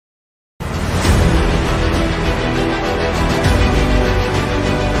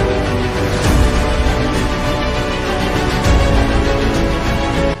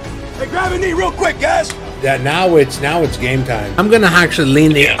real quick, guys. That now it's game time. I'm gonna actually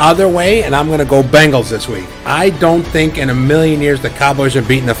lean the other way, and I'm gonna go Bengals this week. I don't think in a million years the Cowboys are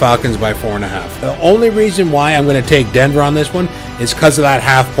beating the Falcons by 4.5. The only reason why I'm gonna take Denver on this one is because of that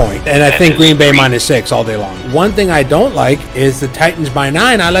half point, and I think Green Bay -6 all day long. One thing I don't like is the Titans by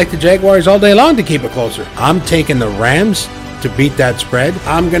 9. I like the Jaguars all day long to keep it closer. I'm taking the Rams to beat that spread.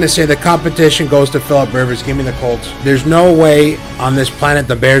 I'm going to say the competition goes to Phillip Rivers. Give me the Colts. There's no way on this planet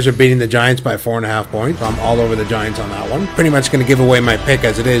the Bears are beating the Giants by 4.5 points. I'm all over the Giants on that one. Pretty much going to give away my pick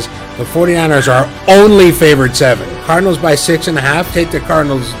as it is. The 49ers are only favored 7. Cardinals by 6.5. Take the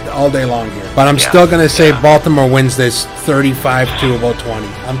Cardinals all day long here. But I'm still going to say Baltimore wins this 35 to about 20.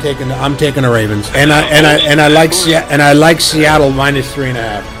 I'm taking the Ravens. And I like Seattle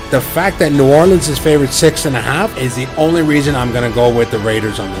 -3.5. The fact that New Orleans is favored 6.5 is the only reason I'm going to go with the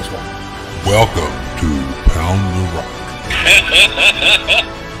Raiders on this one. Welcome to Pound the Rock.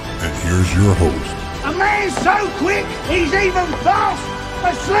 And here's your host. A man's so quick, he's even fast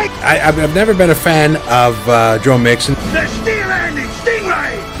asleep. I've never been a fan of Joe Mixon. The steel-handed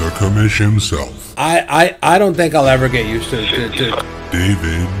stingray. The commish himself. I don't think I'll ever get used to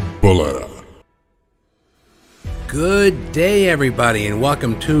David Bulletta. Good day, everybody, and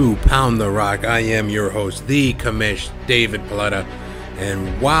welcome to Pound the Rock. I am your host, the commish, David Paletta.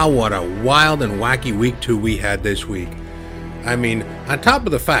 And wow, what a wild and wacky week 2 we had this week. I mean, on top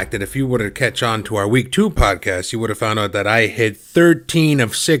of the fact that if you were to catch on to our week 2 podcast, you would have found out that I hit 13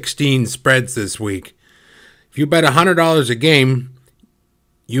 of 16 spreads this week. If you bet $100 a game,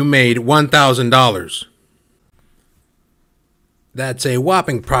 you made $1,000. That's a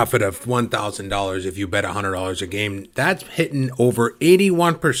whopping profit of $1,000 if you bet $100 a game. That's hitting over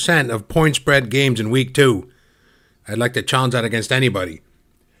 81% of point spread games in week 2. I'd like to challenge that against anybody.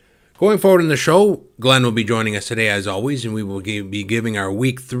 Going forward in the show, Glenn will be joining us today as always, and we will be giving our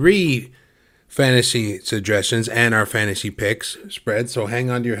week 3 fantasy suggestions and our fantasy picks spread. So hang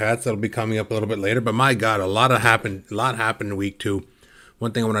on to your hats. That'll be coming up a little bit later. But my God, a lot happened in week 2.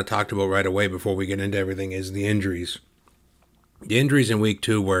 One thing I want to talk about right away before we get into everything is the injuries. The injuries in week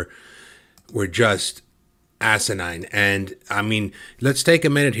 2 were just asinine, and I mean, let's take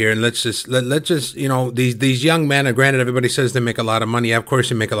a minute here and let's just you know, these young men. And granted, everybody says they make a lot of money. Of course,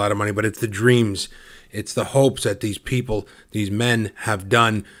 they make a lot of money, but it's the dreams, it's the hopes that these people, these men have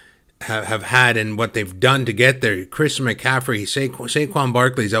had, and what they've done to get there. Christian McCaffrey, Saquon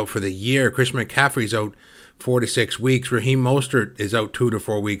Barkley's out for the year. Christian McCaffrey's out 4 to 6 weeks. Raheem Mostert is out 2 to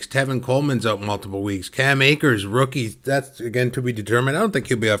 4 weeks. Tevin Coleman's out multiple weeks. Cam Akers, rookie, that's again to be determined. I don't think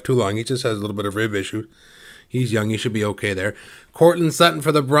he'll be off too long. He just has a little bit of rib issue. He's young. He should be okay there. Cortland Sutton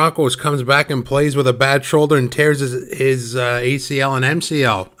for the Broncos comes back and plays with a bad shoulder and tears his ACL and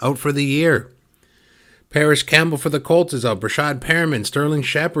MCL. Out for the year. Paris Campbell for the Colts is out. Brashad Perriman, Sterling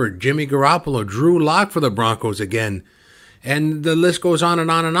Shepard, Jimmy Garoppolo, Drew Lock for the Broncos again. And the list goes on and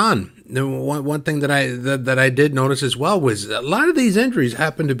on and on. One thing that I did notice as well was a lot of these injuries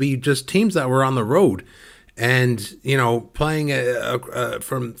happen to be just teams that were on the road, and you know, playing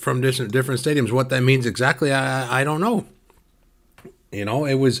from different stadiums. What that means exactly, I don't know. You know,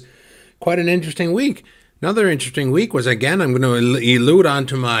 it was quite an interesting week. Another interesting week was, again, I'm going to elude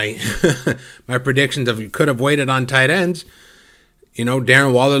onto my my predictions of you could have waited on tight ends. You know,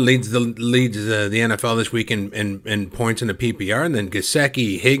 Darren Waller leads the NFL this week in points in the PPR, and then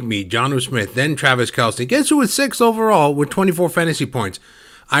Gesicki, Higbee, Jonnu Smith, then Travis Kelce. Guess who was 6th overall with 24 fantasy points?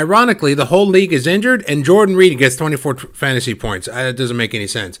 Ironically, the whole league is injured, and Jordan Reed gets 24 fantasy points. That doesn't make any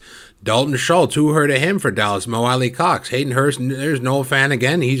sense. Dalton Schultz, who heard of him for Dallas? Mo Ali Cox, Hayden Hurst, there's Noah Fan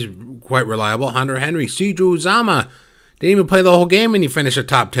again. He's quite reliable. Hunter Henry, Siju Uzama. Didn't even play the whole game, and he finished a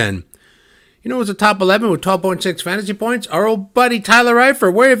top 10. You know, it was a top 11 with 12.6 fantasy points. Our old buddy Tyler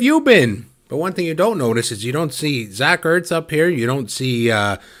Eifert, where have you been? But one thing you don't notice is you don't see Zach Ertz up here. You don't see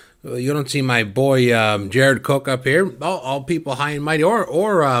my boy Jared Cook up here. All people high and mighty,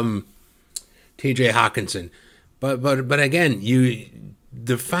 or T.J. Hawkinson. But again,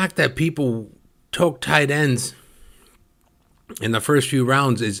 the fact that people took tight ends in the first few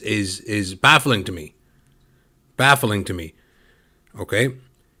rounds is baffling to me. Baffling to me. Okay.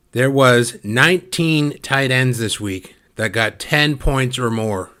 There was 19 tight ends this week that got 10 points or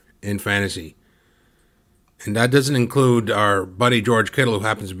more in fantasy. And that doesn't include our buddy George Kittle, who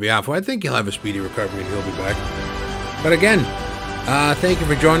happens to be off. Well, I think he'll have a speedy recovery and he'll be back. But again, thank you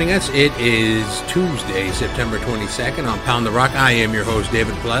for joining us. It is Tuesday, September 22nd on Pound the Rock. I am your host,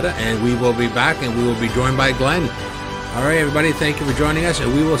 David Paletta, and we will be back, and we will be joined by Glenn. All right, everybody, thank you for joining us,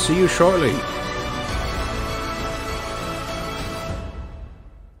 and we will see you shortly.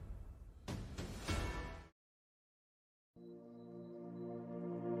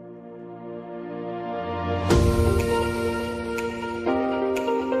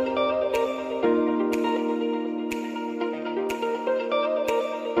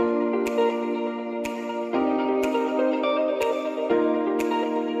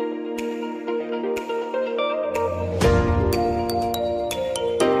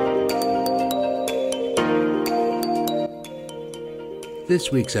 This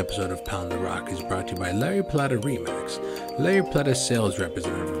week's episode of Pound the Rock is brought to you by Larry Plata Remax. Larry Plata, sales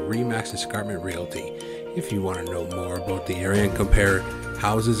representative of Remax Escarpment Realty. If you want to know more about the area and compare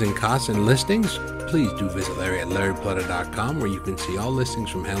houses and costs and listings, please do visit Larry at LarryPlata.com, where you can see all listings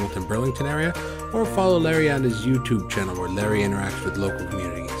from Hamilton, Burlington area, or follow Larry on his YouTube channel where Larry interacts with local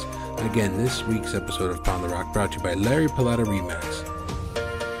communities. Again, this week's episode of Pound the Rock brought to you by Larry Plata Remax.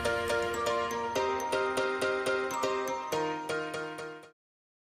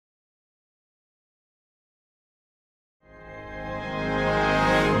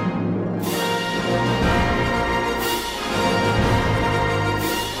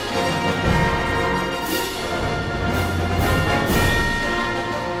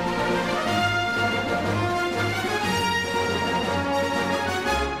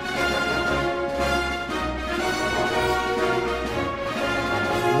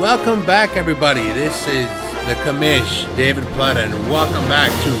 Welcome back, everybody. This is the commish, David Plata, and welcome back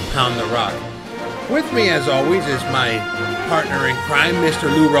to Pound the Rock. With me, as always, is my partner in crime,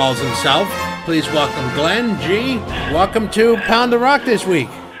 Mr. Lou Rawls himself. Please welcome Glenn G. Welcome to Pound the Rock this week.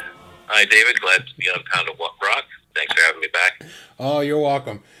 Hi, David. Glad to be on Pound the Rock. Thanks for having me back. Oh, you're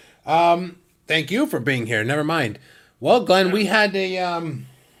welcome. Thank you for being here. Never mind. Well, Glenn, we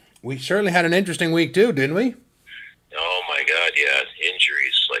certainly had an interesting week too, didn't we? Oh my God, yeah,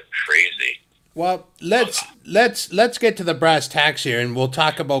 injuries like crazy. Well, let's get to the brass tacks here, and we'll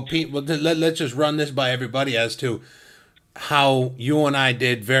talk about Pete. Let's just run this by everybody as to how you and I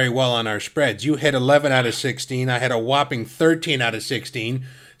did very well on our spreads. You hit 11 out of 16. I had a whopping 13 out of 16.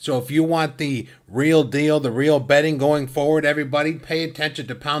 So if you want the real deal, the real betting going forward, everybody pay attention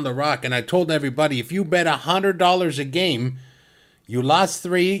to Pound the Rock. And I told everybody, if you bet $100 a game, you lost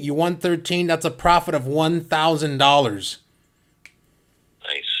 3, you won 13. That's a profit of $1,000.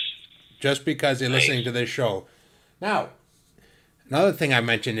 Nice. Just because you're listening to this show. Now, another thing I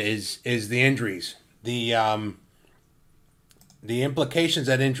mentioned is the injuries, the implications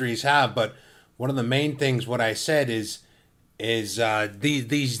that injuries have. But one of the main things, what I said is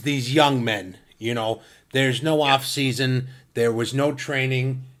these young men. You know, there's no off season. There was no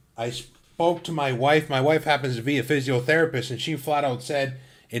training. I spoke to my wife. My wife happens to be a physiotherapist, and she flat out said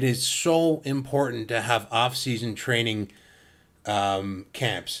it is so important to have off-season training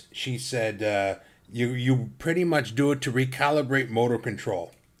camps. She said you pretty much do it to recalibrate motor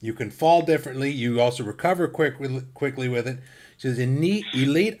control. You can fall differently. You also recover quickly with it. She says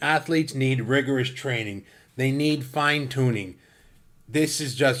elite athletes need rigorous training. They need fine-tuning. This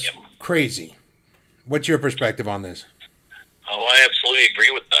is just crazy. What's your perspective on this? Oh, I absolutely agree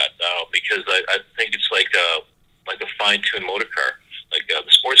with that because I think it's like a fine-tuned motor car, like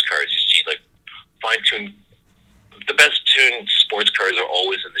the sports cars. You see, like fine-tuned. The best tuned sports cars are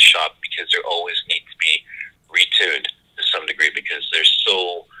always in the shop because they always need to be retuned to some degree because they're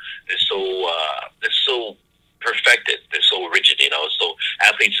so perfected. They're so rigid, you know. So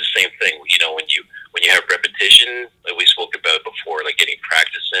athletes, the same thing. You know, when you have repetition, like we spoke about before, like getting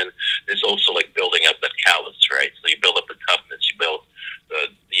practice in. There's also like building up that callus, right? So you build up the toughness. You build,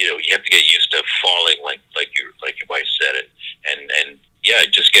 you have to get used to falling, like your wife said, and yeah,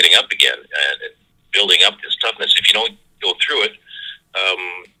 just getting up again and building up this toughness. If you don't go through it,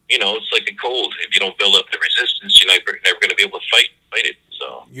 it's like a cold. If you don't build up the resistance, you're never going to be able to fight it.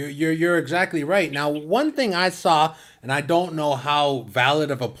 So you're exactly right. Now, one thing I saw, and I don't know how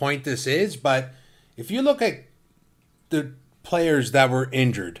valid of a point this is, but if you look at the players that were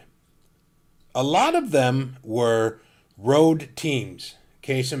injured, a lot of them were road teams.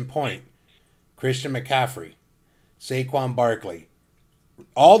 Case in point, Christian McCaffrey, Saquon Barkley,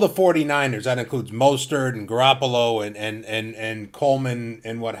 all the 49ers, that includes Mostert and Garoppolo and Coleman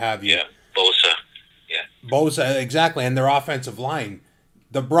and what have you. Yeah, Bosa. Yeah. Bosa, exactly, and their offensive line.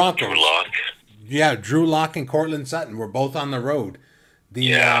 The Broncos. Drew Lock. Yeah, Drew Lock and Cortland Sutton were both on the road.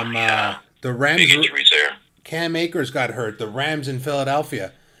 The Rams. Big injuries there. Cam Akers got hurt. The Rams in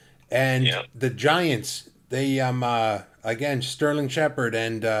Philadelphia. And the Giants, they again, Sterling Shepard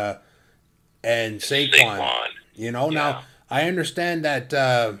and Saquon. You know, now I understand that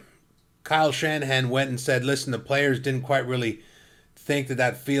Kyle Shanahan went and said, listen, the players didn't quite really think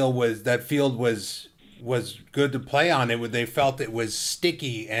that field was good to play on. They felt it was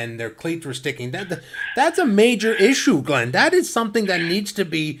sticky and their cleats were sticking. That's a major issue, Glenn. That is something that needs to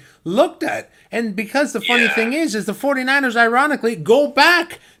be looked at. And because the funny thing is the 49ers, ironically, go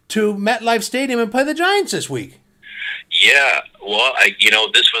back to MetLife Stadium and play the Giants this week. Yeah, well,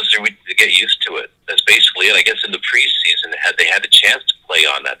 this was to get used to it. That's basically it. I guess in the preseason, had they had the chance to play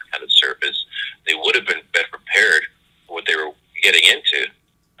on that kind of surface, they would have been better prepared for what they were getting into.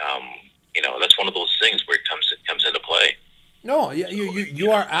 That's one of those things where it comes into play. No, you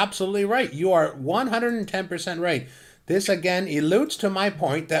are absolutely right. You are 110% right. This again alludes to my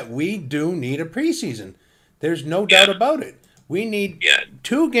point that we do need a preseason. There's no doubt about it. We need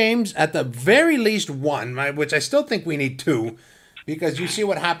 2 games, at the very least one, which I still think we need 2, because you see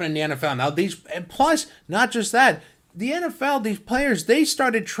what happened in the NFL. Now and plus, not just that, the NFL, these players, they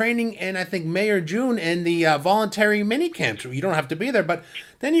started training in, I think, May or June in the voluntary mini camps. You don't have to be there, but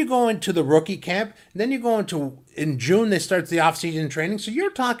then you go into the rookie camp, and then you go in June, they start the off-season training. So you're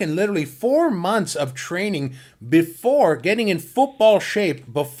talking literally 4 months of training before getting in football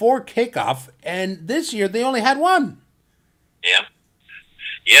shape, before kickoff, and this year they only had 1. Yeah.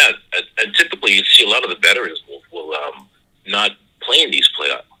 Yeah, and typically you see a lot of the veterans will not play in these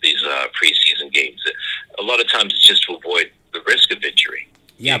preseason games. A lot of times it's just to avoid the risk of injury.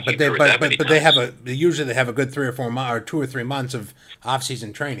 Yeah, but they usually have a good 3 or 4 months or 2 or 3 months of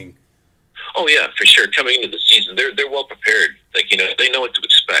off-season training. Oh yeah, for sure. Coming into the season, they're well prepared. They know what to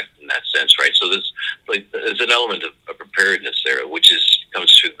expect in that sense, right? So there's an element of preparedness there, which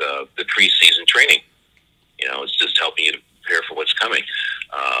comes through the preseason training. It's just helping you to prepare for what's coming.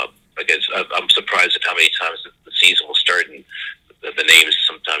 I guess I'm surprised at how many times the season will start and the names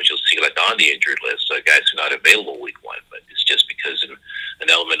sometimes you'll see like on the injured list, guys who are not available week 1, but it's just because of an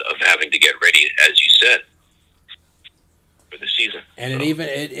element of having to get ready, as you said, for the season. And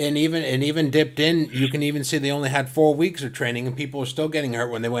it even dipped in. You can even see they only had 4 weeks of training, and people were still getting hurt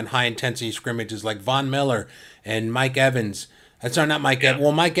when they went high intensity scrimmages like Von Miller and Mike Evans. Sorry, not Mike Evans.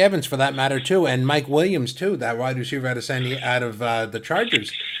 Well, Mike Evans for that matter too, and Mike Williams too. That wide receiver out of the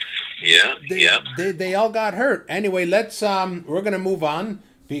Chargers. They all got hurt. Anyway, we're gonna move on,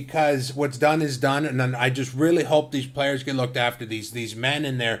 because what's done is done, and then I just really hope these players get looked after. These men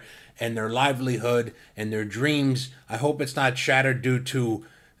and their livelihood and their dreams. I hope it's not shattered due to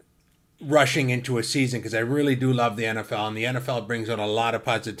rushing into a season, because I really do love the NFL, and the NFL brings out a lot of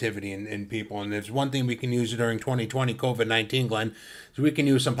positivity in people. And there's one thing we can use during 2020 COVID-19, Glenn, is we can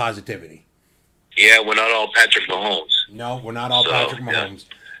use some positivity. Yeah, we're not all Patrick Mahomes. No, we're not all Patrick Mahomes.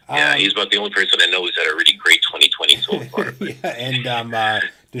 Yeah, he's about the only person I know who's had a really great 2020 so far. And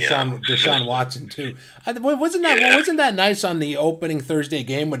Deshaun Watson too. Wasn't that nice on the opening Thursday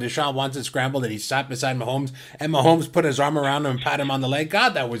game when Deshaun Watson scrambled and he sat beside Mahomes and Mahomes put his arm around him and pat him on the leg?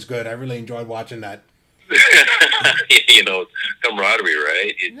 God, that was good. I really enjoyed watching that. Camaraderie,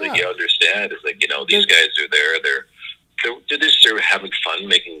 right? It's like you understand. It's like these guys are there. They're just having fun,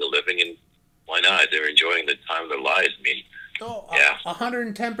 making a living, and why not? They're enjoying the time of their lives. I mean.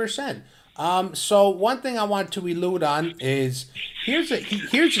 110%. So one thing I want to elude on is here's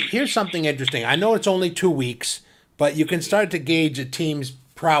something interesting. I know it's only 2 weeks, but you can start to gauge a team's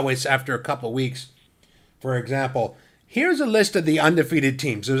prowess after a couple weeks. For example, here's a list of the undefeated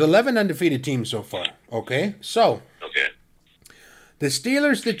teams. There's 11 undefeated teams so far. Okay, so the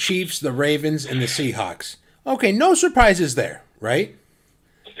Steelers, the Chiefs, the Ravens, and the Seahawks. Okay, no surprises there, right?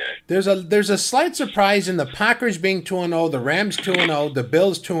 There's a slight surprise in the Packers being 2-0, the Rams 2-0, the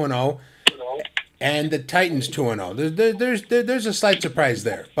Bills 2-0, and the Titans 2-0. There's a slight surprise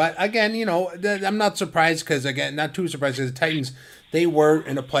there. But again, I'm not surprised because, again, not too surprised because the Titans, they were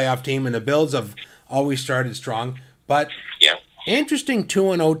in a playoff team, and the Bills have always started strong. But interesting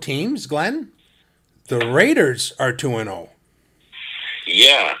 2-0 teams, Glenn. The Raiders are 2-0.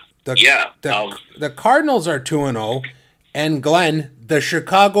 Yeah. The Cardinals are 2-0. And Glenn, the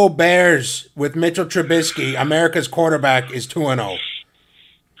Chicago Bears with Mitchell Trubisky, America's quarterback, is 2-0.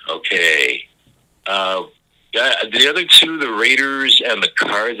 Okay. The other two, the Raiders and the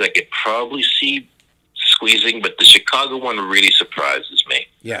Cards, I could probably see squeezing, but the Chicago one really surprises me.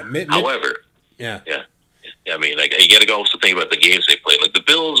 Yeah. However, I mean, like, you got to also think about the games they played. Like the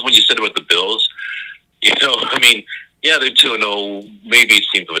Bills, when you said about the Bills, I mean, they're 2-0. Maybe it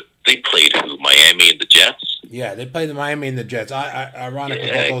seems, but they played who? Miami and the Jets? Yeah, they played the Miami and the Jets.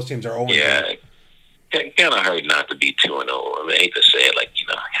 Ironically, both those teams are 0-2. Yeah, kind of hard not to be 2-0. I mean, I hate to say it,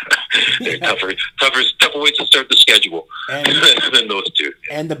 they're tougher ways to start the schedule than those two.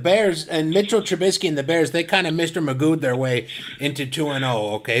 And the Bears, and Mitchell Trubisky and the Bears, they kind of Mr. Magoo'd their way into 2-0,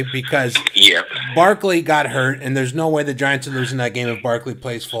 okay? Because Barkley got hurt, and there's no way the Giants are losing that game if Barkley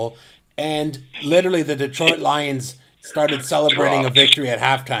plays full. And literally the Detroit Lions started celebrating a victory at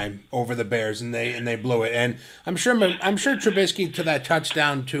halftime over the Bears, and they blew it. And I'm sure Trubisky, to that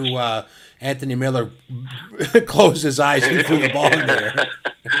touchdown to Anthony Miller, closed his eyes and threw the ball in there.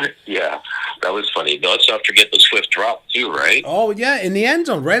 Yeah, that was funny. Let's not forget the swift drop too, right? Oh yeah, in the end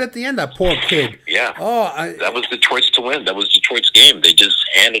zone, right at the end. That poor kid. Yeah. That was Detroit's to win. That was Detroit's game. They just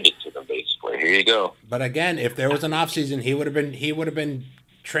handed it to them basically. Here you go. But again, if there was an offseason, he would have been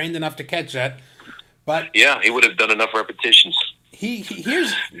trained enough to catch that. But Yeah, he would have done enough repetitions.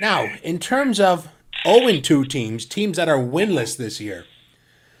 here's now in terms of 0-2 teams that are winless this year.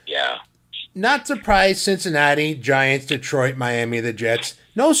 Yeah. Not surprised, Cincinnati, Giants, Detroit, Miami, the Jets.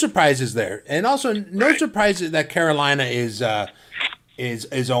 No surprises there, and also no surprises that Carolina is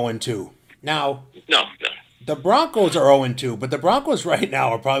 0-2. Now, No. the Broncos are 0-2, but the Broncos right now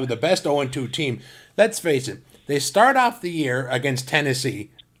are probably the best 0-2 team. Let's face it. They start off the year against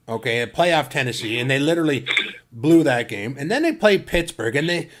Tennessee, okay, a playoff Tennessee, and they literally blew that game. And then they played Pittsburgh,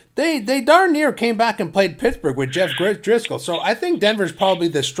 and they darn near came back and played Pittsburgh with Jeff Driscoll. So I think Denver's probably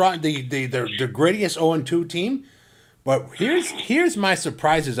the grittiest 0-2 team. But here's my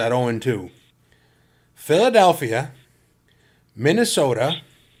surprises at 0-2. Philadelphia, Minnesota,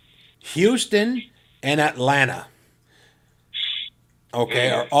 Houston, and Atlanta, okay,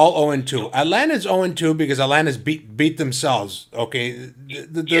 are all 0-2. Atlanta's 0-2 because Atlanta's beat themselves, okay?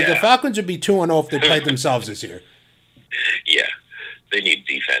 The Falcons would be 2-0 if they played themselves this year. Yeah. They need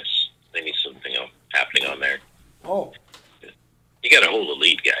defense. They need something happening on there. Oh. You got to hold the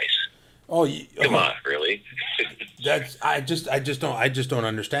lead, guys. Oh, Come on, really? I just don't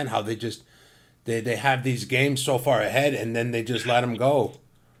understand how they have these games so far ahead and then they just let them go.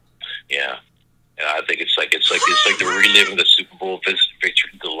 Yeah. And I think it's like they're reliving the Super Bowl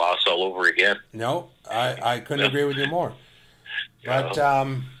victory, the loss all over again. No, I couldn't agree with you more. But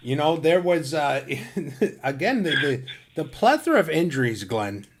there was again the plethora of injuries,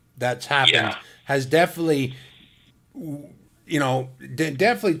 Glenn, that's happened has definitely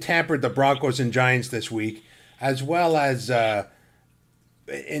definitely tampered the Broncos and Giants this week, as well as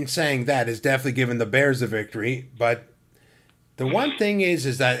in saying that has definitely given the Bears the victory. But the one thing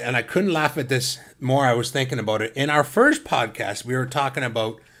is that, and I couldn't laugh at this more, I was thinking about it. In our first podcast, we were talking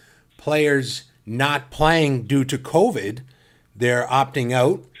about players not playing due to COVID. They're opting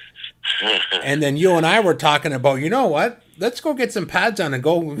out. And then you and I were talking about, you know what? Let's go get some pads on and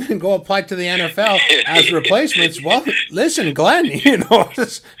go apply to the NFL as replacements. Well, listen, Glenn,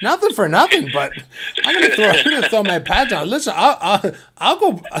 it's nothing for nothing, but I'm gonna throw my pads on. Listen, I'll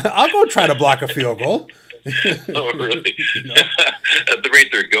go try to block a field goal. Oh, really? At the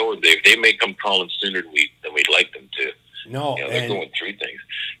rate they're going, Dave, they may come calling sooner than we'd like them to. No, they're going through things.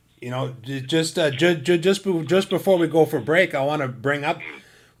 Just before we go for break, I want to bring up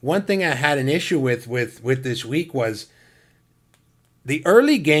one thing I had an issue with this week was the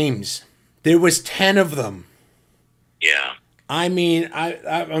early games. There was 10 of them. Yeah. I mean,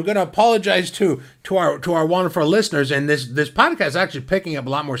 I'm going to apologize to our wonderful listeners, and this podcast is actually picking up a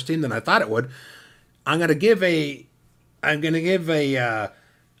lot more steam than I thought it would. I'm going to give a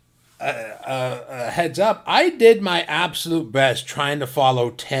heads up. I did my absolute best trying to follow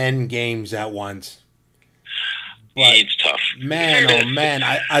 10 games at once. But it's tough. Man, oh man!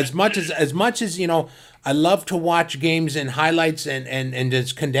 As much as I love to watch games and highlights and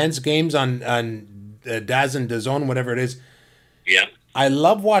just condensed games on Daz and DAZN, whatever it is. Yeah. I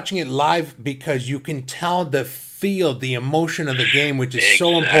love watching it live because you can tell the feel, the emotion of the game, which is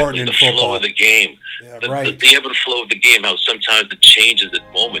so important in football. The flow of the game. Yeah, right. The ebb and flow of the game, how sometimes it changes at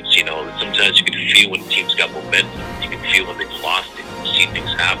moments, Sometimes you can feel when teams got momentum. You can feel when they've lost it. You see things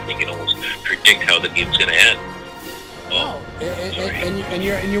happening. You can almost predict how the game's going to end. And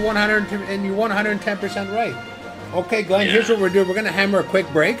you're 110% right. Okay, Glenn, here's what we're doing. We're going to hammer a quick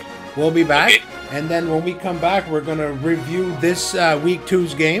break. We'll be back. Okay. And then when we come back, we're going to review this week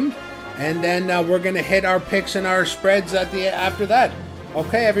 2's game. And then we're going to hit our picks and our spreads after that.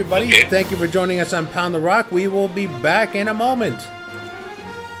 Okay, everybody. Okay. Thank you for joining us on Pound the Rock. We will be back in a moment.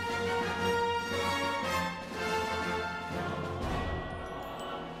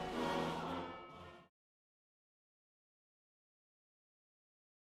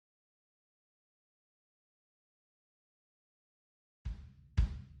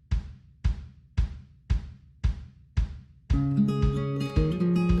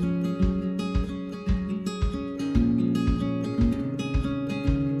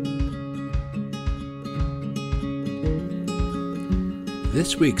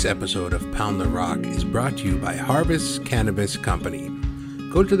 This week's episode of Pound the Rock is brought to you by Harvest Cannabis Company.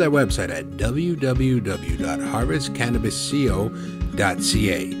 Go to their website at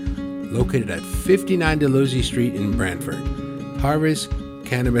www.harvestcannabisco.ca, located at 59 Dalhousie Street in Brantford. Harvest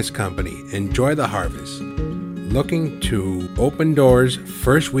Cannabis Company. Enjoy the harvest. Looking to open doors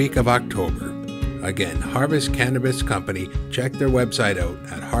first week of October. Again, Harvest Cannabis Company. Check their website out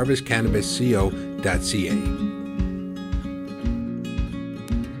at harvestcannabisco.ca.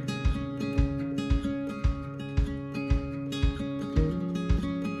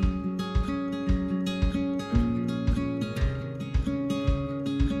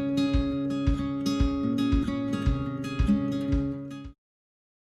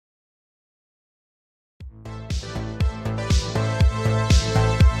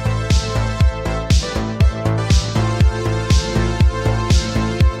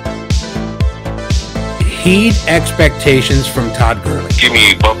 Exceed expectations from Todd Gurley. Give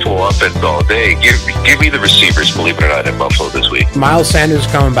me Buffalo offense all day. Give me the receivers, believe it or not, in Buffalo this week. Miles Sanders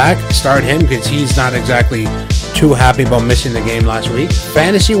coming back. Start him because he's not exactly too happy about missing the game last week.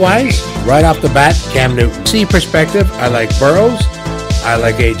 Fantasy-wise, right off the bat, Cam Newton. See perspective, I like Burrows. I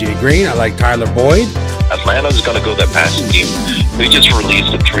like A.J. Green. I like Tyler Boyd. Atlanta's going to go that passing team. They just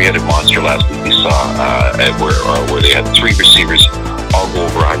released a three-headed monster last week. We saw where they had three receivers all go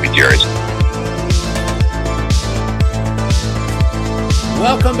over 100 yards.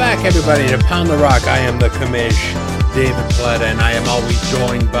 Welcome back, everybody, to Pound the Rock. I am the commish, David Pletta, and I am always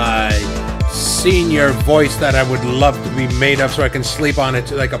joined by senior voice that I would love to be made of so I can sleep on it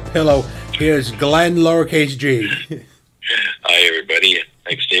like a pillow. Here's Glenn, lowercase g. Hi, everybody.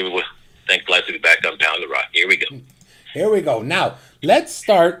 Thanks, David. Glad to be back on Pound the Rock. Here we go. Here we go. Now, let's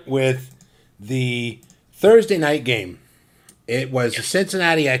start with the Thursday night game. It was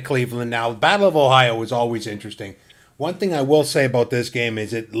Cincinnati at Cleveland. Now, the Battle of Ohio was always interesting. One thing I will say about this game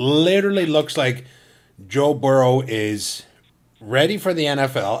is it literally looks like Joe Burrow is ready for the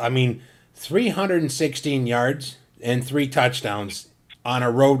NFL. I mean, 316 yards and 3 touchdowns on a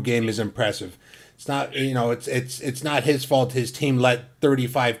road game is impressive. It's not, it's not his fault. His team let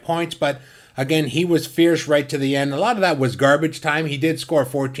 35 points, but again, he was fierce right to the end. A lot of that was garbage time. He did score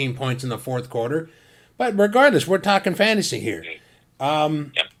 14 points in the fourth quarter, but regardless, we're talking fantasy here.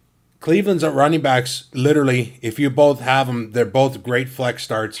 Cleveland's at running backs, literally, if you both have them, they're both great flex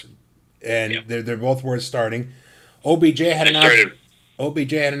starts, and they're both worth starting. OBJ had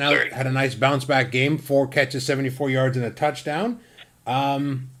a nice bounce back game, 4 catches, 74 yards, and a touchdown.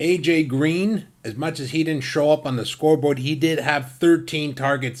 AJ Green, as much as he didn't show up on the scoreboard, he did have 13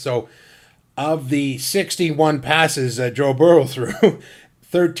 targets. So of the 61 passes that Joe Burrow threw,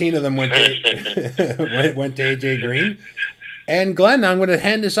 13 of them went to went to AJ Green. And Glenn, I'm going to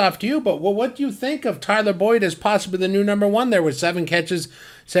hand this off to you, but what do you think of Tyler Boyd as possibly the new number one there with 7 catches,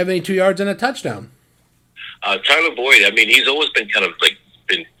 72 yards, and a touchdown? Tyler Boyd, I mean, he's always been kind of like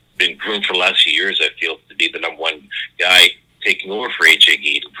been groomed for the last few years, I feel, to be the number one guy taking over for AJ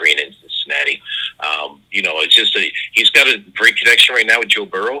Green in Cincinnati. It's just he's got a great connection right now with Joe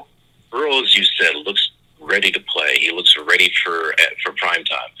Burrow. Burrow, as you said, looks ready to play. He looks ready for prime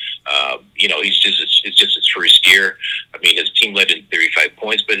time. It's just his first year. I mean, his team led in 35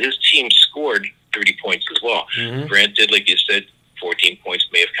 points, but his team scored 30 points as well. Mm-hmm. Granted, like you said, 14 points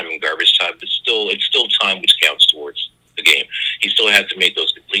may have come in garbage time, but it's still time which counts towards the game. He still had to make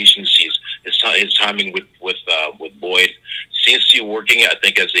those completions. His timing with Boyd seems to be working. I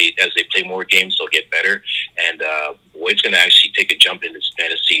think as they play more games, they'll get better. And Boyd's going to actually take a jump in his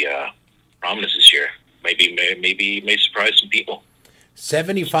fantasy prominence this year. Maybe may surprise some people.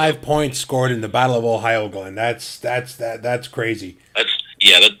 75 points scored in the Battle of Ohio, Glenn. That's crazy. That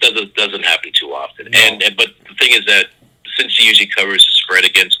doesn't happen too often. No. But the thing is that since he usually covers the spread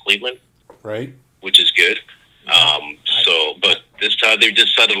against Cleveland, right, which is good. But this time they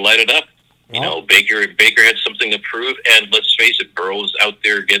just decided to light it up. Baker had something to prove, and let's face it, Burrow's out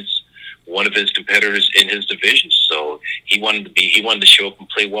there against one of his competitors in his division, so he wanted to show up and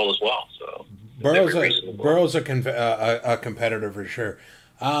play well as well. So Burrow's a competitor for sure.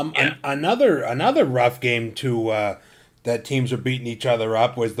 Another rough game that teams are beating each other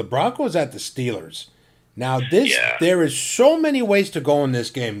up was the Broncos at the Steelers. Now there is so many ways to go in this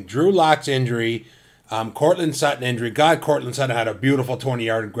game. Drew Lock's injury, Cortland Sutton injury. Cortland Sutton had a beautiful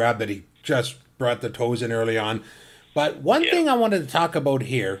 20-yard grab that he just brought the toes in early on. But one thing I wanted to talk about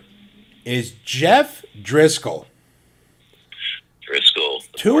here is Jeff Driscoll.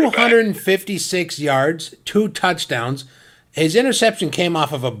 256 yards, 2 touchdowns. His interception came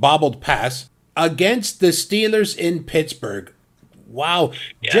off of a bobbled pass against the Steelers in Pittsburgh. Wow.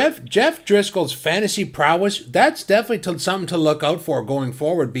 Yeah. Jeff Driscoll's fantasy prowess, that's definitely something to look out for going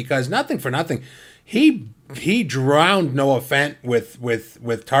forward, because nothing for nothing, he drowned Noah Fant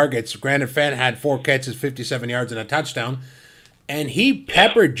with targets. Granted, Fant had 4 catches, 57 yards, and a touchdown. And he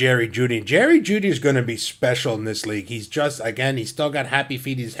peppered Jerry Jeudy. Jerry Jeudy is going to be special in this league. He's he's still got happy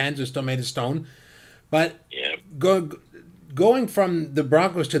feet. His hands are still made of stone. But going from the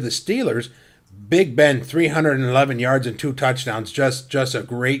Broncos to the Steelers, Big Ben, 311 yards and 2 touchdowns. Just a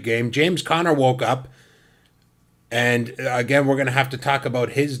great game. James Conner woke up. And again, we're going to have to talk about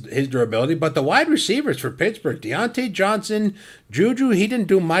his durability. But the wide receivers for Pittsburgh, Deontay Johnson, Juju, he didn't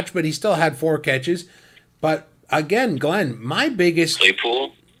do much, but he still had 4 catches. But again, Glenn, my biggest...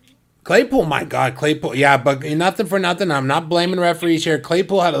 Claypool, my God, Claypool. Yeah, but nothing for nothing. I'm not blaming referees here.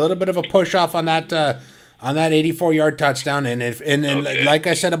 Claypool had a little bit of a push-off on that 84-yard touchdown. And like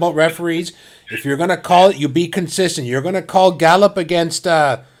I said about referees, if you're going to call it, you be consistent. You're going to call Gallup against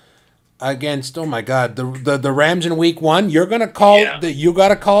against, oh my God, the Rams in week 1. You're gonna call you got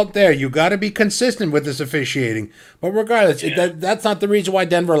to call it there. You got to be consistent with this officiating. But regardless, that's not the reason why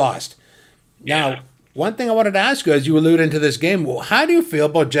Denver lost. Now, one thing I wanted to ask you as you allude into this game, well, how do you feel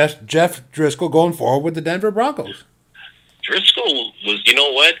about Jeff Driscoll going forward with the Denver Broncos? Driscoll was, you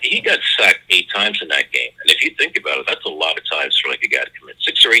know what? He got sacked 8 times in that game. And if you think about it, that's a lot of times for like a guy to commit.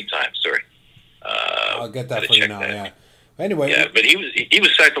 6 or 8 times, sorry. I'll get that for you now, yeah. Anyway. Yeah, but he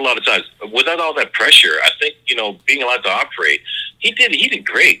was sacked a lot of times. Without all that pressure, I think, being allowed to operate, he did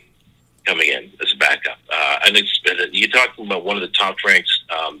great coming in as a backup. And you're talking about one of the top-ranked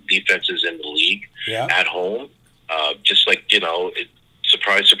defenses in the league at home. Just like,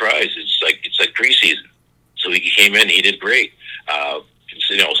 surprise, surprise. It's like preseason. So he came in, he did great. It's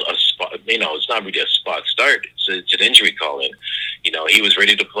not really a spot start. It's an injury call in. He was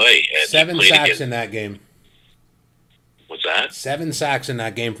ready to play. And 7 sacks in that game. What's that? 7 sacks in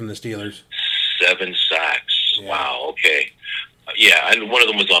that game from the Steelers. 7 sacks. Yeah. Wow. Okay. And one of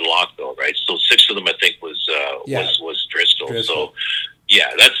them was on Lockville, right? So 6 of them, I think, was Driscoll. So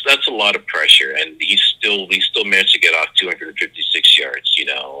that's a lot of pressure, and he still managed to get off 256 yards.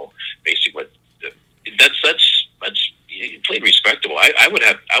 Basically, that's he played respectable. I would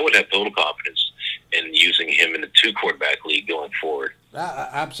have total confidence in using him in the 2-quarterback league going forward.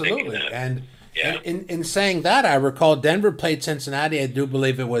 Absolutely, and in saying that, I recall Denver played Cincinnati. I do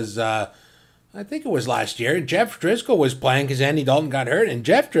believe it was. I think it was last year. Jeff Driscoll was playing because Andy Dalton got hurt, and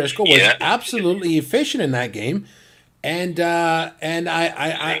Jeff Driscoll was absolutely efficient in that game. And I'm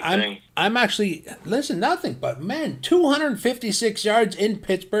actually nothing but 256 yards in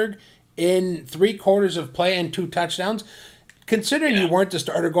Pittsburgh in 3 quarters of play and 2 touchdowns. Considering you weren't the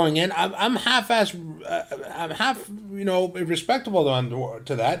starter going in, I'm half respectable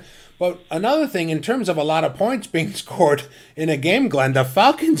to that. But another thing, in terms of a lot of points being scored in a game, Glenn, the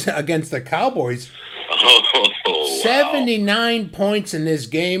Falcons against the Cowboys, 79 points in this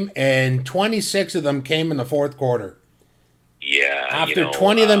game, and 26 of them came in the fourth quarter. Yeah. After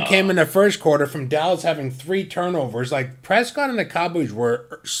 20 of them came in the first quarter from Dallas having 3 turnovers. Like, Prescott and the Cowboys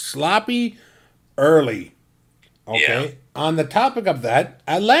were sloppy early. Okay. Yeah. On the topic of that,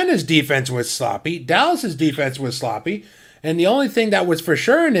 Atlanta's defense was sloppy. Dallas's defense was sloppy. And the only thing that was for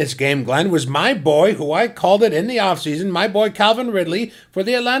sure in this game, Glenn, was my boy, who I called it in the offseason, my boy Calvin Ridley for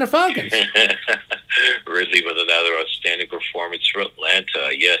the Atlanta Falcons. Ridley with another outstanding performance for Atlanta,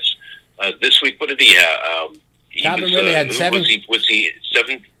 yes. This week, what did he have? Calvin Ridley had 7. Was he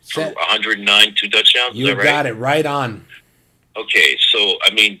 7 for 109, 2 touchdowns? You got it right on. Okay, so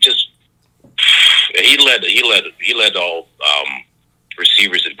he led all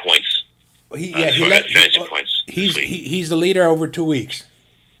receivers in points. He led points. He's the leader over 2 weeks.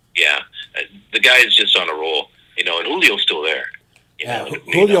 Yeah, the guy is just on a roll, and Julio's still there.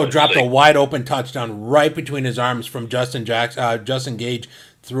 Julio dropped a wide open touchdown right between his arms from Justin Gage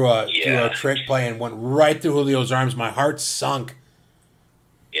through a trick play and went right through Julio's arms. My heart sunk.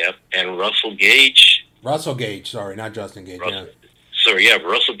 Yep, and Russell Gage. Sorry, not Justin Gage. Russell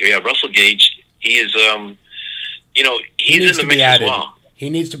Gage. He is, he's in the mix as well. He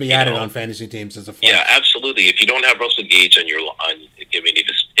needs to be added on fantasy teams as a flex. Yeah, absolutely. If you don't have Russell Gage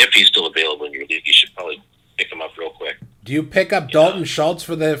if he's still available in your league, you should probably pick him up real quick. Do you pick up Dalton Schultz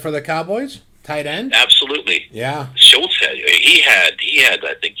for the Cowboys? Tight end? Absolutely. Yeah. Schultz had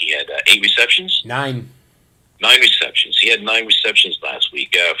 8 receptions. 9. 9 receptions. He had 9 receptions last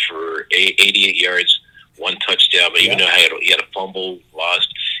week for 88 yards, 1 touchdown. But even though he had a fumble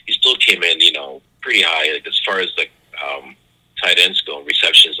lost, he still came in, pretty high. Like, as far as the tight ends go,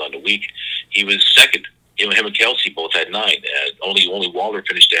 receptions on the week, he was second. Him and Kelsey both had 9. Only Waller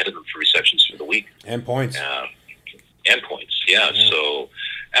finished ahead of them for receptions for the week. And points. Yeah. So,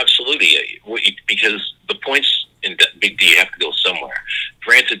 absolutely. Because the points in Big D have to go somewhere.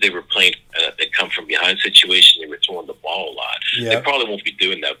 Granted, they were playing they come from behind situation. They were throwing the ball a lot. Yep. They probably won't be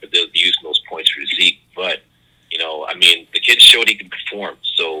doing that, but they'll be using those points for Zeke. But, the kid showed he can perform.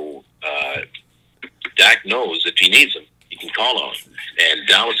 So, Dak knows if he needs him, he can call on him. And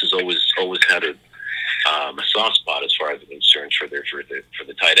Dallas has always had a soft spot as far as I'm concerned for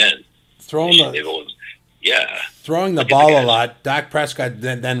the tight end. Throwing the ball a lot. Dak Prescott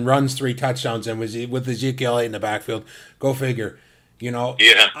then runs 3 touchdowns and with Ezekiel Elliott in the backfield. Go figure.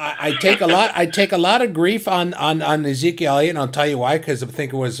 I take a lot of grief on Ezekiel Elliott, and I'll tell you why. Because I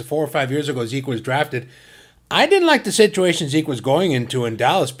think it was 4 or 5 years ago Zeke was drafted. I didn't like the situation Zeke was going into in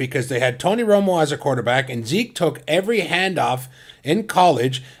Dallas because they had Tony Romo as a quarterback, and Zeke took every handoff in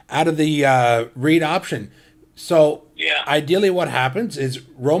college out of the read option. So Yeah. ideally what happens is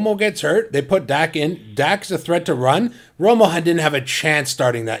Romo gets hurt. They put Dak in. Dak's a threat to run. Romo didn't have a chance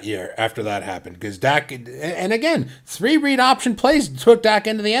starting that year after that happened because Dak, and again, 3 read option plays took Dak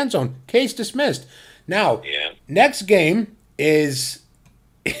into the end zone. Case dismissed. Now, Yeah. next game is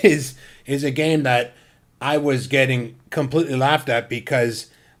a game that I was getting completely laughed at because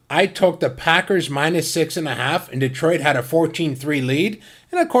I took the Packers minus 6.5 and Detroit had a 14-3 lead.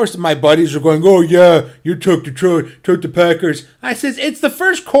 And of course my buddies were going, oh yeah, you took Detroit, took the Packers. I says, it's the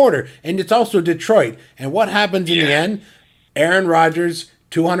first quarter and it's also Detroit. And what happens in the end? Aaron Rodgers,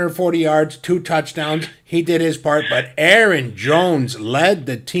 240 yards, 2 touchdowns. He did his part, but Aaron Jones led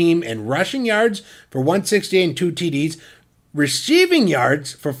the team in rushing yards for 168 and 2 TDs. Receiving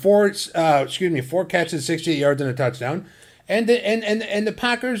yards for 4 catches, 68 yards and a touchdown. And the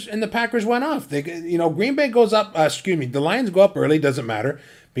Packers went off. Green Bay goes up. The Lions go up early. Doesn't matter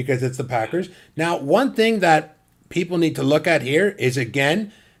because it's the Packers. Now, one thing that people need to look at here is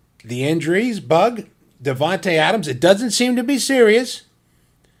again the injuries bug. Davante Adams. It doesn't seem to be serious,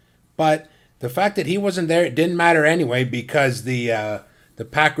 but the fact that he wasn't there, it didn't matter anyway because the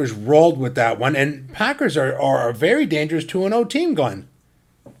Packers rolled with that one. And Packers are a very dangerous 2-0 team, Glenn.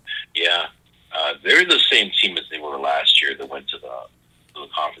 Yeah. They're the same team as they were last year that went to the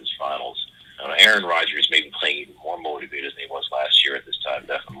conference finals. Aaron Rodgers may be playing even more motivated than he was last year at this time,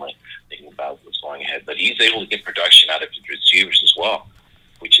 definitely, thinking about what's going ahead. But he's able to get production out of his receivers as well,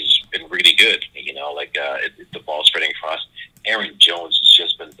 which has been really good. The ball spreading across. Aaron Jones has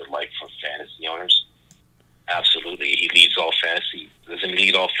just been the light for fantasy owners. Absolutely. He leads all fantasy. Doesn't he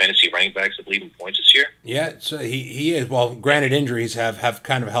lead all fantasy running backs, I believe, in points this year? Yeah, so he is. Well, granted, injuries have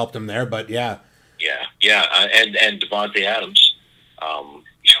kind of helped him there, but yeah. Yeah. And Davante Adams,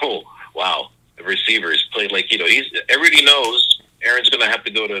 wow. The receivers played everybody knows Aaron's going to have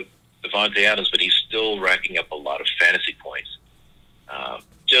to go to Davante Adams, but he's still racking up a lot of fantasy points.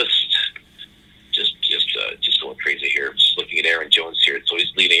 Just going crazy here. Just looking at Aaron Jones here. So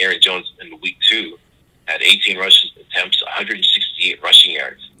he's leading Aaron Jones in week 2 at 18 rush attempts, 168 rushing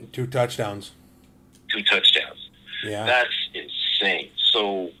yards. 2 touchdowns. 2 touchdowns. Yeah. That's insane.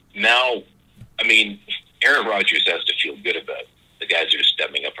 So now, Aaron Rodgers has to feel good about the guys that are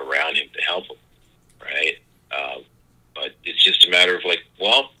stepping up around him to help him, right? But it's just a matter of what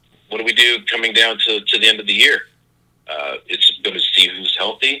do we do coming down to the end of the year? It's going to see who's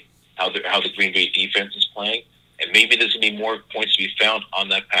healthy, how the Green Bay defense is playing, and maybe there's going to be more points to be found on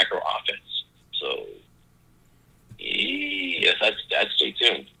that Packer offense. So, yes, that's stay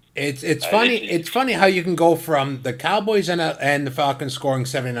tuned. It's funny. It's funny how you can go from the Cowboys and the Falcons scoring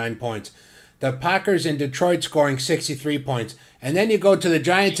 79 points, the Packers in Detroit scoring 63 points, and then you go to the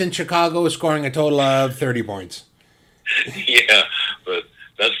Giants in Chicago scoring a total of 30 points. Yeah, but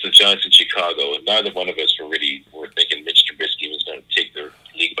that's the Giants in Chicago, and neither one of us were thinking Mitch Trubisky was going to take their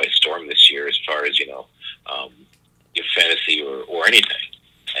league by storm this year, as far as your fantasy or anything.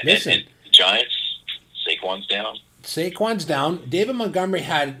 And the Giants, Saquon's down. Saquon's down. David Montgomery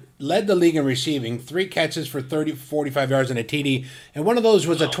had led the league in receiving, 3 catches for 45 yards and a TD, and one of those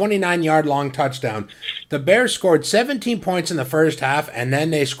was a 29-yard long touchdown. The Bears scored 17 points in the first half, and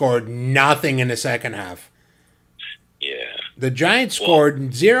then they scored nothing in the second half. Yeah. The Giants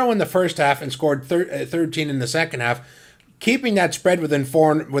scored 0 in the first half and scored 13 in the second half, keeping that spread within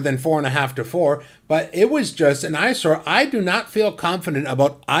 4.5 to 4. But it was just an eyesore. I do not feel confident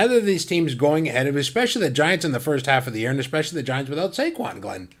about either of these teams going ahead of, especially the Giants in the first half of the year, and especially the Giants without Saquon,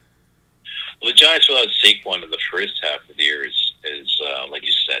 Glenn. Well, the Giants without Saquon in the first half of the year is like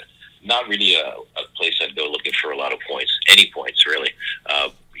you said, not really a place I'd go looking for a lot of points, any points really.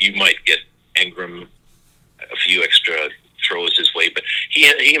 You might get Ingram a few extra throws his way, but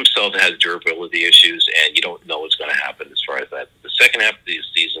he himself has durability issues, and you don't know what's going to happen as far as that. The second half of the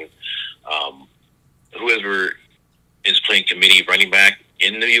season, whoever is playing committee running back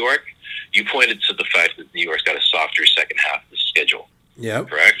in New York, you pointed to the fact that New York's got a softer second half of the schedule. Yeah.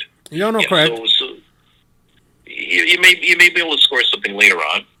 Correct? No, correct. So you may be able to score something later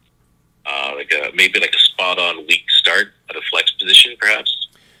on, maybe like a spot-on weak start at a flex position, perhaps.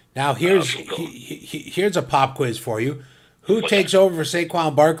 Now here's a pop quiz for you. Who takes over for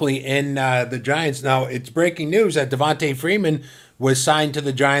Saquon Barkley in the Giants? Now it's breaking news that Devontae Freeman was signed to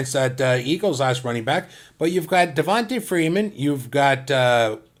the Giants at Eagles last running back, but you've got Devontae Freeman, you've got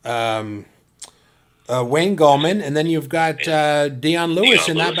Wayne Gallman, and then you've got Deion Lewis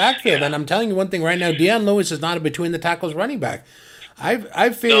in that backfield. Yeah. And I'm telling you one thing right now, Deion Lewis is not a between the tackles running back. I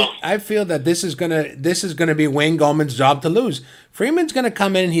feel that this is gonna be Wayne Gallman's job to lose. Freeman's gonna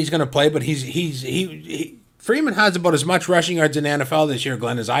come in and he's gonna play, but Freeman has about as much rushing yards in the NFL this year,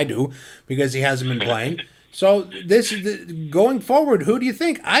 Glenn, as I do, because he hasn't been playing. So this is going forward. Who do you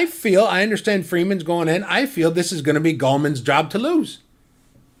think? I understand Freeman's going in. I feel this is going to be Gallman's job to lose.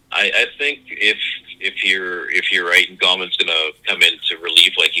 I think if you're right, and Gallman's going to come in to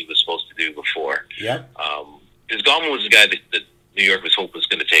relieve like he was supposed to do before. Yep. Because Gallman was the guy that New York was hoping was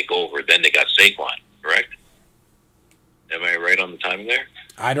going to take over. Then they got Saquon, correct? Am I right on the timing there?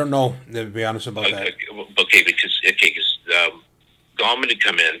 I don't know, to be honest about that. Okay, because Gallman had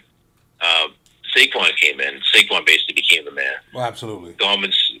come in, Saquon came in. Saquon basically became the man. Well, absolutely.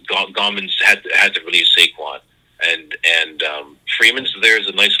 Gallman's had to release Saquon, and Freeman's there is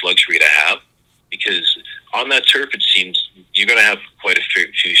a nice luxury to have, because on that turf it seems you're going to have quite a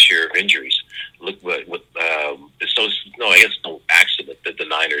few share of injuries. Look what it's no accident that the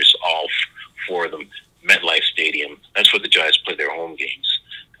Niners, all four of them, MetLife Stadium. That's where the Giants play their home games.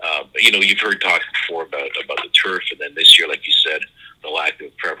 But you've heard talk before about the turf, and then this year, like you said, the lack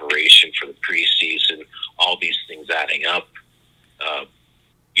of preparation for the preseason, all these things adding up.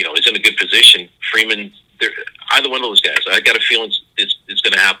 Is in a good position. Freeman, either one of those guys, I got a feeling it's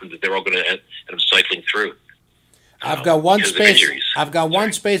going to happen that they're all going to end up cycling through. I've got one space. I've got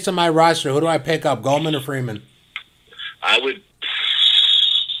one space on my roster. Who do I pick up, Gallman or Freeman? I would,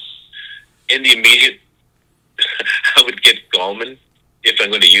 in the immediate, I would get Gallman if I'm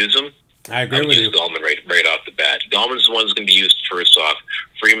going to use him. I agree with you. Gallman right off the bat. Gallman's the one who's going to be used first off.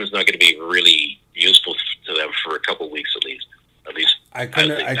 Freeman's not going to be really useful to them for a couple of weeks at least. I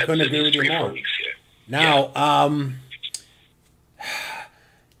couldn't agree with you more. Weeks, yeah. Now,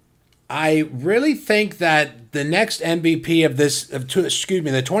 I really think that the next MVP the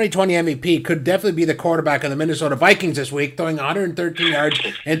 2020 MVP could definitely be the quarterback of the Minnesota Vikings this week, throwing 113 yards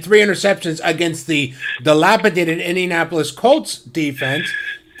and 3 interceptions against the dilapidated Indianapolis Colts defense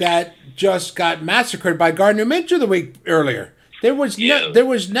that just got massacred by Gardner Minshew the week earlier. There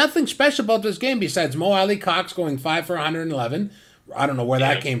was nothing special about this game besides Mo Alley Cox going 5 for 111. I don't know where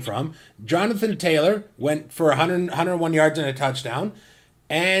that came from. Jonathan Taylor went for 101 yards and a touchdown.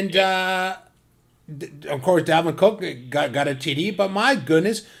 And, of course, Dalvin Cook got a TD. But my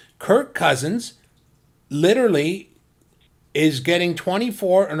goodness, Kirk Cousins literally is getting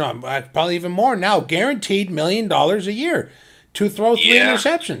probably even more now, guaranteed $1 million a year to throw 3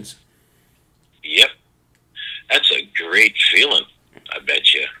 interceptions. Yep. That's a great feeling, I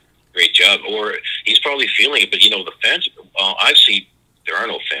bet you. Great job. Or he's probably feeling it, but, the fans, I see there are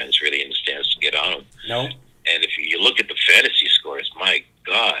no fans really in the stands to get on him. No. And if you look at the fantasy scores, my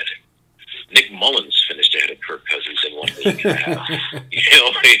God, Nick Mullins finished ahead of Kirk Cousins in one league and a half.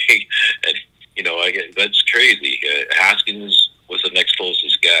 That's crazy. Haskins was the next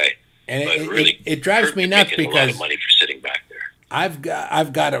closest guy. And it drives me nuts because a lot of money for sitting back there. I've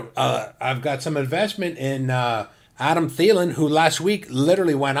got some investment in Adam Thielen, who last week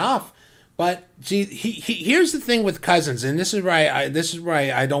literally went off. But see, here's the thing with Cousins, and this is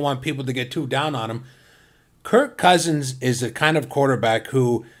why I don't want people to get too down on him. Kirk Cousins is the kind of quarterback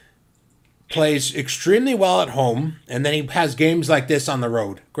who plays extremely well at home, and then he has games like this on the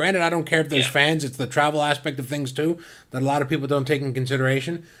road. Granted, I don't care if there's fans; it's the travel aspect of things too that a lot of people don't take in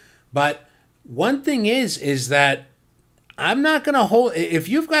consideration. But one thing is that I'm not going to hold. If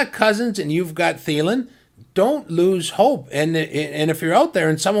you've got Cousins and you've got Thielen, don't lose hope. And if you're out there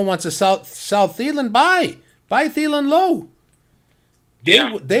and someone wants to sell Thielen, buy Thielen low.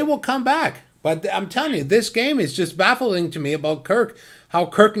 They will come back. But I'm telling you, this game is just baffling to me about Kirk. How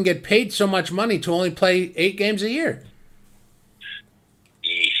Kirk can get paid so much money to only play 8 games a year.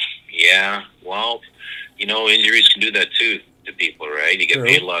 Yeah, well, injuries can do that too to people, right? You get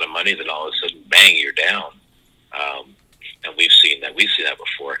paid a lot of money, then all of a sudden, bang, you're down. And we've seen that. We've seen that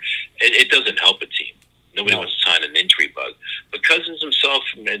before. It doesn't help a team. Nobody wants to sign an injury bug. But Cousins himself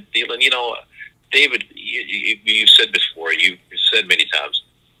and Thielen, David, you've said before, you've said many times,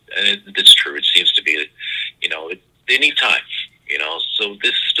 and it's true. It seems to be, they need time. So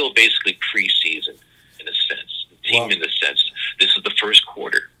this is still basically preseason in a sense. The team in the sense, this is the first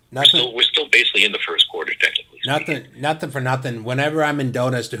quarter. We're still basically in the first quarter, technically. Nothing for nothing. Whenever I'm in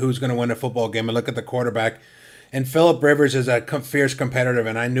doubt as to who's going to win a football game, I look at the quarterback, and Phillip Rivers is a fierce competitor,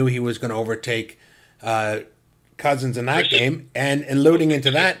 and I knew he was going to overtake Cousins in that game. And alluding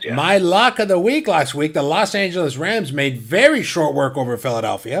into that, my lock of the week last week, the Los Angeles Rams made very short work over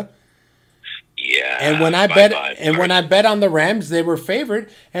Philadelphia. Yeah. And when I bet on the Rams, they were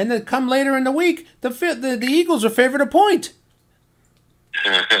favored. And then come later in the week, the Eagles are favored a point.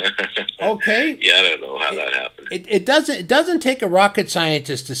 Okay. Yeah, I don't know how that happened. It doesn't take a rocket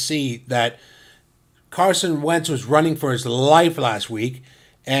scientist to see that Carson Wentz was running for his life last week,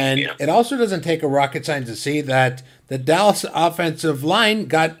 And Yeah. it also doesn't take a rocket science to see that the Dallas offensive line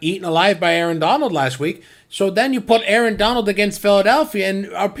got eaten alive by Aaron Donald last week. So then you put Aaron Donald against Philadelphia,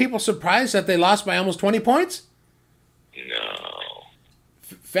 and are people surprised that they lost by almost 20 points? No.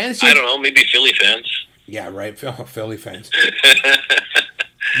 Fantasy? I don't know. Maybe Philly fans. Yeah, right. Philly fans.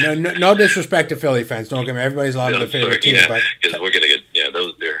 No disrespect to Philly fans. Don't get me. Everybody's a lot of their favorite teams, but because we're gonna get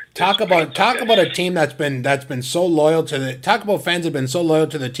those there. talk about a team that's been so loyal to the talk about fans have been so loyal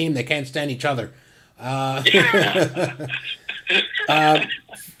to the team they can't stand each other.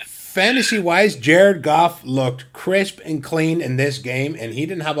 Fantasy wise, Jared Goff looked crisp and clean in this game, and he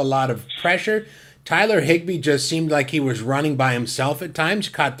didn't have a lot of pressure. Tyler Higbee just seemed like he was running by himself at times.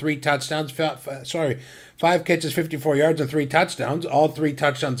 Caught 3 touchdowns. 5 catches, 54 yards, and 3 touchdowns. All 3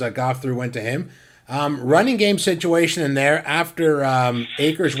 touchdowns that Goff threw went to him. Running game situation in there after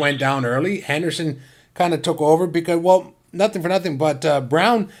Akers went down early. Henderson kind of took over because, well, nothing for nothing, but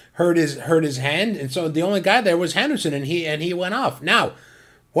Brown hurt his hand, and so the only guy there was Henderson, and he went off. Now,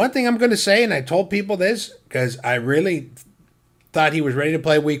 one thing I'm going to say, and I told people this because I really thought he was ready to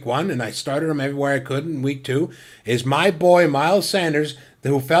play week 1, and I started him everywhere I could in week 2, is my boy Miles Sanders,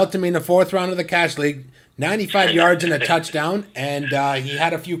 who fell to me in the 4th round of the Cash League, 95 yards and a touchdown, and he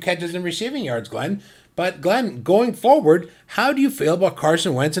had a few catches in receiving yards, Glenn. But, Glenn, going forward, how do you feel about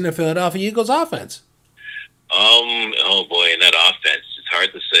Carson Wentz and the Philadelphia Eagles offense? Oh boy, in that offense, it's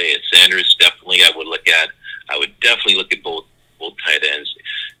hard to say. Sanders definitely I would definitely look at both tight ends.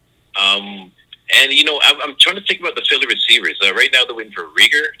 And I'm trying to think about the Philly receivers. Right now they're waiting for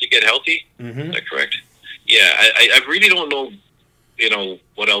Rieger to get healthy. Mm-hmm. Is that correct? Yeah, I really don't know.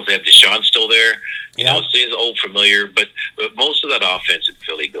 What else they have? Deshaun still there. Seems old familiar, but most of that offense in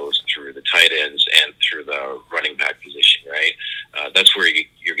Philly goes through the tight ends and through the running back position, right? That's where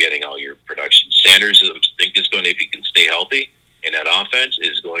you're getting all your production. Sanders, I think, is going to, if he can stay healthy in that offense,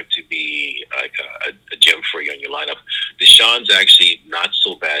 is going to be like a gem for you on your lineup. Deshaun's actually not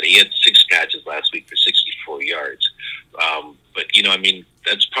so bad. He had 6 catches last week for 64 yards. But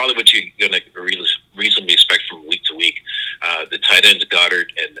that's probably what you're going to reasonably expect from week to week. The tight ends,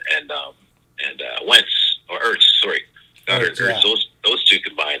 Goddard and Wentz or Ertz. Sorry, Goddard and Ertz. Those two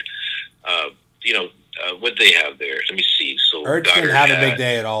combined. What they have there? Let me see. So Ertz Goddard didn't have a big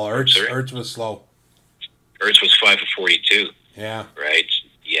day at all. Ertz was slow. Ertz was 5 for 42. Yeah. Right.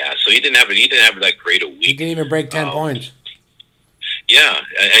 Yeah. So he didn't have that great a week. He didn't even break 10 points. Yeah,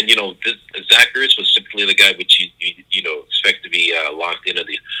 and Zach Ertz was typically the guy which you expect to be locked into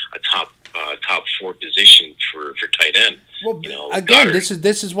a top 4 position for tight end. Well, again, Goddard.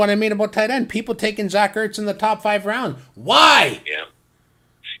 This is what I mean about tight end. People taking Zach Ertz in the top 5 round. Why?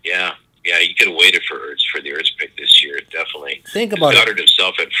 Yeah. You could have waited for Ertz for the Ertz pick this year. Definitely. Think about Goddard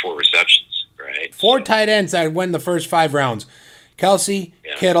himself had 4 receptions. Right. 4 tight ends that win the first 5 rounds: Kelsey,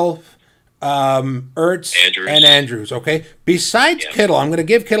 Kittle, Ertz, and Andrews. Okay. Besides Kittle, I'm going to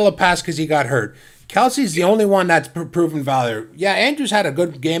give Kittle a pass because he got hurt. Kelsey's the only one that's proven value. Yeah, Andrews had a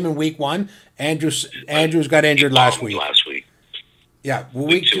good game in week 1. Andrews got injured last week. Yeah,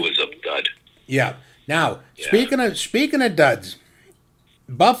 week 2 was a dud. Yeah. Now, speaking of duds,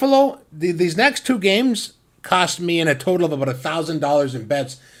 Buffalo. These next 2 games cost me in a total of about $1,000 in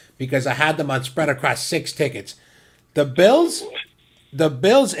bets because I had them on spread across 6 tickets. The Bills,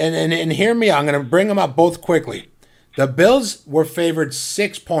 and hear me, I'm going to bring them up both quickly. The Bills were favored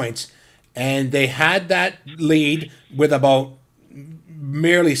 6 points, and they had that lead with about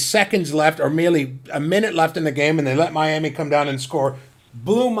merely seconds left or merely a minute left in the game, and they let Miami come down and score.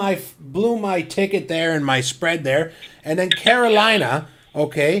 Blew my ticket there and my spread there. And then Carolina,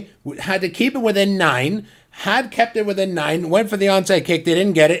 had to keep it within 9, had kept it within 9, went for the onside kick, they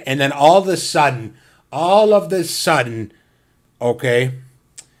didn't get it, and then all of a sudden, Tampa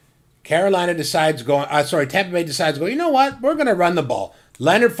Bay decides to go, you know what? We're going to run the ball.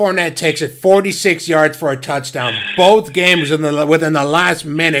 Leonard Fournette takes it 46 yards for a touchdown. Both games within the last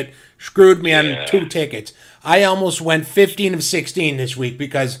minute screwed me on 2 tickets. I almost went 15 of 16 this week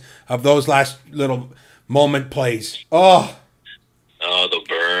because of those last little moment plays. Oh, the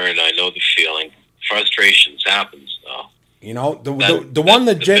burn. I know the feeling. Frustrations happens, though.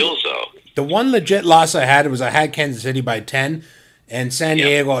 The one legit loss I had was I had Kansas City by 10. And San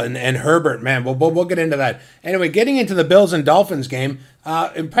Diego and Herbert, man, we'll get into that. Anyway, getting into the Bills and Dolphins game,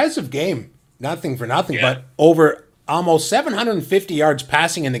 impressive game. Nothing for nothing, but over almost 750 yards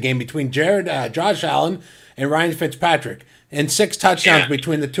passing in the game between Josh Allen and Ryan Fitzpatrick, and 6 touchdowns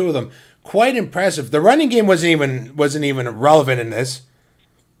between the 2 of them. Quite impressive. The running game wasn't even relevant in this,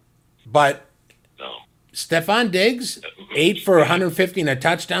 but Stephon Diggs, 8 for 150 and a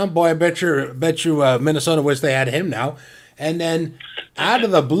touchdown. Boy, I bet you Minnesota wish they had him now. And then out of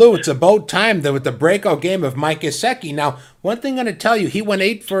the blue, it's about time that with the breakout game of Mike Gesicki. Now, one thing I'm going to tell you, he went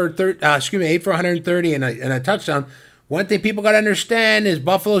 8 for 130 and a touchdown. One thing people got to understand is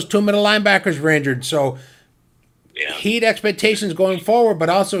Buffalo's 2 middle linebackers were injured, so heat expectations going forward, but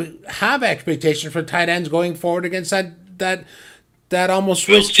also have expectations for tight ends going forward against that almost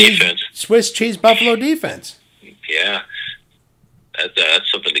Swiss cheese Buffalo defense. Yeah. That's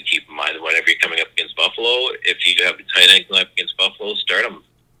something to keep in mind whenever you're coming up against Buffalo. If you have a tight end going up against Buffalo, start them.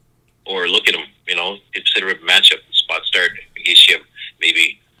 Or look at them, consider a matchup spot start in case you have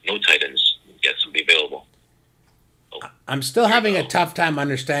maybe no tight ends. Get some be available. So, I'm still having a tough time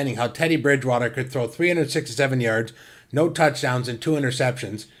understanding how Teddy Bridgewater could throw 367 yards, no touchdowns, and 2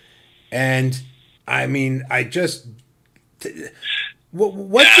 interceptions. And, I mean,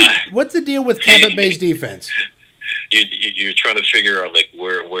 what's the deal with Tampa Bay's defense? You're trying to figure out like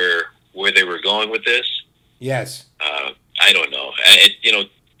where they were going with this. Yes. I don't know.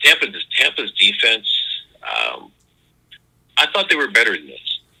 Tampa's defense. I thought they were better than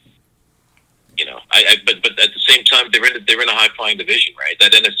this. But at the same time, they're in a high flying division, right?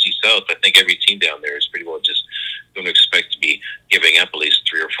 That NFC South. I think every team down there is pretty well just going to expect to be giving up at least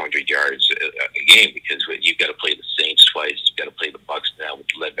 300 or 400 yards a game because you've got to play the Saints twice. You've got to play the Bucs now,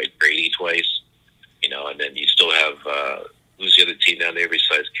 led by Brady twice. And then you still have who's the other team down there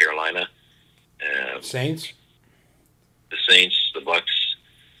besides Carolina? Saints. The Saints, the Bucs.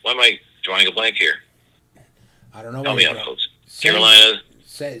 Why am I drawing a blank here? I don't know. Help me out, folks. Carolina.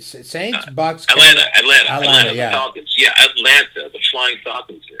 Saints, Bucs, Atlanta, yeah. Falcons. Yeah, Atlanta, the Flying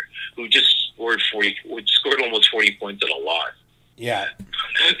Falcons there, who just scored almost 40 points in a loss. Yeah.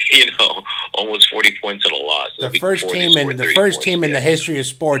 Almost 40 points in a loss. The first team in the history of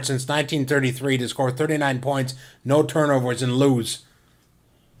sports since 1933 to score 39 points, no turnovers, and lose.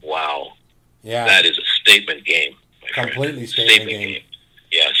 Wow. Yeah. That is a statement game. Completely statement game.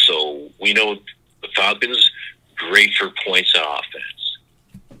 Yeah, so we know the Falcons, great for points on offense.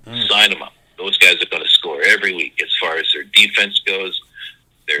 Sign them up. Those guys are going to score every week. As far as their defense goes,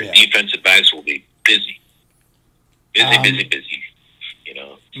 their defensive backs will be busy. Busy.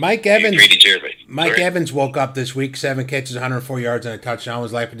 Mike Evans woke up this week, 7 catches, 104 yards, and a touchdown. I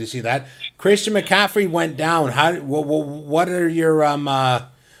was happy to see that. Christian McCaffrey went down. What are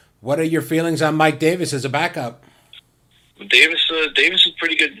your feelings on Mike Davis as a backup? Davis is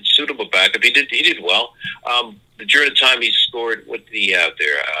pretty good, suitable backup. He did well. During the time he scored, what did he have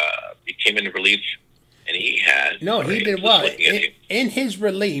there? He came into relief, and he did well. In his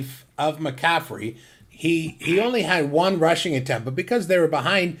relief of McCaffrey, he only had 1 rushing attempt, but because they were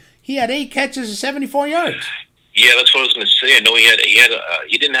behind, he had 8 catches and 74 yards. Yeah, that's what I was going to say. I know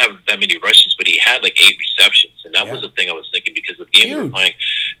he didn't have that many rushes, but he had like 8 receptions, and that was the thing I was thinking because the game we were playing,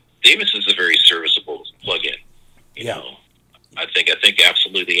 Davis is a very serviceable plug-in. You know, I think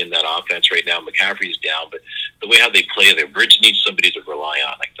absolutely in that offense right now. McCaffrey's down, but the way how they play, their bridge needs somebody to rely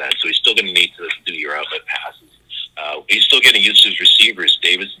on like that. So he's still going to need to do your outlet passes. He's still getting used to his receivers.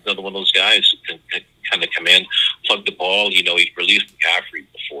 Davis is another one of those guys who can kind of come in, plug the ball. He released McCaffrey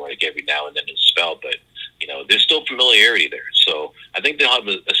before, like every now and then in a spell, but there's still familiarity there. So I think they'll have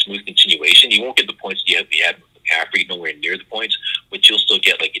a smooth continuation. You won't get the points you had with McCaffrey, nowhere near the points, but you'll still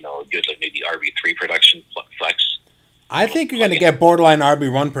get a good maybe RB3 production flex. I think you're going to get borderline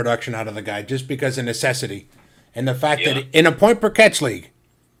RB1 production out of the guy just because of necessity and the fact that in a point per catch league.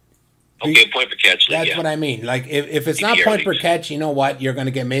 Okay, point per catch league. That's what I mean. Like if it's not point per catch, you know what? You're going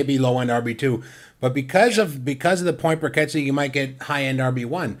to get maybe low end RB2, but because of the point per catch league, you might get high end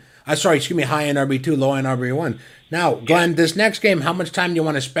RB1. High end RB2, low end RB1. Now, Glenn, this next game, how much time do you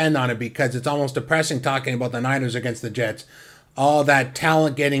want to spend on it? Because it's almost depressing talking about the Niners against the Jets. All that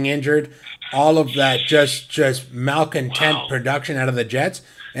talent getting injured, all of that just malcontent production out of the Jets.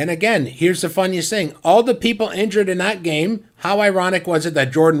 And again, here's the funniest thing. All the people injured in that game, how ironic was it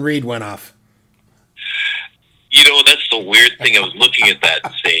that Jordan Reed went off? That's the weird thing. I was looking at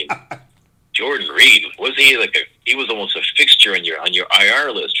that saying, Jordan Reed, was he he was almost a fixture on your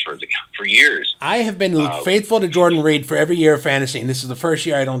IR list for years. I have been faithful to Jordan Reed for every year of fantasy, and this is the first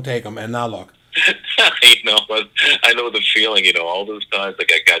year I don't take him, and now look. I know the feeling, all those times, I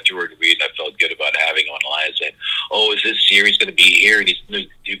got Jordan Reed and I felt good about having him on the line saying, is this year he's going to be here and he's going to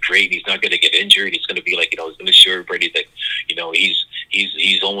do great and he's not going to get injured. He's going to be he's going to show everybody that,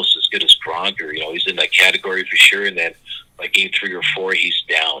 he's almost as good as Gronk or, he's in that category for sure. And then game 3 or 4, he's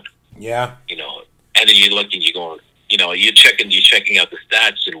down. Yeah. And then you look and you're going, you're checking out the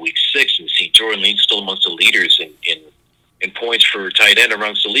stats in week 6 and see Jordan Reed still amongst the leaders in points for tight end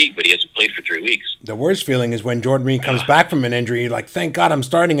amongst the league, but he hasn't played for 3 weeks. The worst feeling is when Jordan Reed comes back from an injury, you're like, thank God I'm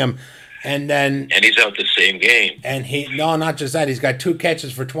starting him. And then, And he's out the same game. and not just that, he's got 2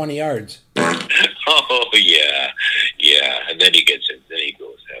 catches for 20 yards. Oh yeah, yeah. And then he gets it. Then he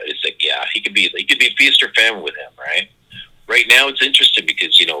goes out. It's like, yeah, he could be feast or famine with him, right? Right now, it's interesting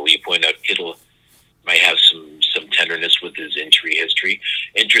because you point out Kittle might have some tenderness with his injury history.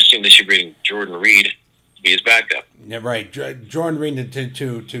 Interesting that you bring Jordan Reed to be his backup. Yeah, right. Jordan Reed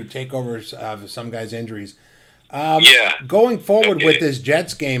to take over some guys' injuries. Yeah. Going forward Okay. with this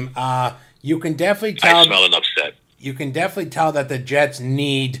Jets game, you can definitely I tell. smell an upset. You can definitely tell that the Jets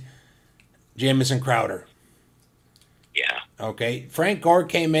need Jamison Crowder. Yeah. Okay, Frank Gore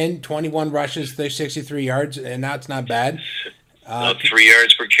came in, 21 rushes, 63 yards, and that's not bad. About 3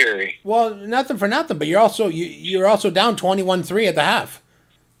 yards per carry. Well, nothing for nothing, but you're also down 21-3 at the half.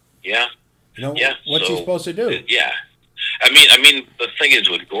 Yeah. Yeah. What's he So, supposed to do? Yeah. I mean, the thing is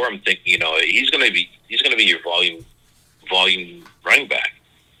with Gore, I'm thinking, he's going to be your volume running back,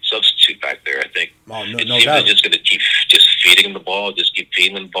 substitute back there. I think Oh, no it doubt. seems they're just going to keep just feeding him the ball, just keep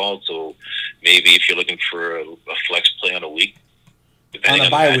feeding him the ball. So maybe if you're looking for a flex play on a week, depending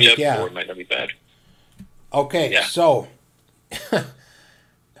On a on, bye the week, matchup, yeah. Gore might not be bad. Okay, Yeah. so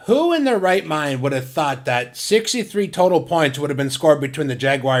who in their right mind would have thought that 63 total points would have been scored between the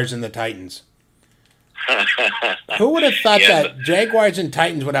Jaguars and the Titans? Who would have thought Yeah, that Jaguars and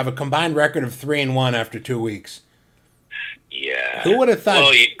Titans would have a combined record of 3-1 after 2 weeks? Yeah. Who would have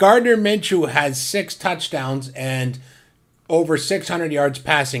thought Well, Gardner Minshew has 6 touchdowns and over 600 yards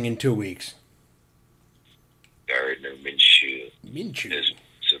passing in 2 weeks? Gardner Minshew Minshew. is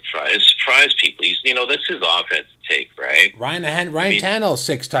surprised people. That's his offense take, right? Ryan mean- Tannehill,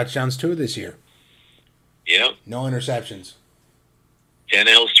 6 touchdowns too this year. Yeah. No interceptions.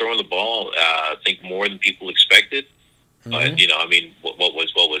 Tannehill's throwing the ball, I think more than people expected. But what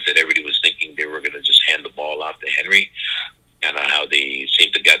was it? Everybody was thinking they were going to just hand the ball off to Henry, and how they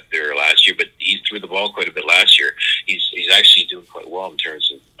seemed to get there last year. But he threw the ball quite a bit last year. He's actually doing quite well in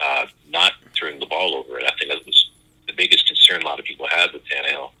terms of not turning the ball over. And I think that was the biggest concern a lot of people had with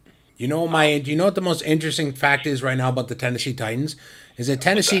Tannehill. Do you know what the most interesting fact is right now about the Tennessee Titans? Is the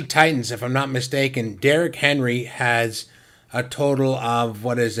Tennessee Titans, if I'm not mistaken, Derrick Henry has a total of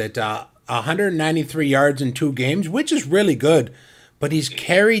 193 yards in 2 games, which is really good, but he's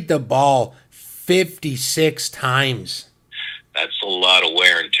carried the ball 56 times. That's a lot of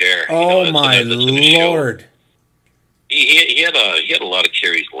wear and tear. Oh that's my gonna show. Lord. He had a lot of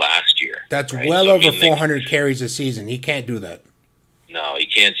carries last year. That's right? well So, I over mean, 400 carries a season. He can't do that. No, you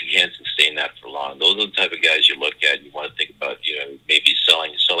can't sustain that for long. Those are the type of guys you look at and you want to think about, maybe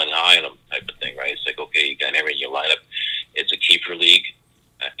selling high on them type of thing, right? It's like, okay, you got Henry in your lineup. It's a keeper league,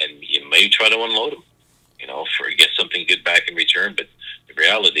 and you may try to unload him, for get something good back in return. But the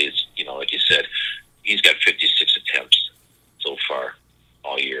reality is, like you said, he's got 56 attempts so far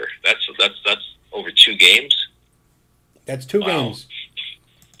all year. That's over 2 games. That's 2 games.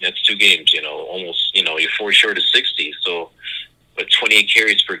 That's 2 games. Almost. You're 4 short of 60. So. But 28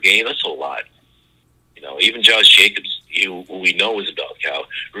 carries per game, that's a lot. Even Josh Jacobs, who we know is a bell cow,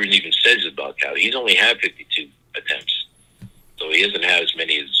 or even says is a bell cow, he's only had 52 attempts. So he doesn't have as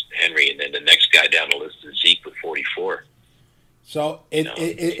many as Henry. And then the next guy down the list is Zeke with 44. So it's a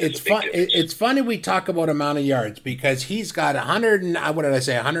big difference. it's funny we talk about amount of yards because he's got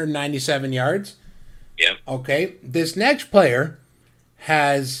 197 yards. Yeah. Okay. This next player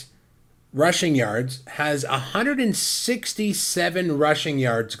has rushing yards, has 167 rushing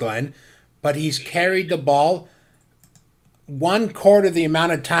yards, Glenn, but he's carried the ball 1/4 the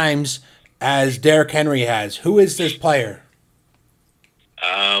amount of times as Derrick Henry has. Who is this player?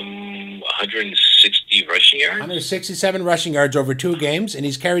 160 rushing yards. 167 rushing yards over 2 games, and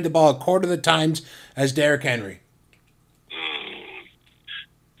he's carried the ball 1/4 the times as Derrick Henry.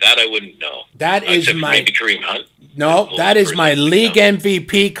 That I wouldn't know. That is Except for my maybe Kareem Hunt. no. That is my league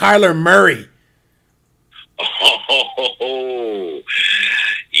MVP, Kyler Murray. Oh,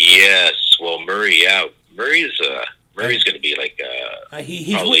 yes. Well, Murray, yeah. Murray's going to be like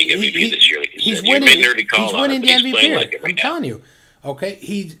He's probably MVP this year. Like you he's said. You winning. made an early call He's on winning it, the but he's playing MVP. like it right I'm now. telling you. Okay,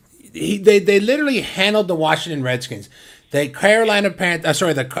 they literally handled the Washington Redskins. The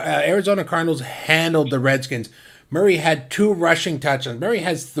Arizona Cardinals handled the Redskins. Murray had 2 rushing touchdowns. Murray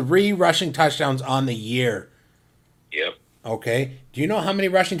has 3 rushing touchdowns on the year. Yep. Okay. Do you know how many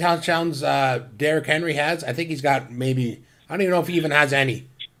rushing touchdowns Derrick Henry has? I think he's got maybe. I don't even know if he even has any.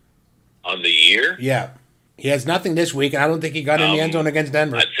 On the year? Yeah, he has nothing this week, and I don't think he got in the end zone against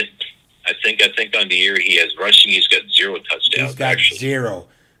Denver. I think on the year he has rushing. He's got 0 touchdowns. He's got actually. 0.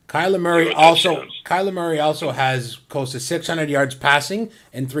 Kyler Murray also has close to 600 yards passing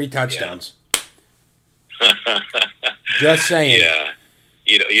and 3 touchdowns. Just saying.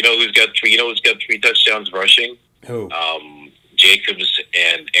 You know who's got three. You know who's got 3 touchdowns rushing? Who? Jacobs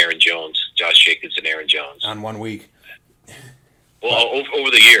and Aaron Jones. Josh Jacobs and Aaron Jones. On 1 week. Well,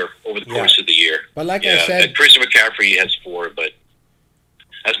 over the year, over the course of the year. But like I said, and Christian McCaffrey has 4, but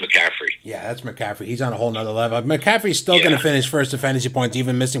that's McCaffrey. Yeah, that's McCaffrey. He's on a whole nother level. McCaffrey's still going to finish first in fantasy points,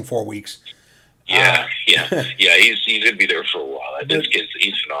 even missing 4 weeks. Yeah. He's going to be there for a while. This kid's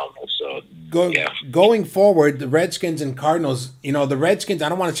he's phenomenal. So going forward, the Redskins and Cardinals. You know, the Redskins. I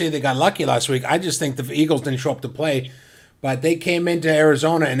don't want to say they got lucky last week. I just think the Eagles didn't show up to play, but they came into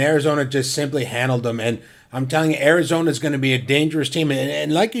Arizona, and Arizona just simply handled them. And I'm telling you, Arizona is going to be a dangerous team.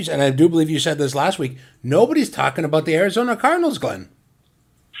 And like you said, and I do believe you said this last week, nobody's talking about the Arizona Cardinals, Glenn.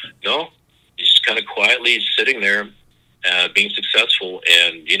 No, he's just kind of quietly sitting there, being successful,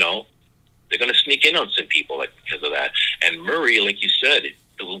 and they're going to sneak in on some people because of that. And Murray, like you said,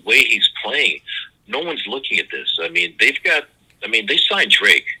 the way he's playing, no one's looking at this. I mean, they signed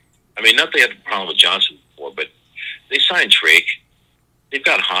Drake. I mean, not they had a problem with Johnson before, but they signed Drake. They've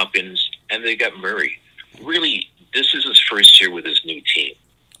got Hopkins, and they got Murray. Really, this is his first year with his new team.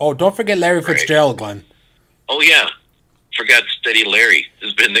 Oh, don't forget Larry Fitzgerald, Glenn. Oh, yeah. Forgot Steady Larry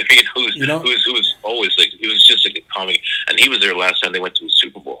has been there, who's always he was just a comic, and he was there last time they went to a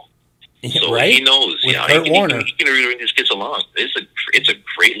Super Bowl. So right? He knows, With Kurt Warner. He can really bring these kids along. It's a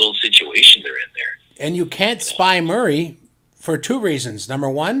great little situation they're in there. And you can't spy Murray for 2 reasons. Number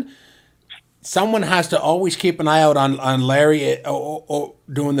one, someone has to always keep an eye out on Larry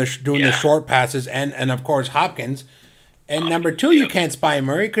doing the short passes, and of course Hopkins. And number 2, you can't spy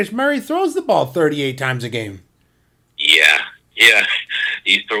Murray because Murray throws the ball 38 times a game. Yeah.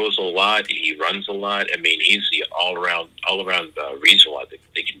 He throws a lot. He runs a lot. I mean, he's the all around reason why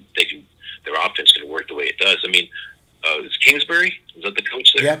their offense can work the way it does. I mean, is Kingsbury? Is that the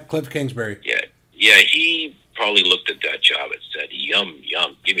coach there? Yep, Cliff Kingsbury. Yeah. He probably looked at that job and said, "Yum,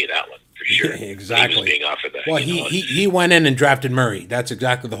 give me that one for sure." Exactly. He was being offered that. Well, he went in and drafted Murray. That's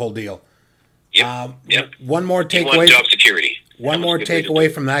exactly the whole deal. Yep. One more takeaway. Job security. One more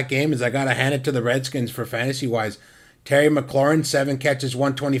takeaway from that game is I got to hand it to the Redskins for fantasy wise. Terry McLaurin, 7 catches,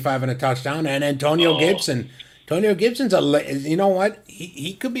 125 and a touchdown, and Antonio Gibson. Antonio Gibson's you know what?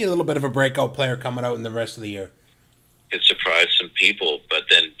 He could be a little bit of a breakout player coming out in the rest of the year. It surprised some people, but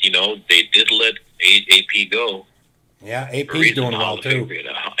then they did let AP go. Yeah, AP's doing well too.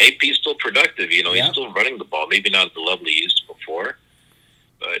 AP's still productive. He's still running the ball. Maybe not at the level he used to before,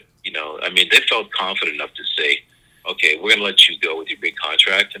 but they felt confident enough to say, "Okay, we're going to let you go with your big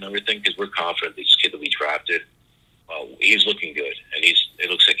contract and everything because we're confident this kid that we drafted." He's looking good, and it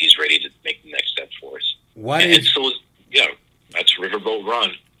looks like he's ready to make the next step for us. That's Riverboat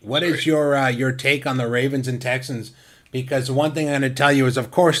Run. What is your take on the Ravens and Texans? Because one thing I'm going to tell you is,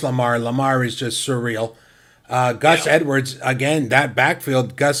 of course, Lamar. Lamar is just surreal. Gus Edwards, again, that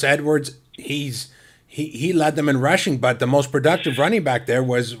backfield. Gus Edwards, he led them in rushing, but the most productive running back there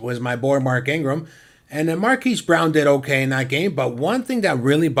was my boy Mark Ingram, and then Marquise Brown did okay in that game. But one thing that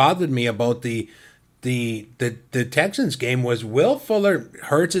really bothered me about the Texans game was Will Fuller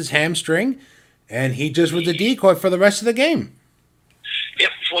hurts his hamstring, and he just was a decoy for the rest of the game. Yeah,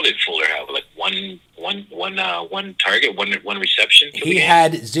 what did Fuller have? Like one target, one reception? He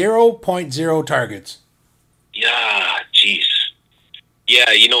had 0.0 targets. Yeah, jeez. Yeah,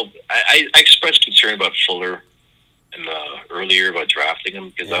 I expressed concern about Fuller earlier about drafting him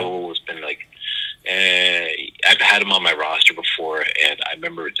because I've always been like, I've had him on my roster before, and I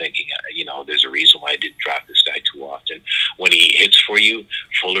remember thinking, there's a reason why I didn't draft this guy too often. When he hits for you,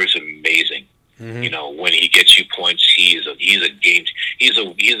 Fuller's amazing. Mm-hmm. When he gets you points, he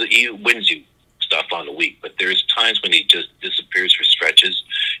wins you stuff on the week. But there's times when he just disappears for stretches.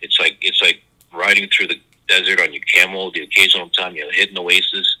 It's like riding through the desert on your camel. The occasional time you hit an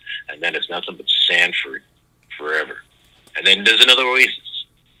oasis, and then it's nothing but sand for forever. And then there's another oasis.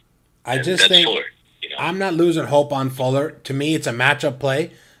 I just think Fuller, I'm not losing hope on Fuller. To me, it's a matchup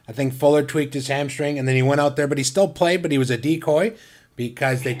play. I think Fuller tweaked his hamstring, and then he went out there, but he still played, but he was a decoy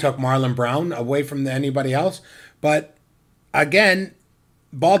because they took Marlon Brown away from anybody else. But again,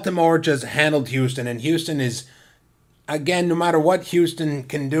 Baltimore just handled Houston, and Houston is, again, no matter what Houston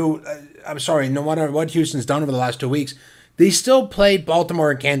can do, no matter what Houston's done over the last 2 weeks, they still played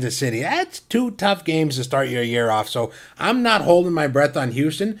Baltimore and Kansas City. That's 2 tough games to start your year off. So I'm not holding my breath on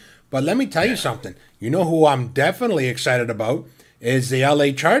Houston, but let me tell you something. You know who I'm definitely excited about is the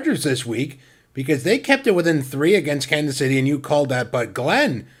LA Chargers this week because they kept it within 3 against Kansas City, and you called that. But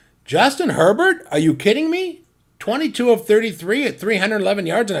Glenn, Justin Herbert, are you kidding me? 22 of 33 at 311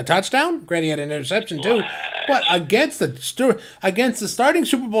 yards and a touchdown. Granted, he had an interception too. But against the starting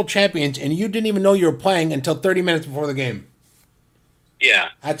Super Bowl champions, and you didn't even know you were playing until 30 minutes before the game. Yeah,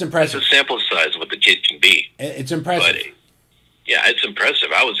 That's it's impressive. a sample size of what the kid can be. It's But impressive. yeah, it's impressive.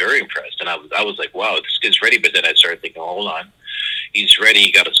 I was very impressed, and I was like, wow, this kid's ready. But then I started thinking, hold on, he's ready.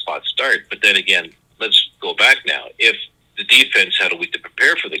 He got a spot start. But then again, let's go back now. If the defense had a week to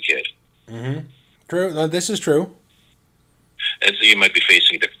prepare for the kid, True. No, this is true. and so you might be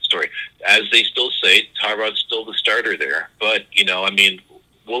facing a different story. As they still say, Tyrod's still the starter there. But I mean,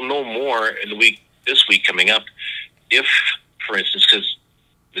 we'll know more in this week coming up. If, for instance, because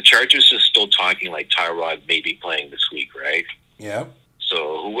the Chargers is still talking like Tyrod may be playing this week, right? Yeah.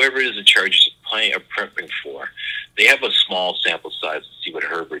 So whoever it is the Chargers are playing or prepping for, they have a small sample size to see what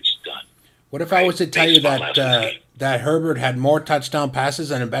Herbert's done. What if I was to tell you Based on that last week's game. that Herbert had more touchdown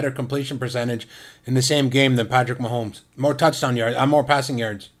passes and a better completion percentage in the same game than Patrick Mahomes? More touchdown yards, more passing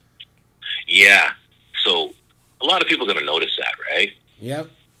yards. Yeah. So a lot of people are going to notice that, right? Yep.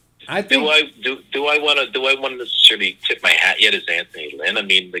 I think Do I want to necessarily tip my hat yet as Anthony Lynn? I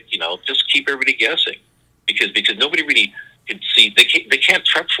mean, just keep everybody guessing because nobody really can see. They can't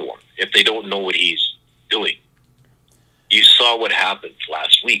prep for him if they don't know what he's doing. You saw what happened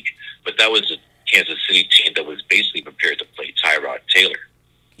last week, but that was a Kansas City team that was basically prepared to play Tyrod Taylor.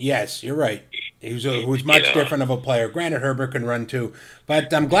 yes, you're right. He was much different of a player. Granted, Herbert can run too,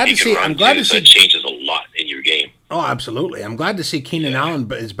 but I'm glad to see. I'm glad to see. That changes a lot in your game. Oh, absolutely. I'm glad to see Keenan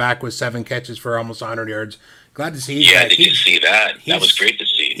Allen is back with 7 catches for almost 100 yards. Glad to see he's Yeah, back. did you see that? That was he's- great to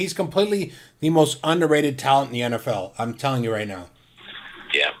see. He's completely the most underrated talent in the NFL. I'm telling you right now.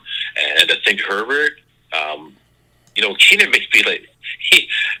 Yeah, and I think Herbert, Keenan makes me like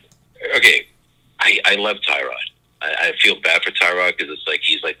okay. I love Tyrod. I feel bad for Tyrod because it's like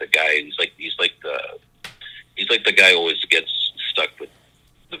he's like the guy. He's like the guy who always gets stuck with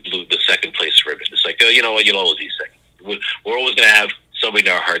the second place ribbon. It's like you know what, you'll always be second. We're always going to have somebody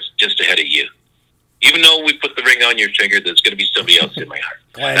in our hearts just ahead of you. Even though we put the ring on your finger, there's going to be somebody else in my heart.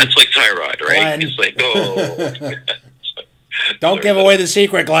 Glenn. That's like Tyrod, right? Glenn. It's like, oh. Don't give away the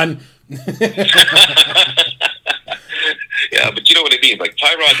secret, Glenn. Yeah, but you know what I mean. Like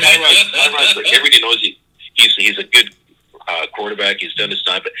Tyrod's like everybody knows he's a good quarterback. He's done his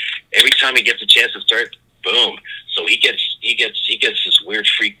time, but every time he gets a chance to start, boom. So he gets this weird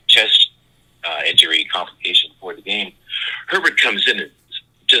freak chest injury complication before the game. Herbert comes in and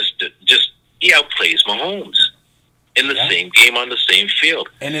just he outplays Mahomes in the same game on the same field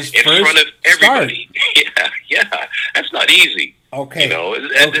And his in first front of everybody. Yeah, that's not easy. Okay. And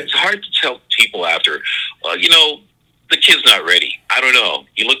Okay. it's hard to tell people after, the kid's not ready. I don't know.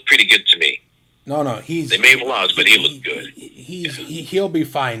 He looked pretty good to me. No, They may have lost, but he looked good. He'll be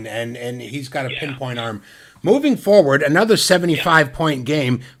fine, and he's got a pinpoint arm. Moving forward, another 75-point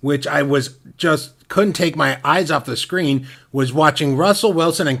game, which I was just couldn't take my eyes off the screen, was watching Russell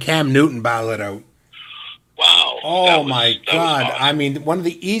Wilson and Cam Newton battle it out. Wow. Oh That was my God. awesome. I mean, one of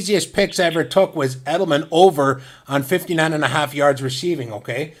the easiest picks I ever took was Edelman over on 59.5 yards receiving,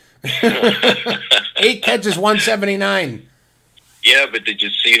 okay? 8 catches, 179. Yeah, but did you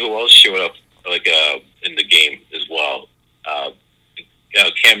see who else showed up in the game as well?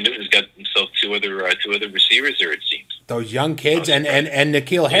 Cam Newton's got himself two other receivers there, it seems. Those young kids and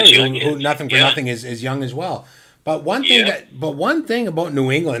N'Keal Harry, young who kids. nothing for Yeah. nothing is young as well. But one thing Yeah. one thing about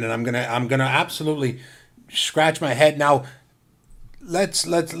New England, and I'm gonna absolutely scratch my head now. Let's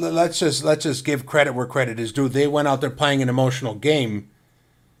just give credit where credit is due. They went out there playing an emotional game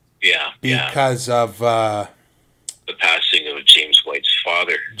Yeah. because of The passing of James White's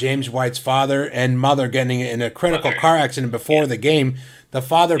father. James White's father and mother getting in a critical Mother. car accident before the game. The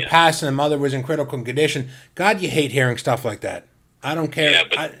father passed and the mother was in critical condition. God, you hate hearing stuff like that. I don't care. Yeah,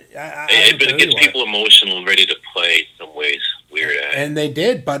 but I But don't it care gets who people emotional and ready to play some ways. Weird. And they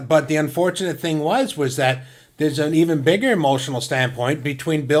did, but the unfortunate thing was that there's an even bigger emotional standpoint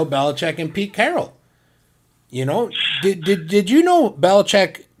between Bill Belichick and Pete Carroll. You know, did you know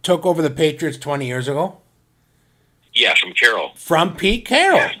Belichick took over the Patriots 20 years ago Yeah, from Carroll. from Pete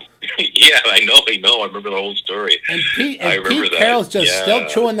Carroll? Yeah, I know. I remember the whole story. And I remember Pete that. Carroll's just Yeah. still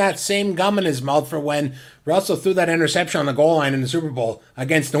chewing that same gum in his mouth for when Russell threw that interception on the goal line in the Super Bowl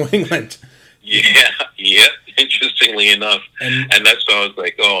against New England. Yeah. Interestingly enough, And- and that's why I was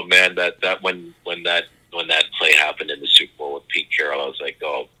like, oh man, that when that play happened in the Super Bowl with Pete Carroll, I was like,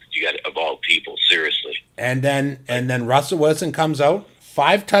 oh, you got of all people, seriously. And then Russell Wilson comes out,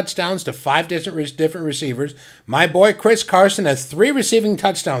 5 touchdowns to 5 different receivers. My boy Chris Carson has 3 receiving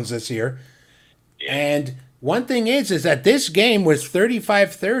touchdowns this year. And one thing is that this game was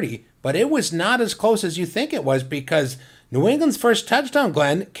 35-30, but it was not as close as you think it was because New England's first touchdown,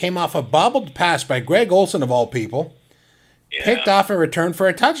 Glenn, came off a bobbled pass by Greg Olson of all people. picked off a return for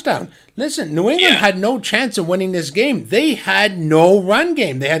a touchdown. Listen, New England had no chance of winning this game. They had no run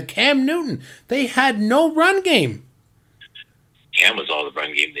game. They had Cam Newton. They had no run game. Cam was all the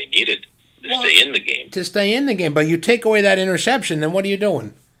run game they needed to stay in the game. To stay in the game. But you take away that interception, then what are you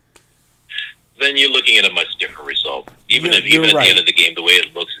doing? Then you're looking at a much different result. Even at the end of the game, the way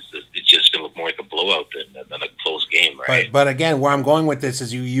it looks, it's just going to look more like a blowout than a close game, right? But again, where I'm going with this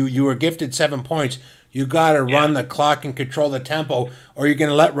is you were gifted 7 points. You got to run the clock and control the tempo, or you're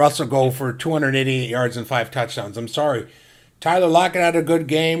going to let Russell go for 288 yards and 5 touchdowns. I'm sorry. Tyler Lockett had a good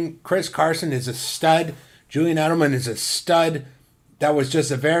game. Chris Carson is a stud. Julian Edelman is a stud. That was just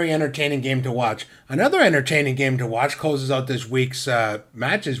a very entertaining game to watch. Another entertaining game to watch closes out this week's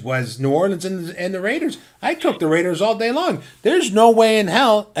matches was New Orleans and the Raiders. I took the Raiders all day long. There's no way in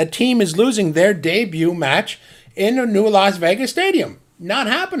hell a team is losing their debut match in a new Las Vegas stadium. Not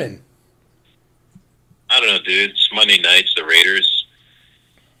happening. I don't know, dude. It's Monday nights. The Raiders,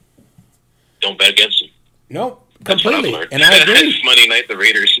 don't bet against them. Nope, completely. And I agree. It's Monday night. The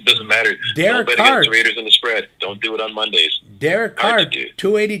Raiders. It doesn't matter. Derek don't bet Carr, against the Raiders in the spread. Don't do it on Mondays. Derek Carr,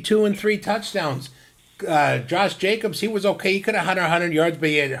 282 and 3 touchdowns. Josh Jacobs, he was okay. He could have had 100 yards, but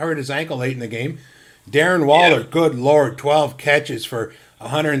he had hurt his ankle late in the game. Darren Waller, good Lord, 12 catches for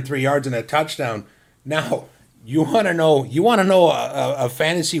 103 yards and a touchdown. Now, you want to know a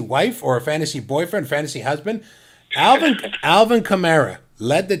fantasy wife or a fantasy boyfriend, fantasy husband? Alvin Kamara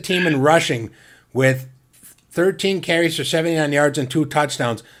led the team in rushing with 13 carries for 79 yards and 2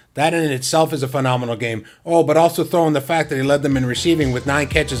 touchdowns. That in itself is a phenomenal game. Oh, but also throw in the fact that he led them in receiving with 9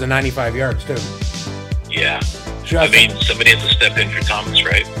 catches and 95 yards, too. Yeah. Somebody has to step in for Thomas,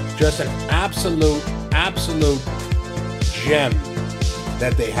 right? Just an absolute gem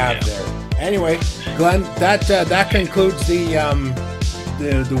that they have there. Anyway, Glenn, that concludes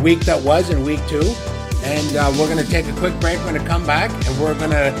the week that was in week 2. And we're going to take a quick break. We're going to come back, and we're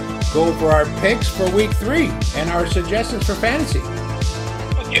going to go over our picks for week 3 and our suggestions for fantasy.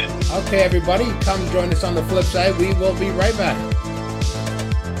 Okay, everybody, come join us on the flip side. We will be right back.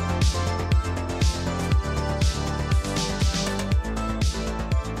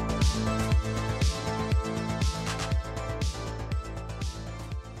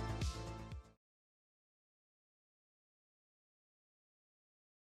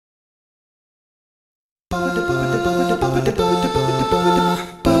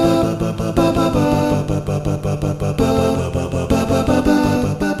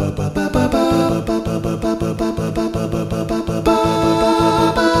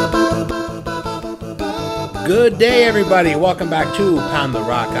 Good day, everybody. Welcome back to Pound the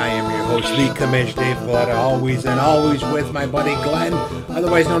Rock. I am your host, the Commish Dave Valletta, always with my buddy Glenn,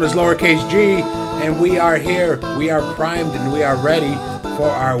 otherwise known as Lowercase G, and we are here. We are primed and we are ready for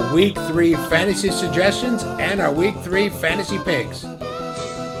our Week 3 fantasy suggestions and our Week 3 fantasy picks.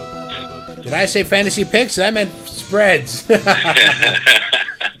 Did I say fantasy picks? I meant spreads.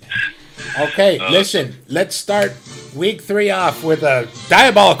 Okay, listen. Let's start Week 3 off with a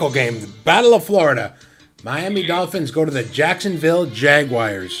diabolical game, the Battle of Florida. Miami Dolphins go to the Jacksonville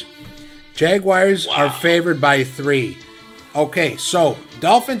Jaguars. Jaguars are favored by 3. Okay, so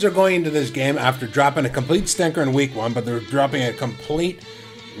Dolphins are going into this game after dropping a complete stinker in Week 1, but they're dropping a complete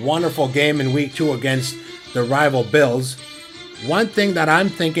wonderful game in Week 2 against the rival Bills. One thing that I'm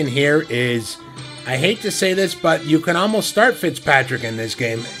thinking here is, I hate to say this, but you can almost start Fitzpatrick in this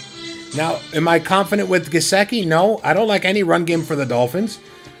game. Now, am I confident with Gesicki? No, I don't like any run game for the Dolphins.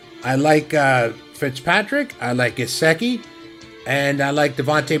 I like Fitzpatrick, I like Gesicki, and I like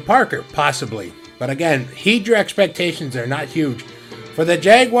Devontae Parker, possibly. But again, heed your expectations, they're not huge. For the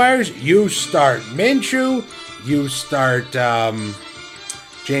Jaguars, you start Minshew, you start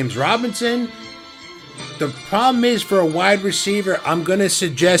James Robinson. The problem is, for a wide receiver, I'm going to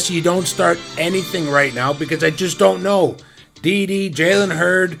suggest you don't start anything right now because I just don't know. DD, Jalen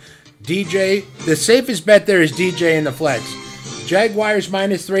Hurd, DJ. The safest bet there is DJ in the flex. Jaguars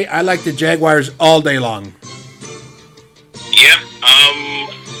 -3. I like the Jaguars all day long. Yeah.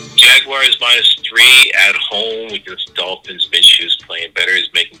 Jaguars -3 at home against Dolphins. Minshew's playing better.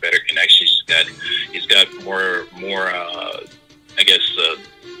 He's making better connections. He's got more.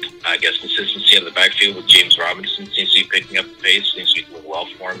 I guess consistency in the backfield with James Robinson. Seems to be picking up the pace. Seems to be doing well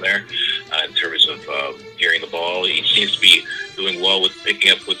for him there in terms of carrying the ball. He seems to be doing well with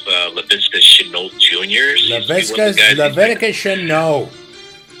picking up with Laviska Shenault Jr. Laviska Shenault.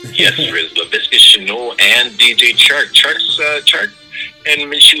 Yes, Laviska Shenault and DJ Chark. Chark and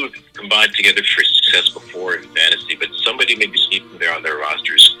Minshew have combined together for success before in fantasy, but somebody may be sleeping there on their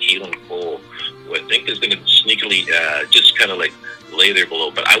rosters. Keelan Cole, who I think is going to sneakily just kind of like lay there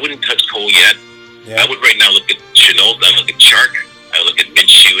below. But I wouldn't touch Cole yet. Yeah. I would right now look at Chenault, I look at Chark, I look at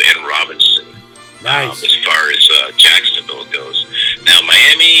Minshew and Robinson. Nice. As far as Jacksonville goes. Now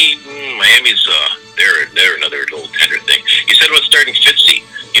Miami's they're another little tender thing. You said about starting Fitzy.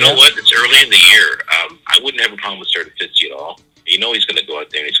 You know what? It's early in the year. I wouldn't have a problem with starting Fitzy at all. You know he's going to go out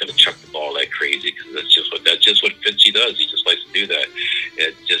there and he's going to chuck the ball like crazy because that's just what Fitzy does. He just likes to do that.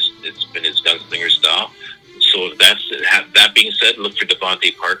 It's been his gunslinger style. So that being said, look for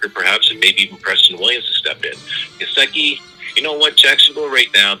Devontae Parker perhaps, and maybe even Preston Williams to step in. Gesicki, you know what? Jacksonville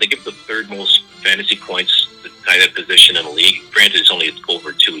right now, they give the third most fantasy points to the tight end position in the league. Granted, it's only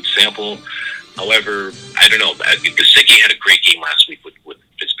over 2-week sample. However, I don't know. Gesicki had a great game last week with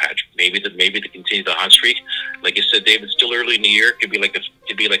Fitzpatrick. Maybe to continue the hot streak. Like you said, David, still early in the year. Could be like a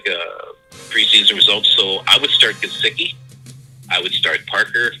preseason result. So I would start Gesicki. I would start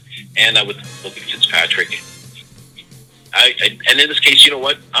Parker, and I would look at Fitzpatrick. And in this case, you know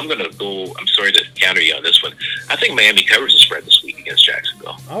what? I'm sorry to counter you on this one. I think Miami covers the spread this week against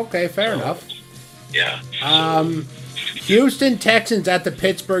Jacksonville. Okay, fair enough. Yeah. Houston Texans at the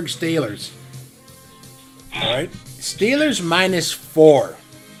Pittsburgh Steelers. All right. Steelers -4.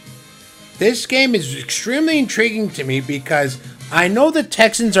 This game is extremely intriguing to me because I know the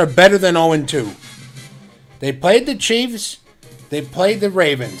Texans are better than 0-2. They played the Chiefs. They played the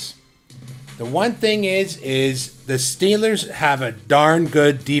Ravens. The one thing is the Steelers have a darn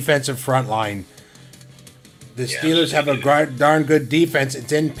good defensive front line. The Steelers have a darn good defense.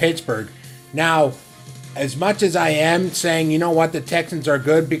 It's in Pittsburgh. Now, as much as I am saying, you know what, the Texans are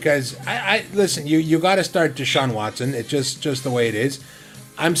good because I listen, you got to start Deshaun Watson. It's just the way it is.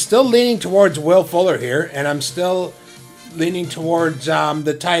 I'm still leaning towards Will Fuller here, and I'm still leaning towards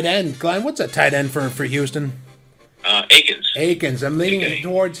the tight end. Glenn, what's a tight end for Houston? Akins. I'm leaning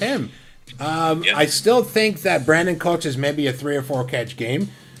towards him. I still think that Brandon Cooks is maybe a 3 or 4 catch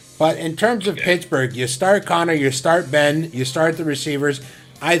game. But in terms of Pittsburgh, you start Connor, you start Ben, you start the receivers.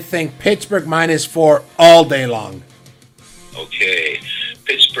 I think Pittsburgh -4 all day long. Okay.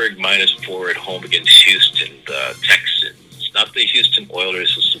 Pittsburgh -4 at home against Houston, the Texans. Not the Houston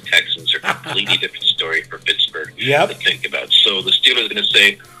Oilers, the Texans are a completely different story for Pittsburgh to think about. So the Steelers are going to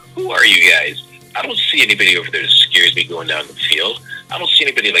say, who are you guys? I don't see anybody over there that scares me going down the field. I don't see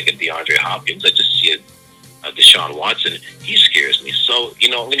anybody like a DeAndre Hopkins. I just see a Deshaun Watson. He scares me. So,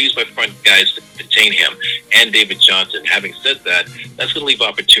 I'm going to use my front guys to contain him and David Johnson. Having said that, that's going to leave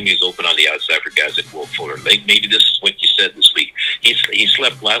opportunities open on the outside for guys like Will Fuller. Like maybe this is what you said this week. He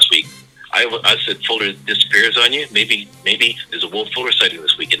slept last week. I said Fuller disappears on you. Maybe there's a Will Fuller sighting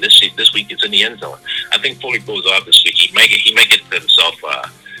this week, and this week it's in the end zone. I think Fuller goes off this week. He might get himself a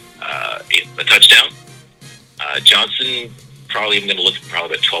touchdown. Johnson, probably I'm going to look at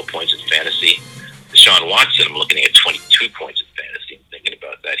probably about 12 points in fantasy. Deshaun Watson, I'm looking at 22 points in fantasy. I'm thinking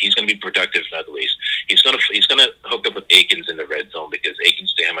about that. He's going to be productive in other ways. He's going to hook up with Akins in the red zone because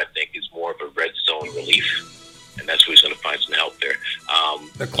Akins to him, I think, is more of a red zone relief, and that's where he's going to find some help there.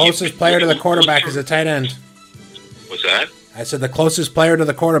 The closest player to the quarterback is the tight end. What's that? I said the closest player to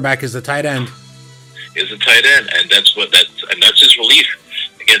the quarterback is the tight end. Is the tight end, and that's his relief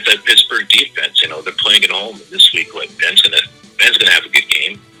against that Pittsburgh defense. They're playing at home this week. Like Ben's gonna have a good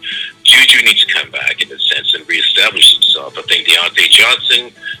game. Juju needs to come back in a sense and reestablish himself. I think Deontay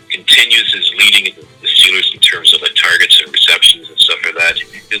Johnson continues his leading the Steelers in terms of the targets and receptions and stuff like that.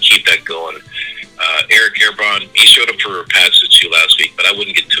 He'll keep that going. Eric Ebron, he showed up for passes too last week, but I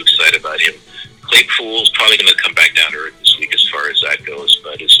wouldn't get too excited about him. Claypool's probably going to come back down to earth this week as far as that goes.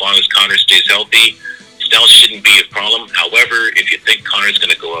 But as long as Connor stays healthy, Snell shouldn't be a problem. However, if you think Connor's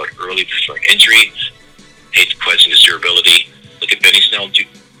going to go out early for an injury, hate to question his durability, look at Benny Snell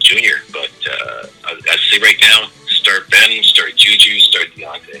Jr. But I'd say right now, start Ben, start Juju, start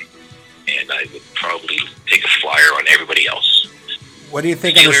Deontay. And I would probably take a flyer on everybody else. What do you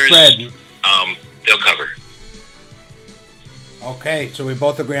think of the spread? They'll cover. Okay, so we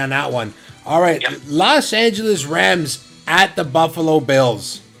both agree on that one. All right, Yep. Los Angeles Rams at the Buffalo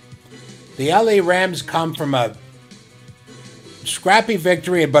Bills. The LA Rams come from a scrappy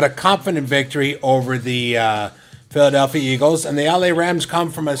victory, but a confident victory over the Philadelphia Eagles. And the LA Rams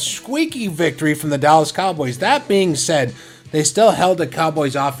come from a squeaky victory from the Dallas Cowboys. That being said, they still held the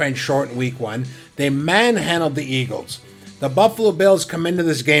Cowboys offense short in week 1. They manhandled the Eagles. The Buffalo Bills come into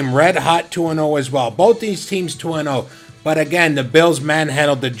this game red hot 2-0 as well. Both these teams 2-0. But again, the Bills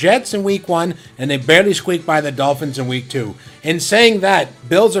manhandled the Jets in week 1, and they barely squeaked by the Dolphins in week 2. In saying that,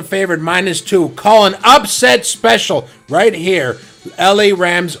 Bills are favored -2. Call an upset special right here. LA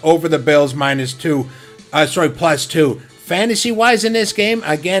Rams over the Bills +2. Fantasy-wise in this game,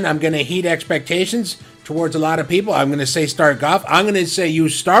 again, I'm going to heed expectations. towards a lot of people. I'm going to say start Goff. I'm going to say you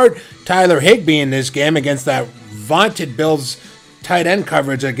start Tyler Higbee in this game against that vaunted Bills tight end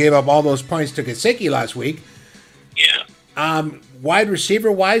coverage that gave up all those points to Gesicki last week. Yeah. Wide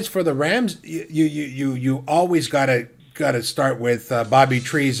receiver wise for the Rams, you always gotta start with Bobby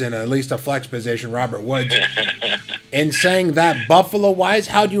Trees in at least a flex position, Robert Woods. In saying that, Buffalo wise,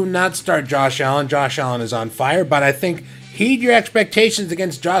 how do you not start Josh Allen? Josh Allen is on fire, but I think heed your expectations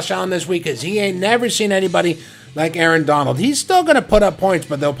against Josh Allen this week, because he ain't never seen anybody like Aaron Donald. He's still gonna put up points,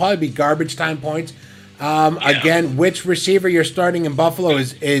 but they'll probably be garbage time points. Again, which receiver you're starting in Buffalo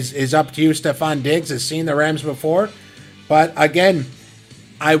is up to you. Stephon Diggs has seen the Rams before. But again,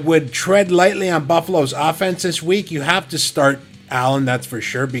 I would tread lightly on Buffalo's offense this week. You have to start Allen, that's for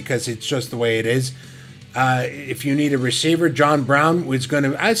sure, because it's just the way it is. If you need a receiver, John Brown was going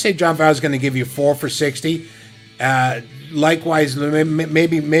to. I'd say John Brown is going to give you 4 for 60. Likewise,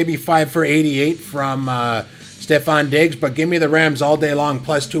 maybe 5 for 88 from Stephon Diggs. But give me the Rams all day long,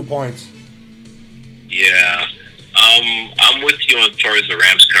 plus 2 points. Yeah. I'm with you as far as the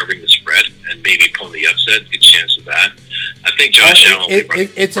Rams covering the spread and maybe pulling the upset. Good chance of that. I think Josh Allen.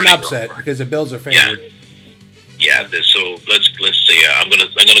 It's an upset because the Bills are favored. Yeah. So let's say I'm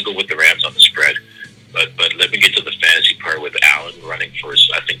gonna go with the Rams on the spread, but let me get to the fantasy part with Allen running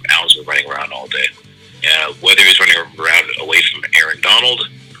first. I think Allen's been running around all day. Whether he's running around away from Aaron Donald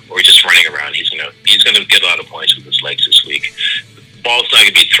or just running around, he's gonna get a lot of points with his legs this week. Ball's not going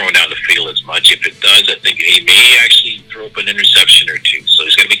to be thrown down the field as much. If it does, I think he may actually throw up an interception or two. So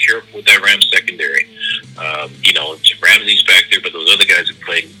he's got to be careful with that Rams secondary. Ramsey's back there, but those other guys are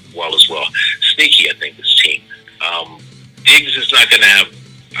playing well as well. Sneaky, I think, this team. Diggs is not going to have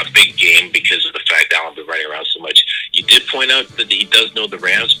a big game because of the fact Allen's been running around so much. You did point out that he does know the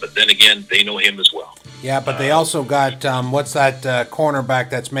Rams, but then again, they know him as well. Yeah, but they also got, what's that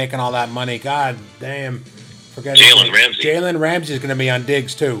cornerback that's making all that money? God damn. Jalen Ramsey. Jalen Ramsey is going to be on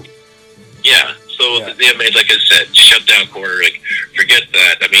Diggs too. Yeah. So like I said, shut down corner. Like, forget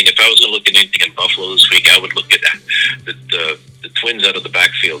that. I mean, if I was going to look at anything in Buffalo this week, I would look at the twins out of the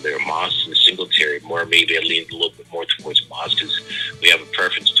backfield there, Moss and Singletary. Maybe I lean a little bit more towards Moss because we have a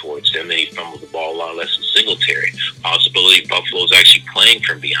preference towards them. Then he fumbles the ball a lot less than Singletary. Possibility Buffalo's actually playing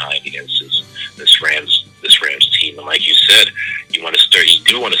from behind against this Rams team. And like you said, you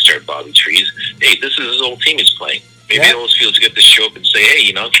do want to start Bobby Trees. Hey, this is his old team he's playing. Maybe it almost feels good to show up and say,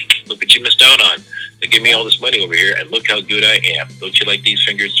 hey, look what you missed out on. They give me all this money over here, and look how good I am. Don't you like these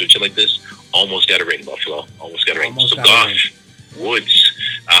fingers? Don't you like this? Almost got a ring, Buffalo. Almost got a ring. So Goff, Woods,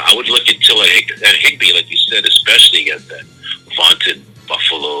 I would look at Higbee, like you said, especially against that vaunted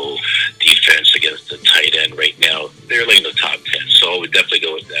Buffalo defense against the tight end right now. They're like in the top 10, so I would definitely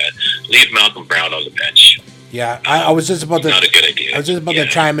go with that. Leave Malcolm Brown on the bench. Yeah, I was just about to. Not a good idea. I was just about to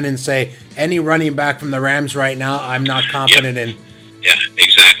chime in and say any running back from the Rams right now, I'm not confident in. Yeah,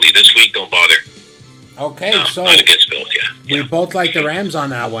 exactly. This week, don't bother. Okay, so not against Bills. We both like the Rams on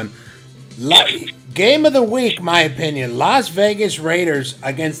that one. Game of the week, my opinion: Las Vegas Raiders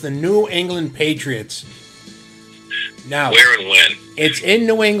against the New England Patriots. Now, where and when? It's in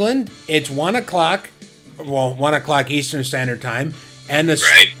New England. It's 1:00. Well, 1:00 Eastern Standard Time. And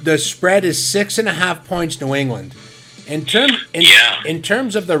the spread is 6.5 points New England. In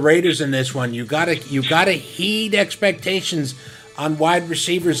terms of the Raiders in this one, you gotta heed expectations on wide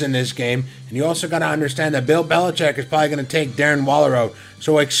receivers in this game, and you also gotta understand that Bill Belichick is probably gonna take Darren Waller out.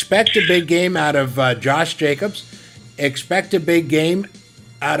 So expect a big game out of Josh Jacobs. Expect a big game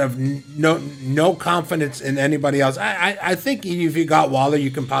out of no confidence in anybody else. I think if you got Waller,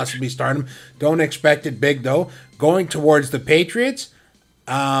 you can possibly start him. Don't expect it big though. Going towards the Patriots.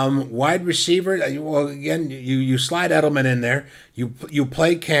 Wide receiver. Well, again, you slide Edelman in there. You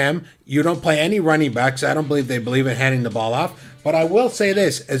play Cam. You don't play any running backs. I don't believe they believe in handing the ball off. But I will say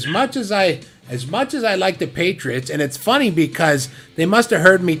this: as much as I like the Patriots, and it's funny because they must have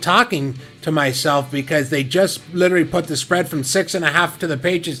heard me talking to myself because they just literally put the spread from 6.5 to the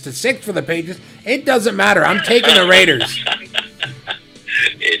Patriots to 6 for the Patriots. It doesn't matter. I'm taking the Raiders.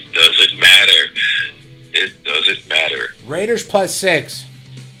 It doesn't matter. It doesn't matter. Raiders plus 6.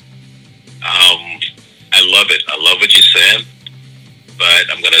 I love it. I love what you're saying,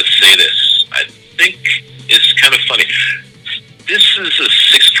 but I'm going to say this. I think it's kind of funny. This is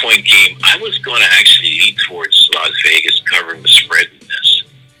a 6-point game. I was going to actually lean towards Las Vegas covering the spread in this.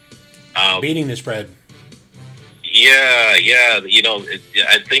 Beating the spread. Yeah.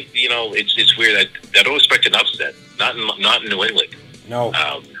 I think it's weird. I don't expect an upset. Not in New England. No.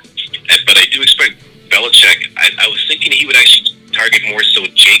 But I do expect Belichick. I was thinking he would actually target more so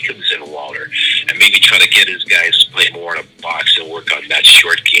Jacobs and Waller, and maybe try to get his guys to play more in a box and work on that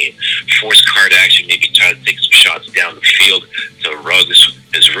short game. Force card action, maybe try to take some shots down the field to rug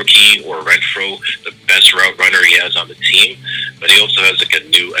his rookie or Renfro, the best route runner he has on the team. But he also has like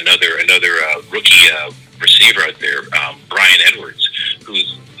another rookie receiver out there, Brian Edwards,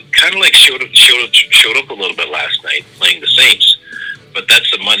 who's kind of like showed up a little bit last night playing the Saints. But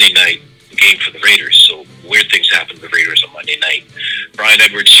that's a Monday night game for the Raiders, so weird things happen to the Raiders on Monday night. Brian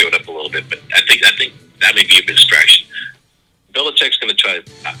Edwards showed up a little bit, but I think that may be a distraction. Belichick's going to try.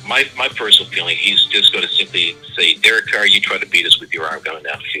 My personal feeling, he's just going to simply say, Derek Carr, you try to beat us with your arm going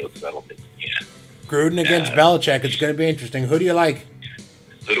down the field. Because I don't think, Gruden against Belichick. It's going to be interesting. Who do you like?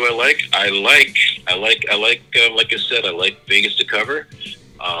 Who do I like? I like I said, I like Vegas to cover.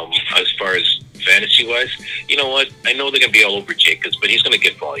 As far as fantasy wise, you know what? I know they're going to be all over Jacobs, but he's going to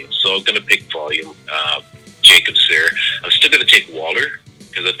get volume, so I'm going to pick volume. Jacobs there. I'm still going to take Waller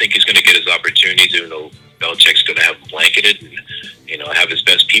because I think he's going to get his opportunities, even though Belichick's going to have him blanketed and have his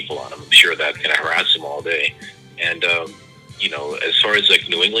best people on him. I'm sure that's going to harass him all day. And as far as like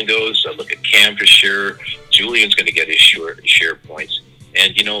New England goes, I look at Cam for sure. Julian's going to get his share of points.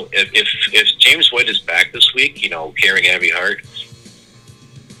 And if James White is back this week, carrying a heavy heart,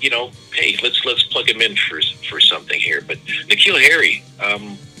 hey, let's plug him in for something here. But N'Keal Harry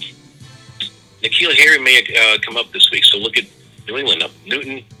may come up this week. So look at New England up: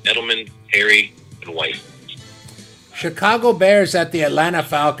 Newton, Edelman, Harry, and White. Chicago Bears at the Atlanta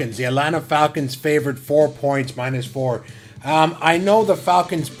Falcons. The Atlanta Falcons favored 4 points, -4. I know the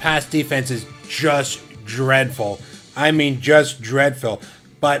Falcons' pass defense is just dreadful. I mean, just dreadful.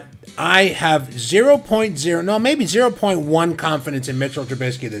 But I have 0.1 confidence in Mitchell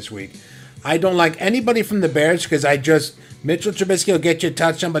Trubisky this week. I don't like anybody from the Bears because Mitchell Trubisky will get you a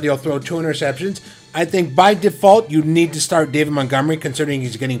touchdown, but he'll throw 2 interceptions. I think by default, you need to start David Montgomery considering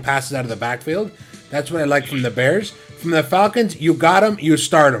he's getting passes out of the backfield. That's what I like from the Bears. From the Falcons, you got him, you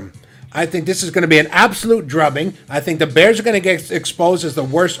start him. I think this is going to be an absolute drubbing. I think the Bears are going to get exposed as the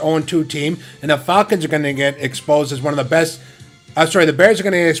worst 0-2 team, and the Falcons are going to get exposed as one of the best. The Bears are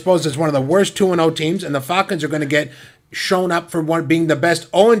going to get exposed as one of the worst 2-0 teams, and the Falcons are going to get shown up for being the best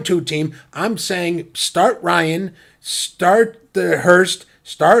 0-2 team. I'm saying start Ryan, start the Hurst,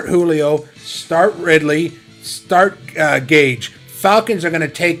 start Julio, start Ridley, start Gage. Falcons are going to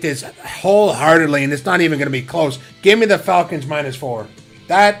take this wholeheartedly, and it's not even going to be close. Give me the Falcons -4.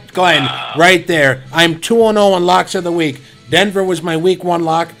 That, Glenn, right there. I'm 2-0 on locks of the week. Denver was my week 1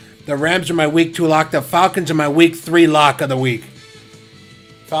 lock. The Rams are my week 2 lock. The Falcons are my week 3 lock of the week.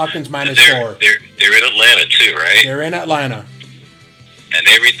 Falcons -4. They're in Atlanta too, right? They're in Atlanta. And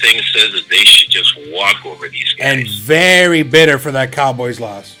everything says that they should just walk over these guys. And very bitter for that Cowboys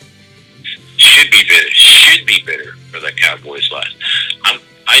loss. Should be bitter for that Cowboys loss.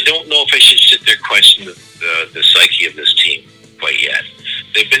 I don't know if I should sit there questioning the psyche of this team quite yet.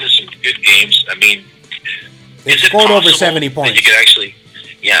 They've been in some good games. I mean, they scored over 70 points. You could actually,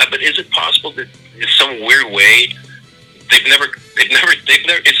 but is it possible that in some weird way they've never?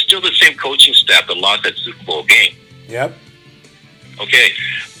 It's still the same coaching staff that lost that Super Bowl game. Yep. Okay.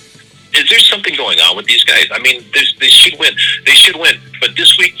 Is there something going on with these guys? I mean, they should win. They should win. But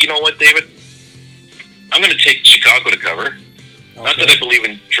this week, you know what, David? I'm going to take Chicago to cover. Okay. Not that I believe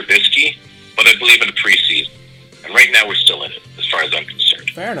in Trubisky, but I believe in the preseason. And right now, we're still in it, as far as I'm concerned.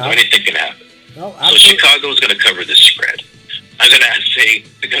 Fair enough. So anything can happen. No, so Chicago is going to cover this spread. I'm going to say,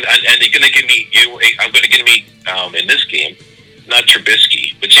 and they're going to give me, I'm going to give me, in this game, not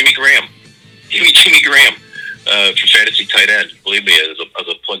Trubisky, but Jimmy Graham. Give me Jimmy Graham for fantasy tight end. Believe me, as a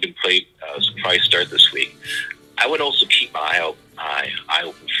plug-and-play surprise start this week. I would also keep my eye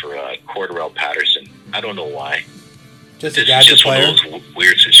open for Cordarrelle Patterson. I don't know why. Just a gadget player? One of those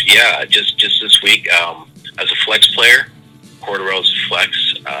weird situations. Yeah, just this week, as a flex player, Cordarrelle's flex.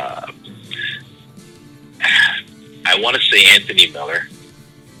 I want to say Anthony Miller,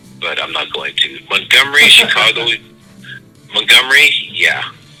 but I'm not going to. Montgomery, Chicago. Montgomery, yeah.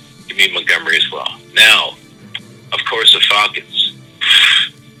 Give me Montgomery as well. Now, of course, the Falcons.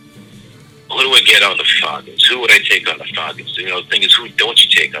 Who do I get on the Falcons? Who would I take on the Falcons? The thing is, who don't you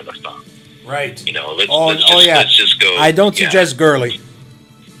take on the Falcons? Right. Let's just go. I don't suggest Gurley.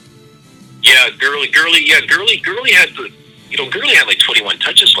 Yeah, Gurley. Yeah, Gurley had Gurley had like 21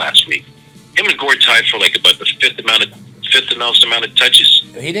 touches last week. Him and Gore tied for like about the fifth most amount of touches.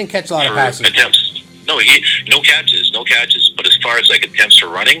 He didn't catch a lot of passes. Attempts. No catches. But as far as like attempts for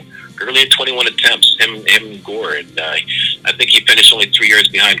running, Gurley had 21 attempts. Him and Gore, and I think he finished only 3 yards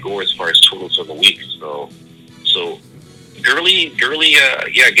behind Gore as far as totals of the week. So Gurley,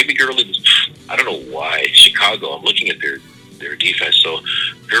 give me Gurley. I don't know why Chicago. I'm looking at their defense. So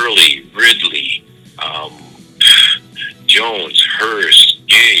Gurley, Ridley, Jones, Hurst,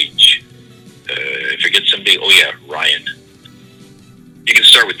 Gage. I forget somebody. Oh yeah, Ryan. You can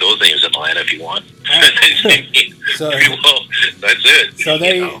start with those names in Atlanta if you want. So- well, that's it. So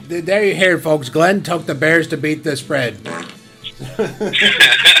there you hear it, folks. Glenn took the Bears to beat the spread.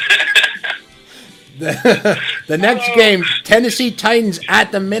 The next game, Tennessee Titans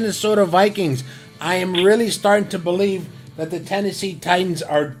at the Minnesota Vikings. I am really starting to believe that the Tennessee Titans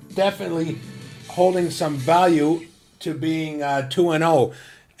are definitely holding some value to being 2-0,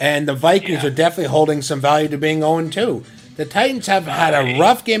 and the Vikings are definitely holding some value to being 0-2. The Titans have had a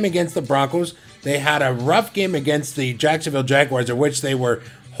rough game against the Broncos. They had a rough game against the Jacksonville Jaguars, of which they were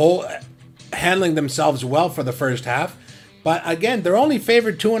handling themselves well for the first half. But again, they're only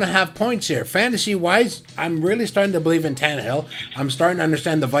favored 2.5 points here. Fantasy-wise, I'm really starting to believe in Tannehill. I'm starting to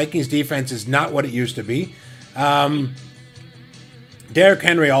understand the Vikings' defense is not what it used to be. Derrick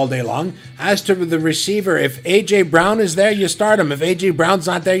Henry all day long. As to the receiver, if A.J. Brown is there, you start him. If A.J. Brown's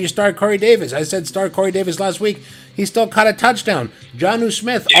not there, you start Corey Davis. I said start Corey Davis last week. He still caught a touchdown. Jonnu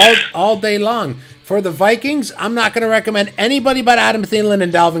Smith all day long. For the Vikings, I'm not going to recommend anybody but Adam Thielen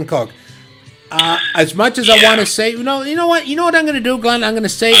and Dalvin Cook. As much as I want to say, you know what I'm going to do, Glenn? I'm going to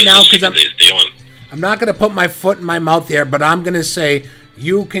say it now because I'm not going to put my foot in my mouth here, but I'm going to say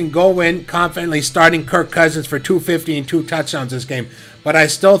you can go in confidently starting Kirk Cousins for 250 and 2 touchdowns this game. But I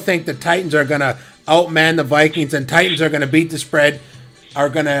still think the Titans are going to outman the Vikings, and Titans are going to beat the spread.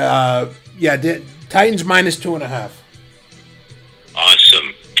 Titans minus 2.5.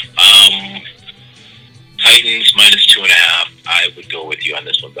 Awesome. Titans minus 2.5. I would go with you on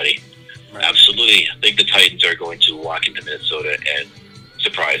this one, buddy. Right. Absolutely. I think the Titans are going to walk into Minnesota and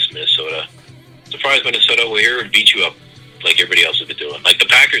surprise Minnesota. Surprise Minnesota, we're here and beat you up like everybody else has been doing. Like the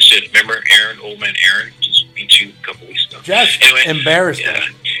Packers did. Remember old man Aaron just beat you a couple weeks ago. Just embarrassed.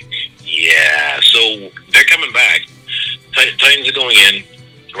 Yeah, so they're coming back. Titans are going in.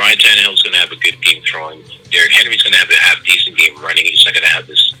 Ryan Tannehill's going to have a good game throwing. Derrick Henry's going to have a half-decent game running. He's not going to have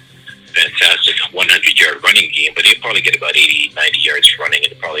this fantastic 100-yard running game, but he'll probably get about 80, 90 yards running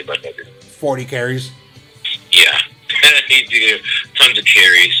and probably about another 40 carries. Yeah. He did tons of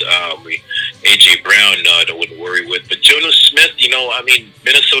carries. A.J. Brown, I wouldn't worry with. But Jonas Smith,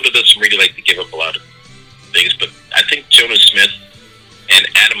 Minnesota doesn't really like to give up a lot of things, but I think Jonas Smith and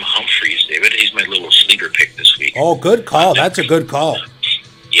Adam Humphries, David, he's my little sleeper pick this week. Oh, good call. That's a good call.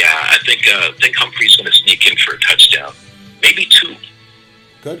 Yeah, I think Humphries going to sneak in for a touchdown. Maybe 2.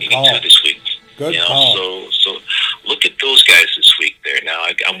 Good call. Maybe 2 this week. Good call. So look at those guys this week there. Now,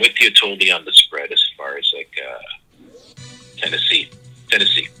 I'm with you totally on the spread as far as Tennessee.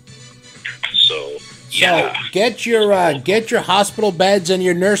 So yeah. So get your hospital beds and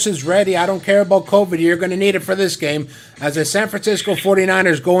your nurses ready. I don't care about COVID. You're going to need it for this game. As the San Francisco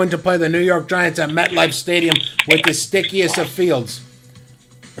 49ers go in to play the New York Giants at MetLife Stadium with the stickiest of fields.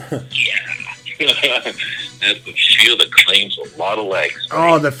 That's the field that claims a lot of legs.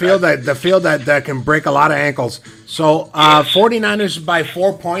 Oh, the field that can break a lot of ankles. So 49ers by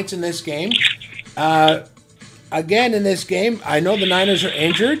 4 points in this game. Again, in this game, I know the Niners are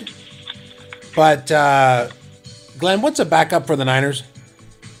injured, but Glenn, what's a backup for the Niners?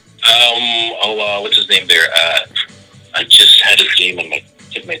 What's his name there? I just had his name on my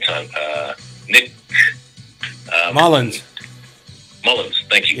tip of my tongue. Nick Mullins. Mullins,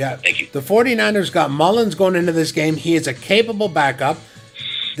 thank you. Yeah, thank you. The 49ers got Mullins going into this game. He is a capable backup.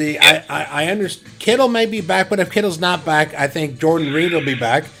 I understand Kittle may be back, but if Kittle's not back, I think Jordan Reed will be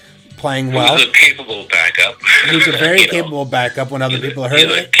back, playing well. He's a capable backup. He's a very capable backup when other people are hurt.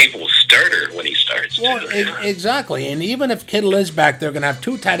 He's a capable starter when he starts. Well, exactly. And even if Kittle is back, they're going to have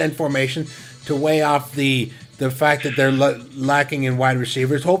 2 tight end formation to weigh off the fact that they're lacking in wide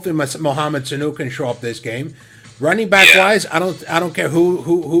receivers. Hopefully, Mohamed Sanu can show up this game. Running back wise, I don't care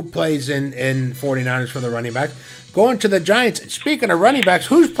who plays in 49ers for the running back. Going to the Giants. Speaking of running backs,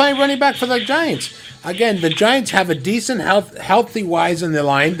 who's playing running back for the Giants? Again, the Giants have a decent healthy wise in the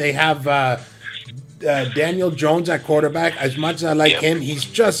line. They have Daniel Jones at quarterback. As much as I like him, he's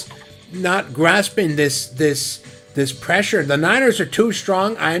just not grasping this pressure. The Niners are too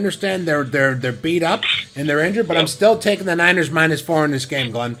strong. I understand they're beat up and they're injured, but I'm still taking the Niners minus 4 in this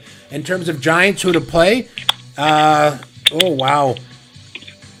game, Glenn. In terms of Giants, who to play. Oh, wow.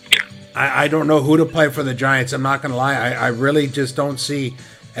 I don't know who to play for the Giants. I'm not going to lie. I really just don't see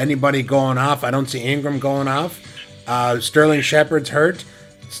anybody going off. I don't see Ingram going off. Sterling Shepard's hurt.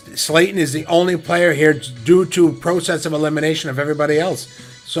 Slayton is the only player here due to process of elimination of everybody else.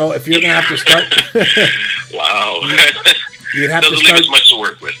 So if you're going to have to start... Wow. You'd have Doesn't to start... leave us much to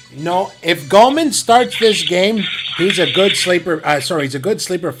work with. No, if Gallman starts this game, he's a good sleeper. He's a good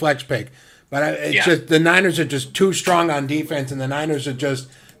sleeper flex pick. But it's just the Niners are just too strong on defense, and the Niners are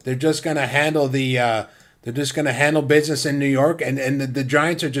they're just going to handle business in New York, and the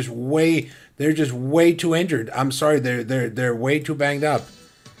Giants are just way too injured. I'm sorry, they're way too banged up.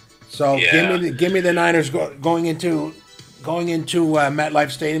 So give me the Niners going into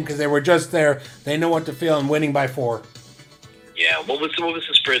MetLife Stadium because they were just there. They know what to feel and winning by 4. Yeah, what was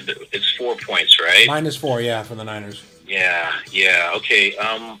the spread? It's 4 points, right? -4, yeah, for the Niners. Yeah, okay.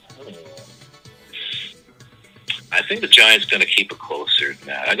 I think the Giants going to keep it closer than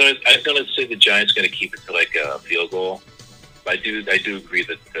that. I'm gonna say the Giants going to keep it to like a field goal. I do agree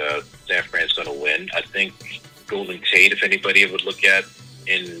that San Fran's going to win. I think Golden Tate, if anybody would look at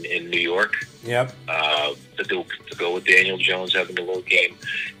in New York, yep, to go with Daniel Jones having a low game.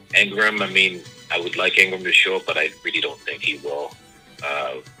 Ingram, I mean, I would like Ingram to show up, but I really don't think he will.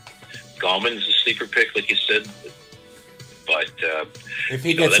 Gallman's a sleeper pick, like you said. But if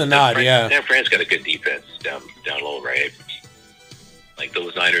he gets a nod, San Fran's got a good defense down low, right? Like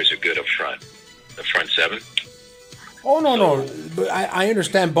those Niners are good up front. The front 7. Oh no! But I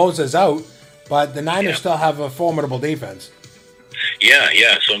understand Bosa's out, but the Niners still have a formidable defense. Yeah.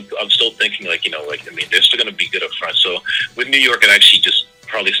 So I'm still thinking like they're still going to be good up front. So with New York, I'd actually just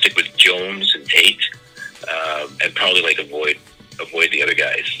probably stick with Jones and Tate, and probably like avoid the other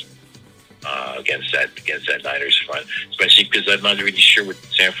guys. Against that Niners front, especially because I'm not really sure what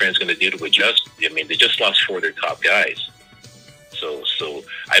San Fran's going to do to adjust. I mean, they just lost 4 of their top guys, so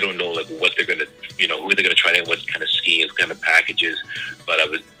I don't know like what they're going to, who they're going to try to, what kind of schemes, kind of packages. But I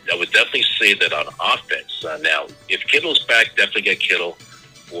would definitely say that on offense. Now, if Kittle's back, definitely get Kittle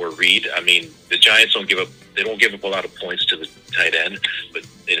or Reed. I mean, the Giants don't give up a lot of points to the tight end, but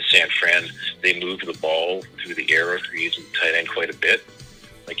in San Fran, they move the ball through the air through using the tight end quite a bit.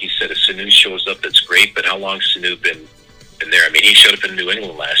 Like you said, if Sanu shows up, that's great. But how long has Sanu been there? I mean, he showed up in New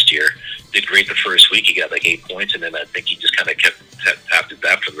England last year, did great the first week. He got like 8 points, and then I think he just kind of tapped it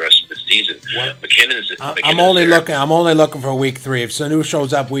back for the rest of the season. McKinnon's I'm only looking for week 3. If Sanu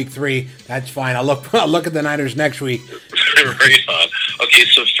shows up week 3, that's fine. I'll look at the Niners next week. Right on. Okay,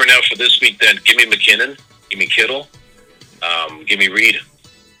 so for now, for this week, then give me McKinnon, give me Kittle, give me Reed.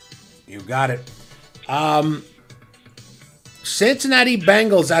 You got it. Cincinnati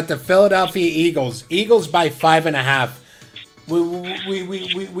Bengals at the Philadelphia Eagles. Eagles by 5.5.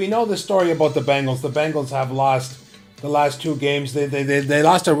 We know the story about the Bengals. The Bengals have lost the last 2 games. They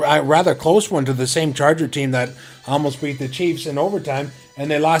lost a rather close one to the same Charger team that almost beat the Chiefs in overtime, and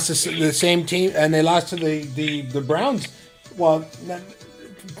they lost to the same team, and they lost to the Browns. Well,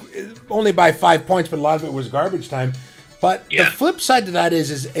 only by 5 points, but a lot of it was garbage time. But the flip side to that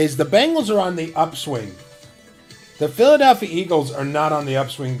is the Bengals are on the upswing. The Philadelphia Eagles are not on the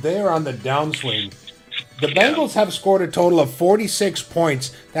upswing. They are on the downswing. The Bengals have scored a total of 46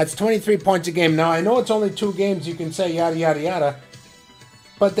 points. That's 23 points a game. Now, I know it's only 2 games. You can say yada, yada, yada.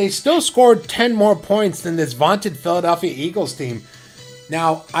 But they still scored 10 more points than this vaunted Philadelphia Eagles team.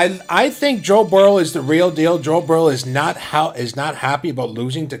 Now, I think Joe Burrow is the real deal. Joe Burrow is not happy about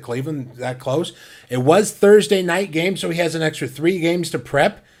losing to Cleveland that close. It was Thursday night game, so he has an extra 3 games to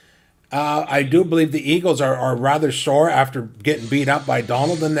prep. I do believe the Eagles are rather sore after getting beat up by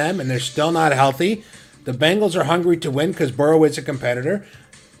Donald and them, and they're still not healthy. The Bengals are hungry to win because Burrow is a competitor.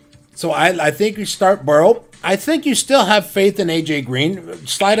 So I think you start Burrow. I think you still have faith in A.J. Green.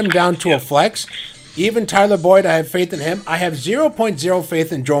 Slide him down to a flex. Even Tyler Boyd, I have faith in him. I have 0.0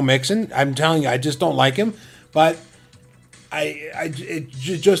 faith in Joe Mixon. I'm telling you, I just don't like him. But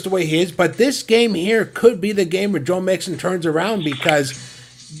it's just the way he is. But this game here could be the game where Joe Mixon turns around because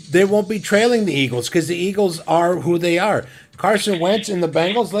they won't be trailing the Eagles because the Eagles are who they are. Carson Wentz and the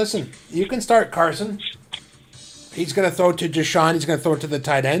Bengals, listen, you can start Carson. He's going to throw to Deshaun. He's going to throw to the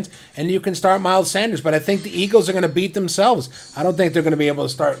tight ends. And you can start Miles Sanders. But I think the Eagles are going to beat themselves. I don't think they're going to be able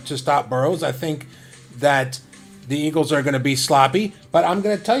to stop Burrows. I think that the Eagles are going to be sloppy. But I'm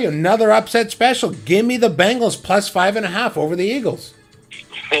going to tell you, another upset special. Give me the Bengals plus 5.5 over the Eagles.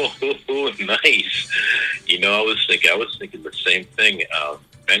 Oh, nice. I was thinking the same thing.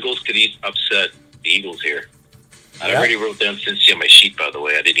 Bengals could upset the Eagles here. I already wrote down Cincy on my sheet, by the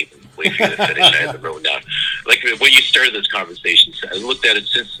way. I didn't even wait for you to finish. I had it wrote down. Like when you started this conversation, I looked at it,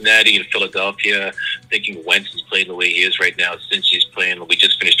 Cincinnati and Philadelphia, thinking Wentz is playing the way he is right now. Cincy's playing. We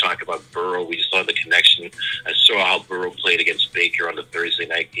just finished talking about Burrow. We just saw the connection. I saw how Burrow played against Baker on the Thursday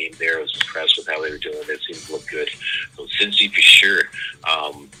night game there. I was impressed with how they were doing. It seemed to look good. So Cincy for sure.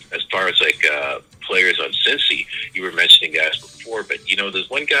 As far as players on Cincy, you were mentioning guys before, but there's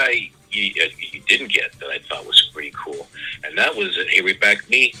one guy you didn't get that I thought was pretty cool, and that was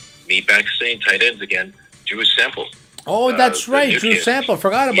me back saying tight ends again. Drew Sample. Oh, that's the right. new Drew kid. Sample.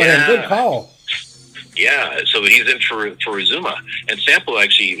 Forgot about him. Good Yeah. call. Yeah, so he's in for Azuma, and Sample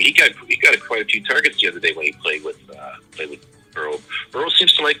actually he got quite a few targets the other day when he played with Burrow. Burrow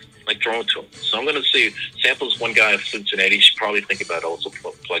seems to like throwing to him, so I'm going to say Sample's one guy of Cincinnati. You should probably think about also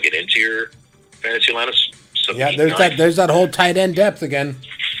plug it into your fantasy lineup. Yeah, there's that whole tight end depth again.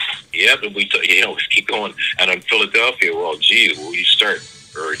 Yeah, but we keep going. And on Philadelphia, well, gee, where you start?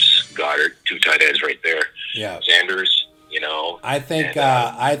 Ertz, Goddard, two tight ends right there. Yeah, Sanders. I think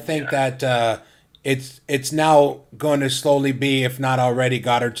that it's now going to slowly be, if not already,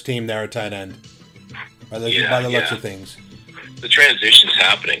 Goddard's team there at tight end. By the looks of things. The transition's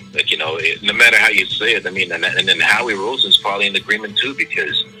happening. No matter how you say it, I mean, and then Howie Roseman's probably in agreement too,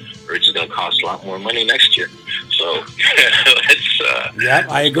 because Ertz is going to cost a lot more money next year. So let's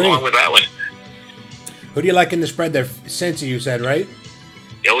I agree. go on with that one. Who do you like in the spread there? Cincy, you said, right?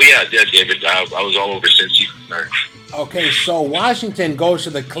 Oh yeah, David. I was all over Cincy. Okay, so Washington goes to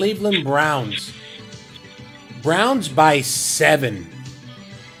the Cleveland Browns. Browns by 7.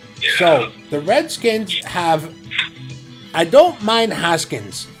 Yeah. So the Redskins have. I don't mind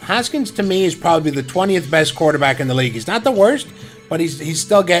Haskins. Haskins to me is probably the 20th best quarterback in the league. He's not the worst, but he's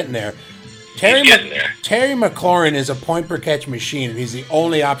still getting there. Terry McLaurin is a point per catch machine, and he's the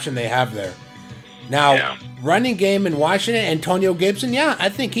only option they have there. Now, running game in Washington, Antonio Gibson, I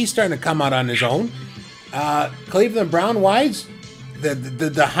think he's starting to come out on his own. Cleveland Brown wise,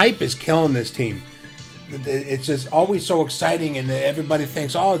 the hype is killing this team. It's just always so exciting, and everybody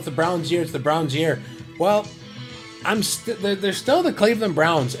thinks, "Oh, it's the Browns' year. It's the Browns' year." Well, they're still the Cleveland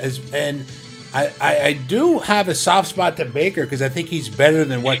Browns, and I do have a soft spot to Baker because I think he's better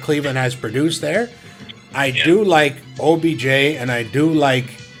than what Cleveland has produced there. I do like OBJ, and I do like,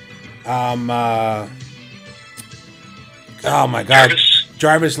 oh my God,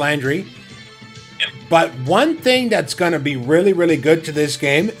 Jarvis Landry. But one thing that's going to be really, really good to this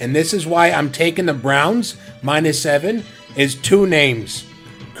game, and this is why I'm taking the Browns -7, is two names.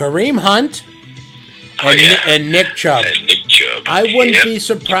 Kareem Hunt and Nick Chubb. I wouldn't be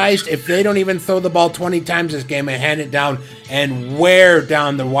surprised if they don't even throw the ball 20 times this game and hand it down and wear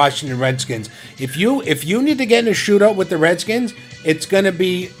down the Washington Redskins. If you need to get in a shootout with the Redskins, it's gonna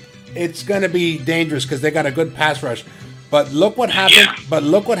be dangerous because they got a good pass rush. But look what happened. Yeah. But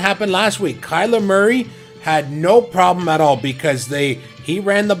look what happened last week. Kyler Murray had no problem at all because he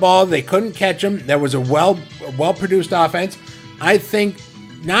ran the ball. They couldn't catch him. There was a well produced offense. I think.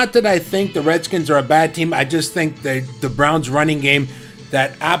 Not that I think the Redskins are a bad team. I just think the Browns running game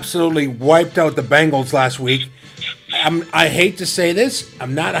that absolutely wiped out the Bengals last week. I hate to say this.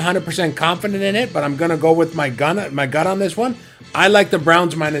 I'm not 100% confident in it, but I'm going to go with my gut on this one. I like the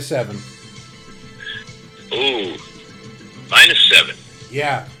Browns -7. Ooh, -7.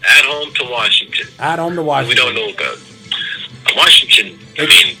 Yeah. At home to Washington. We don't know about Washington.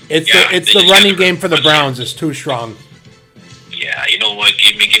 It's the running game for the Browns is too strong. Yeah, you know what?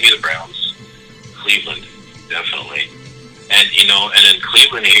 Give me the Browns. Cleveland, definitely. And and then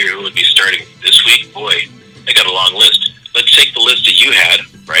Cleveland here, who would be starting this week? Boy, they got a long list. Let's take the list that you had,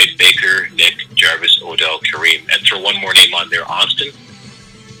 right? Baker, Nick, Jarvis, Odell, Kareem, and throw one more name on there, Austin.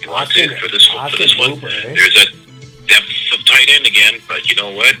 You want to for this one? There's a depth of tight end again, but you know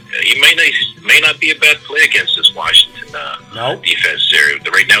what? He may not be a bad play against this Washington defense there.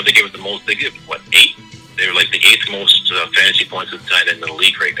 Right now, they give it the most. They give 8. They're like the 8th most fantasy points of the tight end in the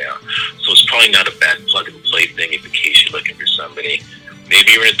league right now. So it's probably not a bad plug-and-play thing in case you're looking for somebody.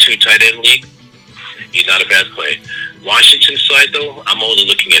 Maybe you're in a 2 tight end league. He's not a bad play. Washington side, though, I'm only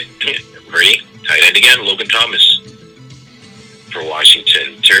looking at tight end again, Logan Thomas for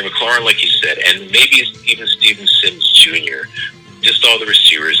Washington. Terry McLaurin, like you said, and maybe even Steven Sims Jr. Just all the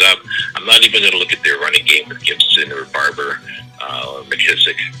receivers up. I'm not even going to look at their running game with Gibson or Barber or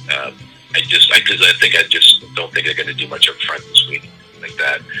McKissick. I just don't think they're going to do much up front this week like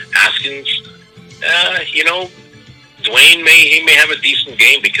that. Haskins, Dwayne may have a decent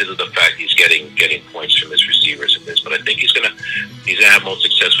game because of the fact he's getting points from his receivers in this, but I think he's gonna have more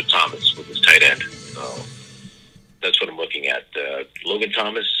success with Thomas with his tight end. So that's what I'm looking at. Logan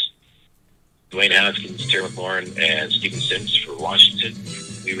Thomas, Dwayne Haskins, Terry McLaurin, and Steven Sims for Washington.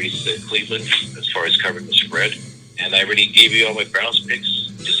 We already said Cleveland as far as covering the spread, and I already gave you all my Browns picks.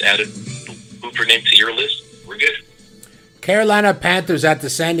 Just added Hooper name to your list. We're good. Carolina Panthers at the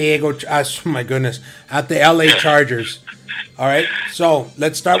at the LA Chargers. All right, so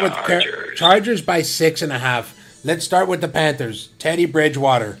let's start with Chargers by 6.5. Let's start with the Panthers. Teddy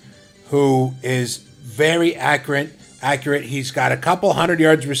Bridgewater, who is very accurate. He's got a couple 100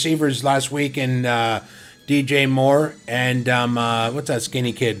 yards receivers last week in DJ Moore and what's that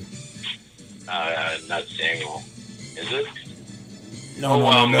skinny kid? Not Samuel. Is it? No,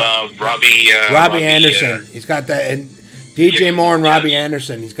 no. Robbie Anderson. He's got that. And DJ Moore and Robbie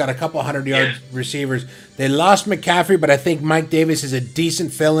Anderson. He's got a couple 100-yard receivers. They lost McCaffrey, but I think Mike Davis is a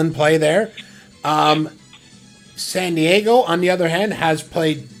decent fill-in play there. San Diego, on the other hand, has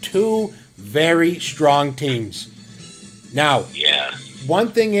played two very strong teams. Now, one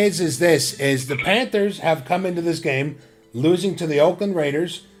thing is the Panthers have come into this game losing to the Oakland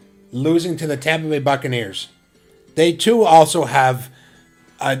Raiders, losing to the Tampa Bay Buccaneers. They too also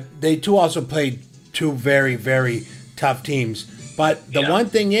played two very, very tough teams. But the one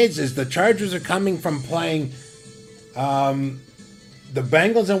thing is the Chargers are coming from playing the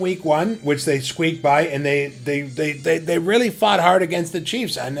Bengals in Week 1, which they squeaked by, and they really fought hard against the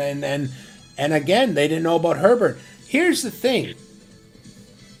Chiefs. And again, they didn't know about Herbert. Here's the thing.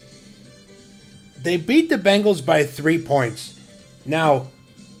 They beat the Bengals by 3 points. Now,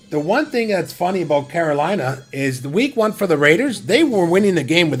 the one thing that's funny about Carolina is the Week 1 for the Raiders, they were winning the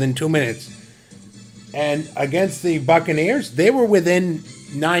game within 2 minutes. And against the Buccaneers, they were within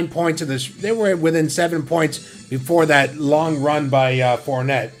 9 points of this. They were within 7 points before that long run by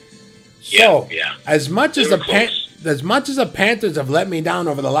Fournette. So, as much as the Panthers have let me down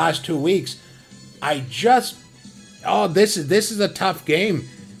over the last 2 weeks, this is a tough game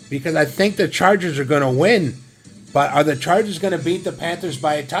because I think the Chargers are going to win. But are the Chargers going to beat the Panthers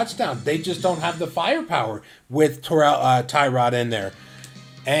by a touchdown? They just don't have the firepower with Tyrod in there.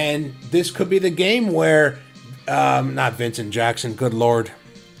 And this could be the game where, not Vincent Jackson, good Lord.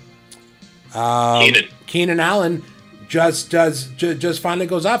 Keenan Allen just finally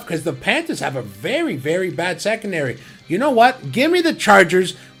goes off because the Panthers have a very, very bad secondary. You know what? Give me the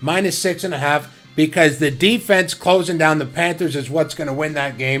Chargers minus 6.5 because the defense closing down the Panthers is what's going to win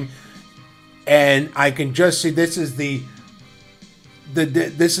that game. And I can just see this is the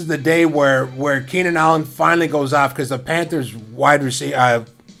day where Keenan Allen finally goes off because the Panthers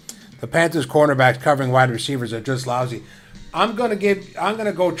cornerbacks covering wide receivers are just lousy. I'm gonna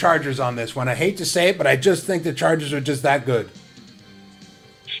go Chargers on this one. I hate to say it, but I just think the Chargers are just that good.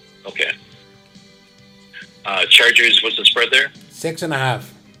 Okay. Chargers, what's the spread there? 6.5.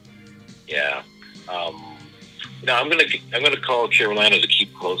 Yeah. I'm gonna call Carolina to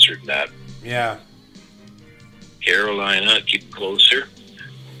keep closer than that. Yeah. Carolina, keep closer.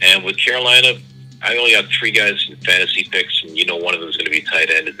 And with Carolina, I only got 3 guys in fantasy picks, and one of them is going to be tight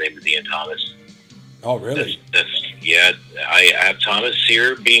end. His name is Ian Thomas. Oh, really? I have Thomas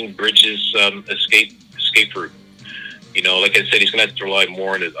here being Bridges' escape route. Like I said, he's going to have to rely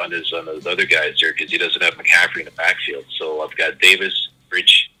more on his other guys here because he doesn't have McCaffrey in the backfield. So I've got Davis,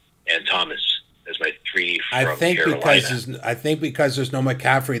 Bridge, and Thomas as my 3 from Carolina. I think because there's no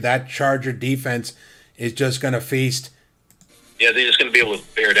McCaffrey, that Charger defense is just going to feast. Yeah, they're just going to be able to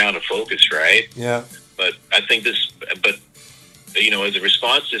bear down and focus, right? Yeah. But I think as a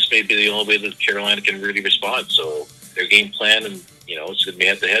response, this may be the only way that Carolina can really respond. So their game plan, and it's going to be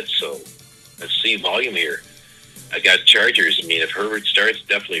head-to-head. So let's see volume here. I got Chargers. I mean, if Herbert starts,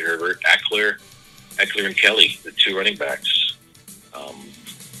 definitely Herbert. Eckler and Kelly, the 2 running backs.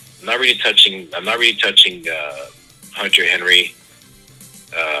 I'm not really touching Hunter Henry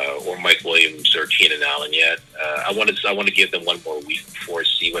or Mike Williams or Keenan Allen yet. I want to give them one more week before I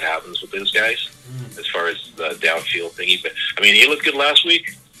see what happens with those guys as far as the downfield thingy. But I mean, he looked good last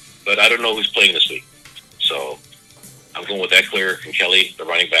week, but I don't know who's playing this week. So I'm going with Eckler and Kelly, the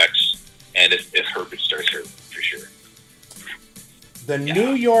running backs, and if Herbert starts for sure. The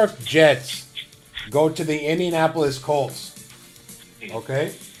New York Jets go to the Indianapolis Colts.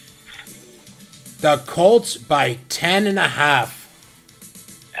 Okay? The Colts by 10.5.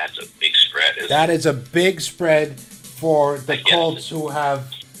 That's a big spread. That is a big spread for the Colts who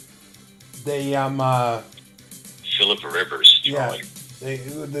have the Phillip Rivers throwing. Yeah,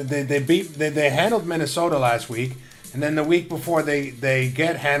 they handled Minnesota last week, and then the week before they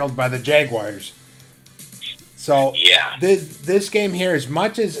get handled by the Jaguars. So this game here, as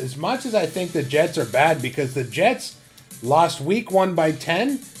much as I think the Jets are bad because the Jets lost week 1 by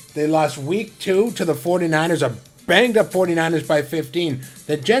 10, they lost week 2 to the 49ers, a banged up 49ers by 15.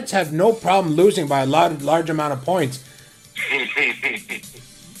 The Jets have no problem losing by a large amount of points.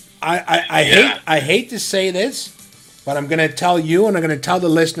 I hate to say this, but I'm going to tell you and I'm going to tell the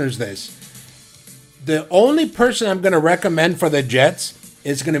listeners this. The only person I'm going to recommend for the Jets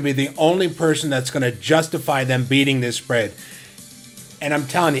is going to be the only person that's going to justify them beating this spread. And I'm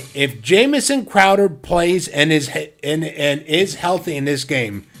telling you, if Jamison Crowder plays and is healthy in this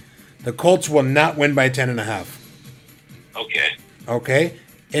game, the Colts will not win by 10.5. Okay.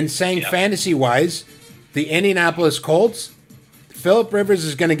 And saying fantasy-wise, the Indianapolis Colts, Phillip Rivers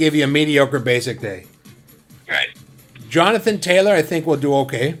is going to give you a mediocre basic day. Right. Jonathan Taylor, I think, will do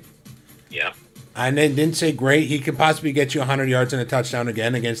okay. Yeah. I didn't say great. He could possibly get you 100 yards and a touchdown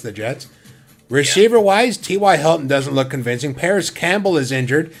again against the Jets. Receiver-wise, T.Y. Hilton doesn't look convincing. Paris Campbell is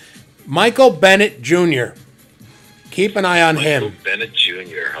injured. Michael Bennett Jr. Keep an eye on him. Bennett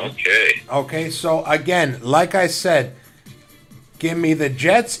Jr. Okay. Okay, so again, like I said, give me the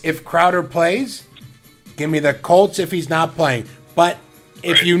Jets if Crowder plays. Give me the Colts if he's not playing. But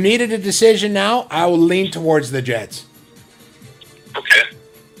if you needed a decision now, I will lean towards the Jets. Okay.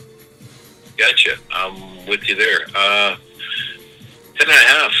 Gotcha. I'm with you there.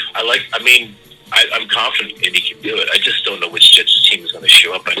 10.5. I'm confident Indy can do it. I just don't know which Jets team is going to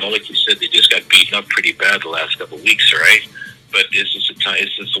show up. I know, like you said, they just got beaten up pretty bad the last couple of weeks, right? But is this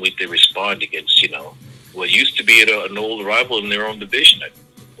the week they respond against, what used to be an old rival in their own division a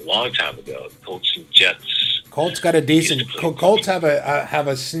long time ago, Colts and Jets. Colts got a decent. Colts have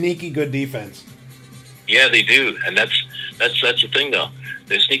a sneaky good defense. Yeah, they do, and that's the thing though.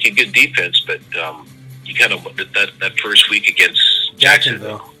 They're sneaky good defense, but you kind of that first week against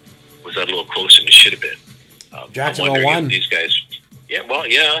Jacksonville was that a little closer than it should have been. Jacksonville won. These guys. Yeah, well,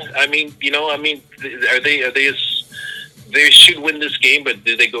 yeah. Are they they should win this game, but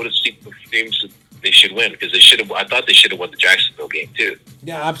did they go to sleep with games that they should win? Because I thought they should have won the Jacksonville game too.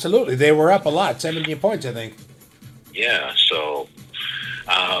 Yeah, absolutely. They were up a lot, 17 points, I think. Yeah, so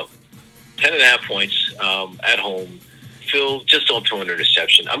 10.5 points at home. Phil, just don't throw an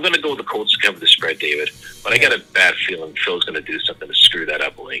interception. I'm going to go with the Colts to cover the spread, David, but I got a bad feeling Phil's going to do something to screw that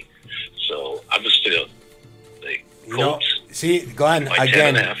up late. So I'm just going to Colts. See, Glenn,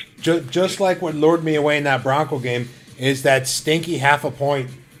 again, just like what lured me away in that Bronco game is that stinky half a point.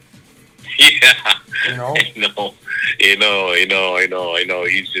 Yeah, I know. I know.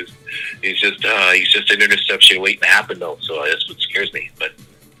 He's just an interception waiting to happen, though. So that's what scares me. But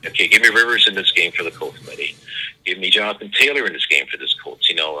okay, give me Rivers in this game for the Colts, buddy. Give me Jonathan Taylor in this game for this Colts.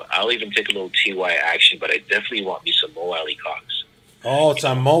 I'll even take a little TY action, but I definitely want me some Mo Alley Cox. Oh, it's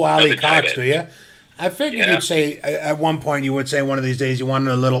a Mo Alley Cox, do you? I figured you'd say at one point you would say one of these days you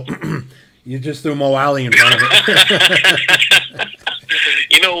wanted a little. You just threw Mo Alley in front of it.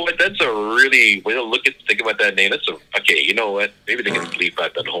 You know what? That's a really think about that name. Okay. You know what? Maybe they can bleep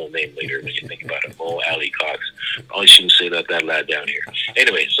out that whole name later when you think about it. Mo Alley Cox. Probably shouldn't say that lad down here.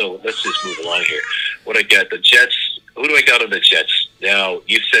 Anyway, so let's just move along here. What I got? The Jets. Who do I got on the Jets? Now,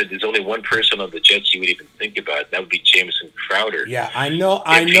 you said there's only one person on the Jets you would even think about. That would be Jamison Crowder. Yeah, I know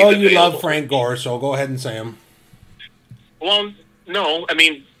you love Frank Gore, so go ahead and say him. Well, no. I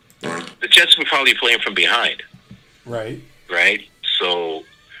mean, the Jets would probably play him from behind. Right. So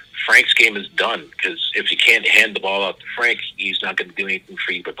Frank's game is done because if you can't hand the ball out to Frank, he's not going to do anything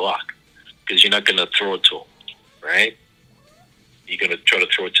for you but block because you're not going to throw it to him, right? You're going to try to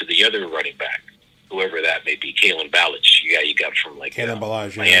throw it to the other running back, whoever that may be, Kalen Ballage. Yeah, you got from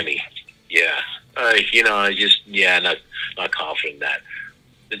Miami. Yeah. Not confident in that.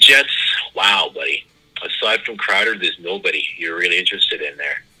 The Jets, wow, buddy. Aside from Crowder, there's nobody you're really interested in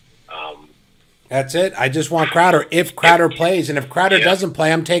there. That's it. I just want Crowder. If Crowder plays, and if Crowder doesn't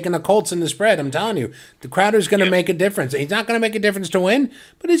play, I'm taking the Colts in the spread. I'm telling you, the Crowder's going to make a difference. He's not going to make a difference to win,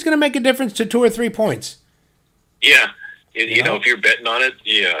 but he's going to make a difference to 2 or 3 points. Yeah. You know, if you're betting on it,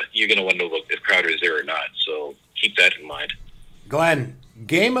 you're going to want to know if Crowder is there or not. So keep that in mind. Glenn,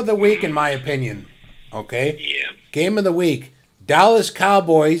 game of the week, in my opinion. Okay? Yeah. Game of the week. Dallas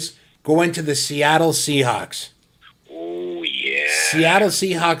Cowboys go into the Seattle Seahawks. Oh, yeah. Seattle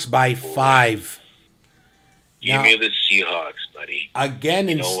Seahawks by 5. Give me the Seahawks, buddy. Again,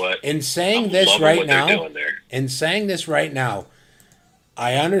 in saying I'm this loving right what now, they're doing there.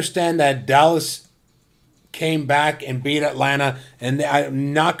 I understand that Dallas came back and beat Atlanta, and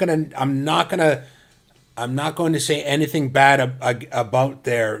I'm not going to say anything bad about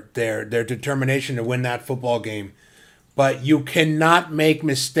their determination to win that football game. But you cannot make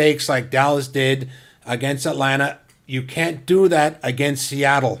mistakes like Dallas did against Atlanta. You can't do that against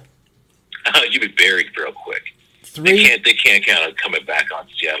Seattle. You'll be buried real quick. They can't count on coming back on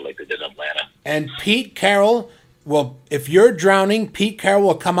Seattle like they did in Atlanta. And Pete Carroll will, if you're drowning, Pete Carroll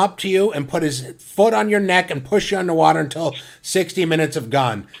will come up to you and put his foot on your neck and push you underwater until 60 minutes have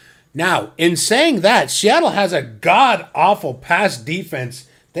gone. Now, in saying that, Seattle has a god-awful pass defense.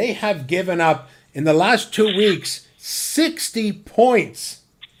 They have given up, in the last 2 weeks, 60 points.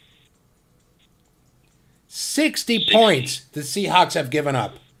 60 points the Seahawks have given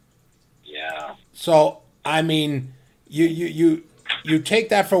up. Yeah. So, I mean, you take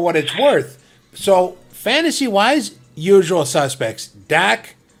that for what it's worth. So, fantasy-wise, usual suspects.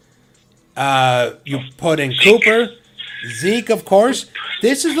 Dak, you put in Cooper, Zeke, of course.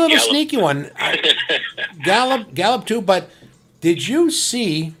 This is a little sneaky one. Gallup too. But did you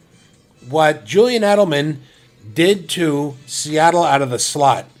see what Julian Edelman did to Seattle out of the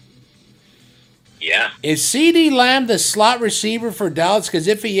slot? Yeah. Is CeeDee Lamb the slot receiver for Dallas? Because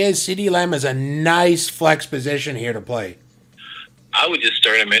if he is, CeeDee Lamb is a nice flex position here to play. I would just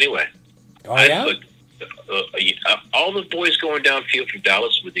start him anyway. Oh, yeah? I'd put, all the boys going downfield for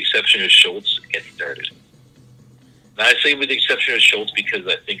Dallas, with the exception of Schultz, get started. And I say with the exception of Schultz because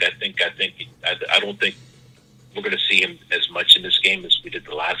I don't think we're going to see him as much in this game as we did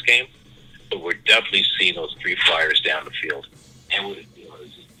the last game. But we're definitely seeing those three flyers down the field. And with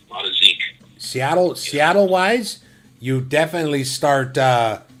a lot of Zeke. Seattle wise, you definitely start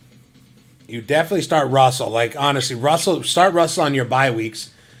Russell. Like honestly, start Russell on your bye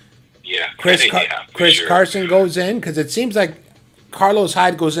weeks. Yeah. Chris sure. Carson goes in because it seems like Carlos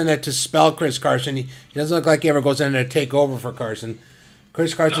Hyde goes in there to spell Chris Carson. He doesn't look like he ever goes in there to take over for Carson.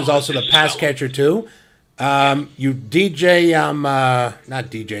 Chris Carson's also the pass catcher too. You DJ not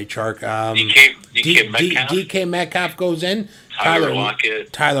DJ Chark. DK Metcalf. DK Metcalf goes in. Tyler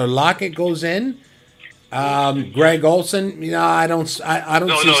Lockett. Tyler Lockett goes in. Greg Olsen. I don't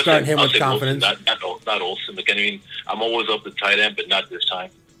see starting him with confidence. Olsen, not Olsen. Like, I mean, I'm always up the tight end, but not this time.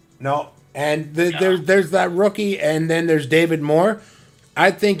 No, and there's that rookie, and then there's David Moore.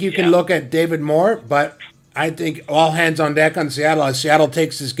 I think you can look at David Moore, but I think all hands on deck on Seattle as Seattle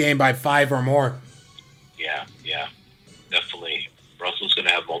takes this game by 5 or more. Yeah, definitely. Russell's going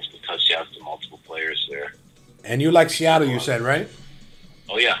to have multiple touchdowns to multiple players there. And you like Seattle, you said, right?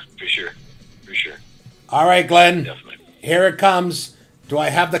 Oh, yeah, for sure. All right, Glenn. Definitely. Here it comes. Do I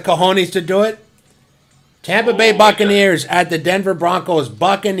have the cojones to do it? Tampa Bay Buccaneers at the Denver Broncos.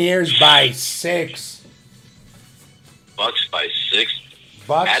 Buccaneers by 6. Bucks by 6?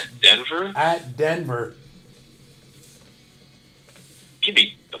 Bucks at Denver? At Denver. Give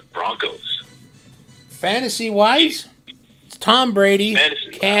me the Broncos. Fantasy-wise, Tom Brady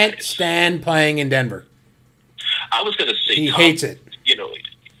can't stand playing in Denver. I was going to say he hates it. You know,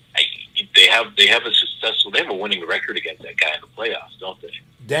 they have a winning record against that guy in the playoffs, don't they?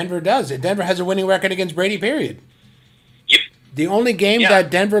 Denver does. Denver has a winning record against Brady, period. Yep. The only game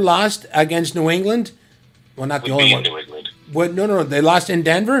that Denver lost against New England, well, not the only one. New England. No, they lost in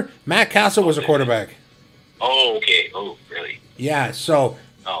Denver. Matt Castle was a quarterback. Oh, okay. Oh, really? Yeah, so...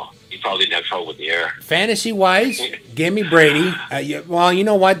 Oh, he probably didn't have trouble with the air. Fantasy-wise, give me Brady. Well, you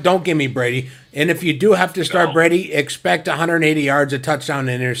know what? Don't give me Brady. And if you do have to start Brady, expect 180 yards, a touchdown,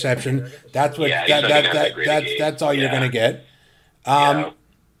 and interception. That's what. That's all you're going to get. Now,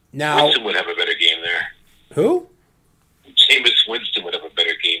 Winston would have a better game there. Who? Jameis Winston would have a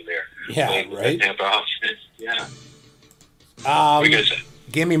better game there. Yeah, right. Tampa offense. Yeah. What are you going to say?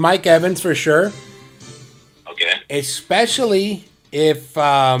 Give me Mike Evans for sure. Okay. Especially if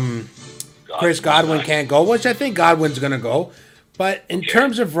Chris Godwin can't go, which I think Godwin's going to go. But in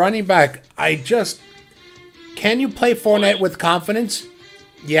terms of running back, can you play Fournette with confidence?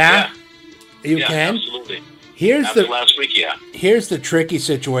 Yeah. You can? Absolutely. After last week, Here's the tricky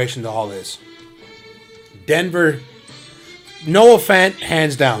situation to all this. Denver, Noah Fant,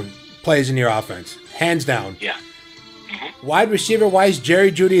 hands down, plays in your offense. Hands down. Yeah. Wide receiver-wise,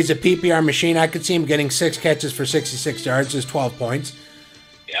 Jerry Jeudy is a PPR machine. I could see him getting 6 catches for 66 yards, just 12 points.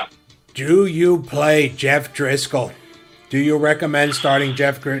 Yeah. Do you play Jeff Driscoll? Do you recommend starting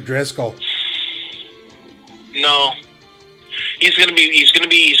Jeff Driscoll? No. He's gonna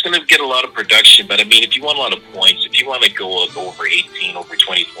get a lot of production, but I mean, if you want a lot of points, if you want to go over 18, over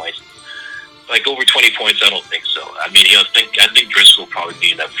 20 points, like over 20 points, I don't think so. I mean, I think Driscoll will probably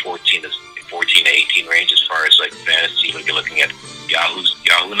be in that 14 to 18 range as far as like fantasy. Like you're looking at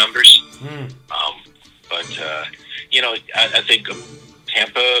Yahoo numbers. I think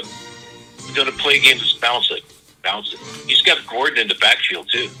Tampa is going to play games just bounce it. He's got Gordon in the backfield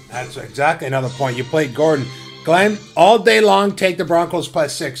too. That's exactly another point. You played Gordon. Glenn, all day long, take the Broncos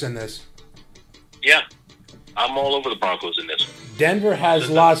plus 6 in this. Yeah, I'm all over the Broncos in this. Denver has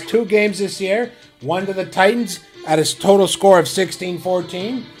lost 2 games this year. One to the Titans at a total score of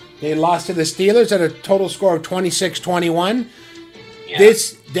 16-14. They lost to the Steelers at a total score of 26-21. Yeah.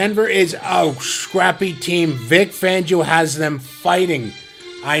 This Denver is a scrappy team. Vic Fangio has them fighting.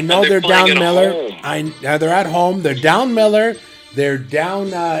 I know they're down Miller. They're at home. They're down Miller. They're down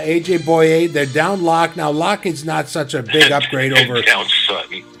AJ Boye. They're down Locke. Now Locke is not such a big upgrade over down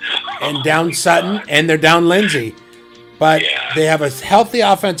Sutton. And down Sutton, and they're down Lindsey. But they have a healthy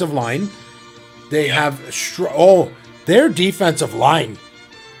offensive line. They have their defensive line.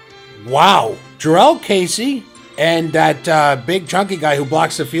 Wow, Jarrell Casey and that big chunky guy who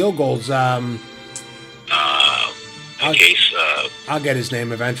blocks the field goals. Case I'll get his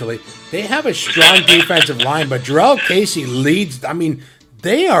name eventually. They have a strong defensive line, but Jarrell Casey leads. I mean,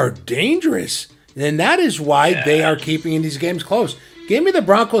 they are dangerous. And that is why they are keeping these games close. Give me the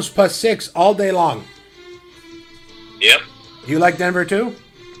Broncos +6 all day long. Yep. You like Denver too?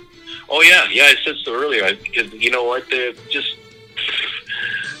 Oh yeah, I said so earlier. Because you know what, they're just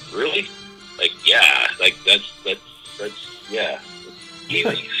really that's yeah.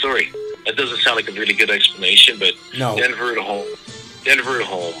 Easy. Sorry, that doesn't sound like a really good explanation, but No. Denver at home.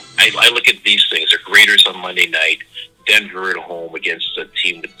 I look at these things. They're Raiders on Monday night. Denver at home against a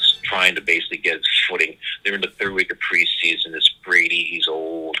team that's trying to basically get its footing. They're in the third week of preseason. It's Brady. He's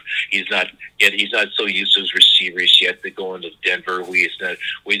old. He's not so used to his receivers yet. They go into Denver, who he's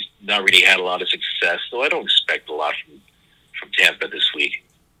not really had a lot of success. So I don't expect a lot from Tampa this week.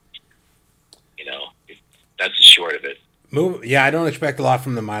 You know, that's the short of it. I don't expect a lot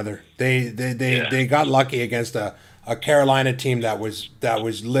from them either. They got lucky against a Carolina team that was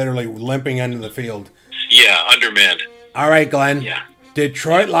literally limping into the field. Yeah, undermanned. All right, Glenn. Yeah.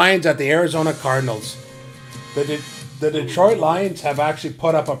 Detroit Lions at the Arizona Cardinals. The Detroit Lions have actually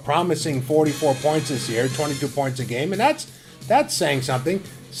put up a promising 44 points this year, 22 points a game, and that's saying something.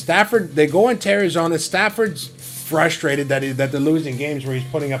 Stafford, they go into Arizona. Stafford's frustrated that they're losing games where he's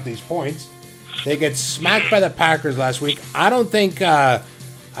putting up these points. They get smacked by the Packers last week. I don't think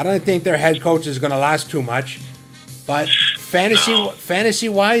their head coach is going to last too much. But fantasy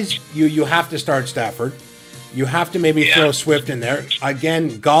wise, you have to start Stafford. You have to maybe throw Swift in there.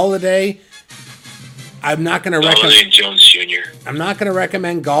 Again, Galladay, I'm not going to recommend Galladay and Jones Jr. I'm not going to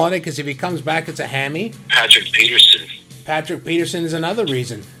recommend Galladay because if he comes back, it's a hammy. Patrick Peterson is another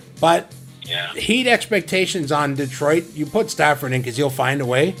reason. But heat expectations on Detroit, you put Stafford in because he'll find a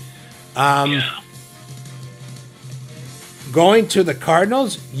way. Going to the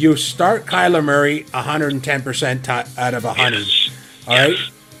Cardinals, you start Kyler Murray 110% out of 100. Yes. All right?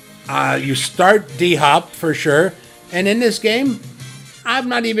 You start D-Hop for sure. And in this game, I'm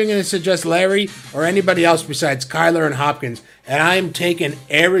not even going to suggest Larry or anybody else besides Kyler and Hopkins. And I'm taking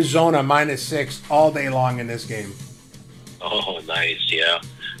Arizona -6 all day long in this game. Oh, nice. Yeah.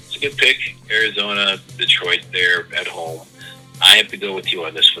 It's a good pick. Arizona, Detroit there at home. I have to go with you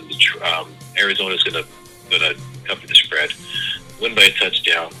on this one. Arizona's going to cover the spread, win by a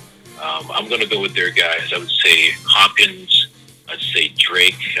touchdown. I'm going to go with their guys. I would say Hopkins. I'd say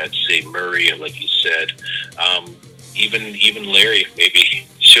Drake. I'd say Murray, like you said. Even Larry maybe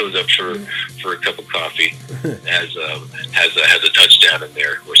shows up for a cup of coffee, has a touchdown in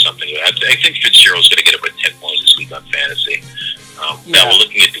there or something. I think Fitzgerald's going to get about 10 points this week on fantasy. Now we're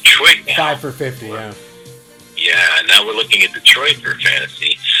looking at Detroit now. 5 for 50, yeah. Yeah, now we're looking at Detroit for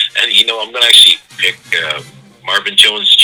fantasy. And, I'm going to actually pick Marvin Jones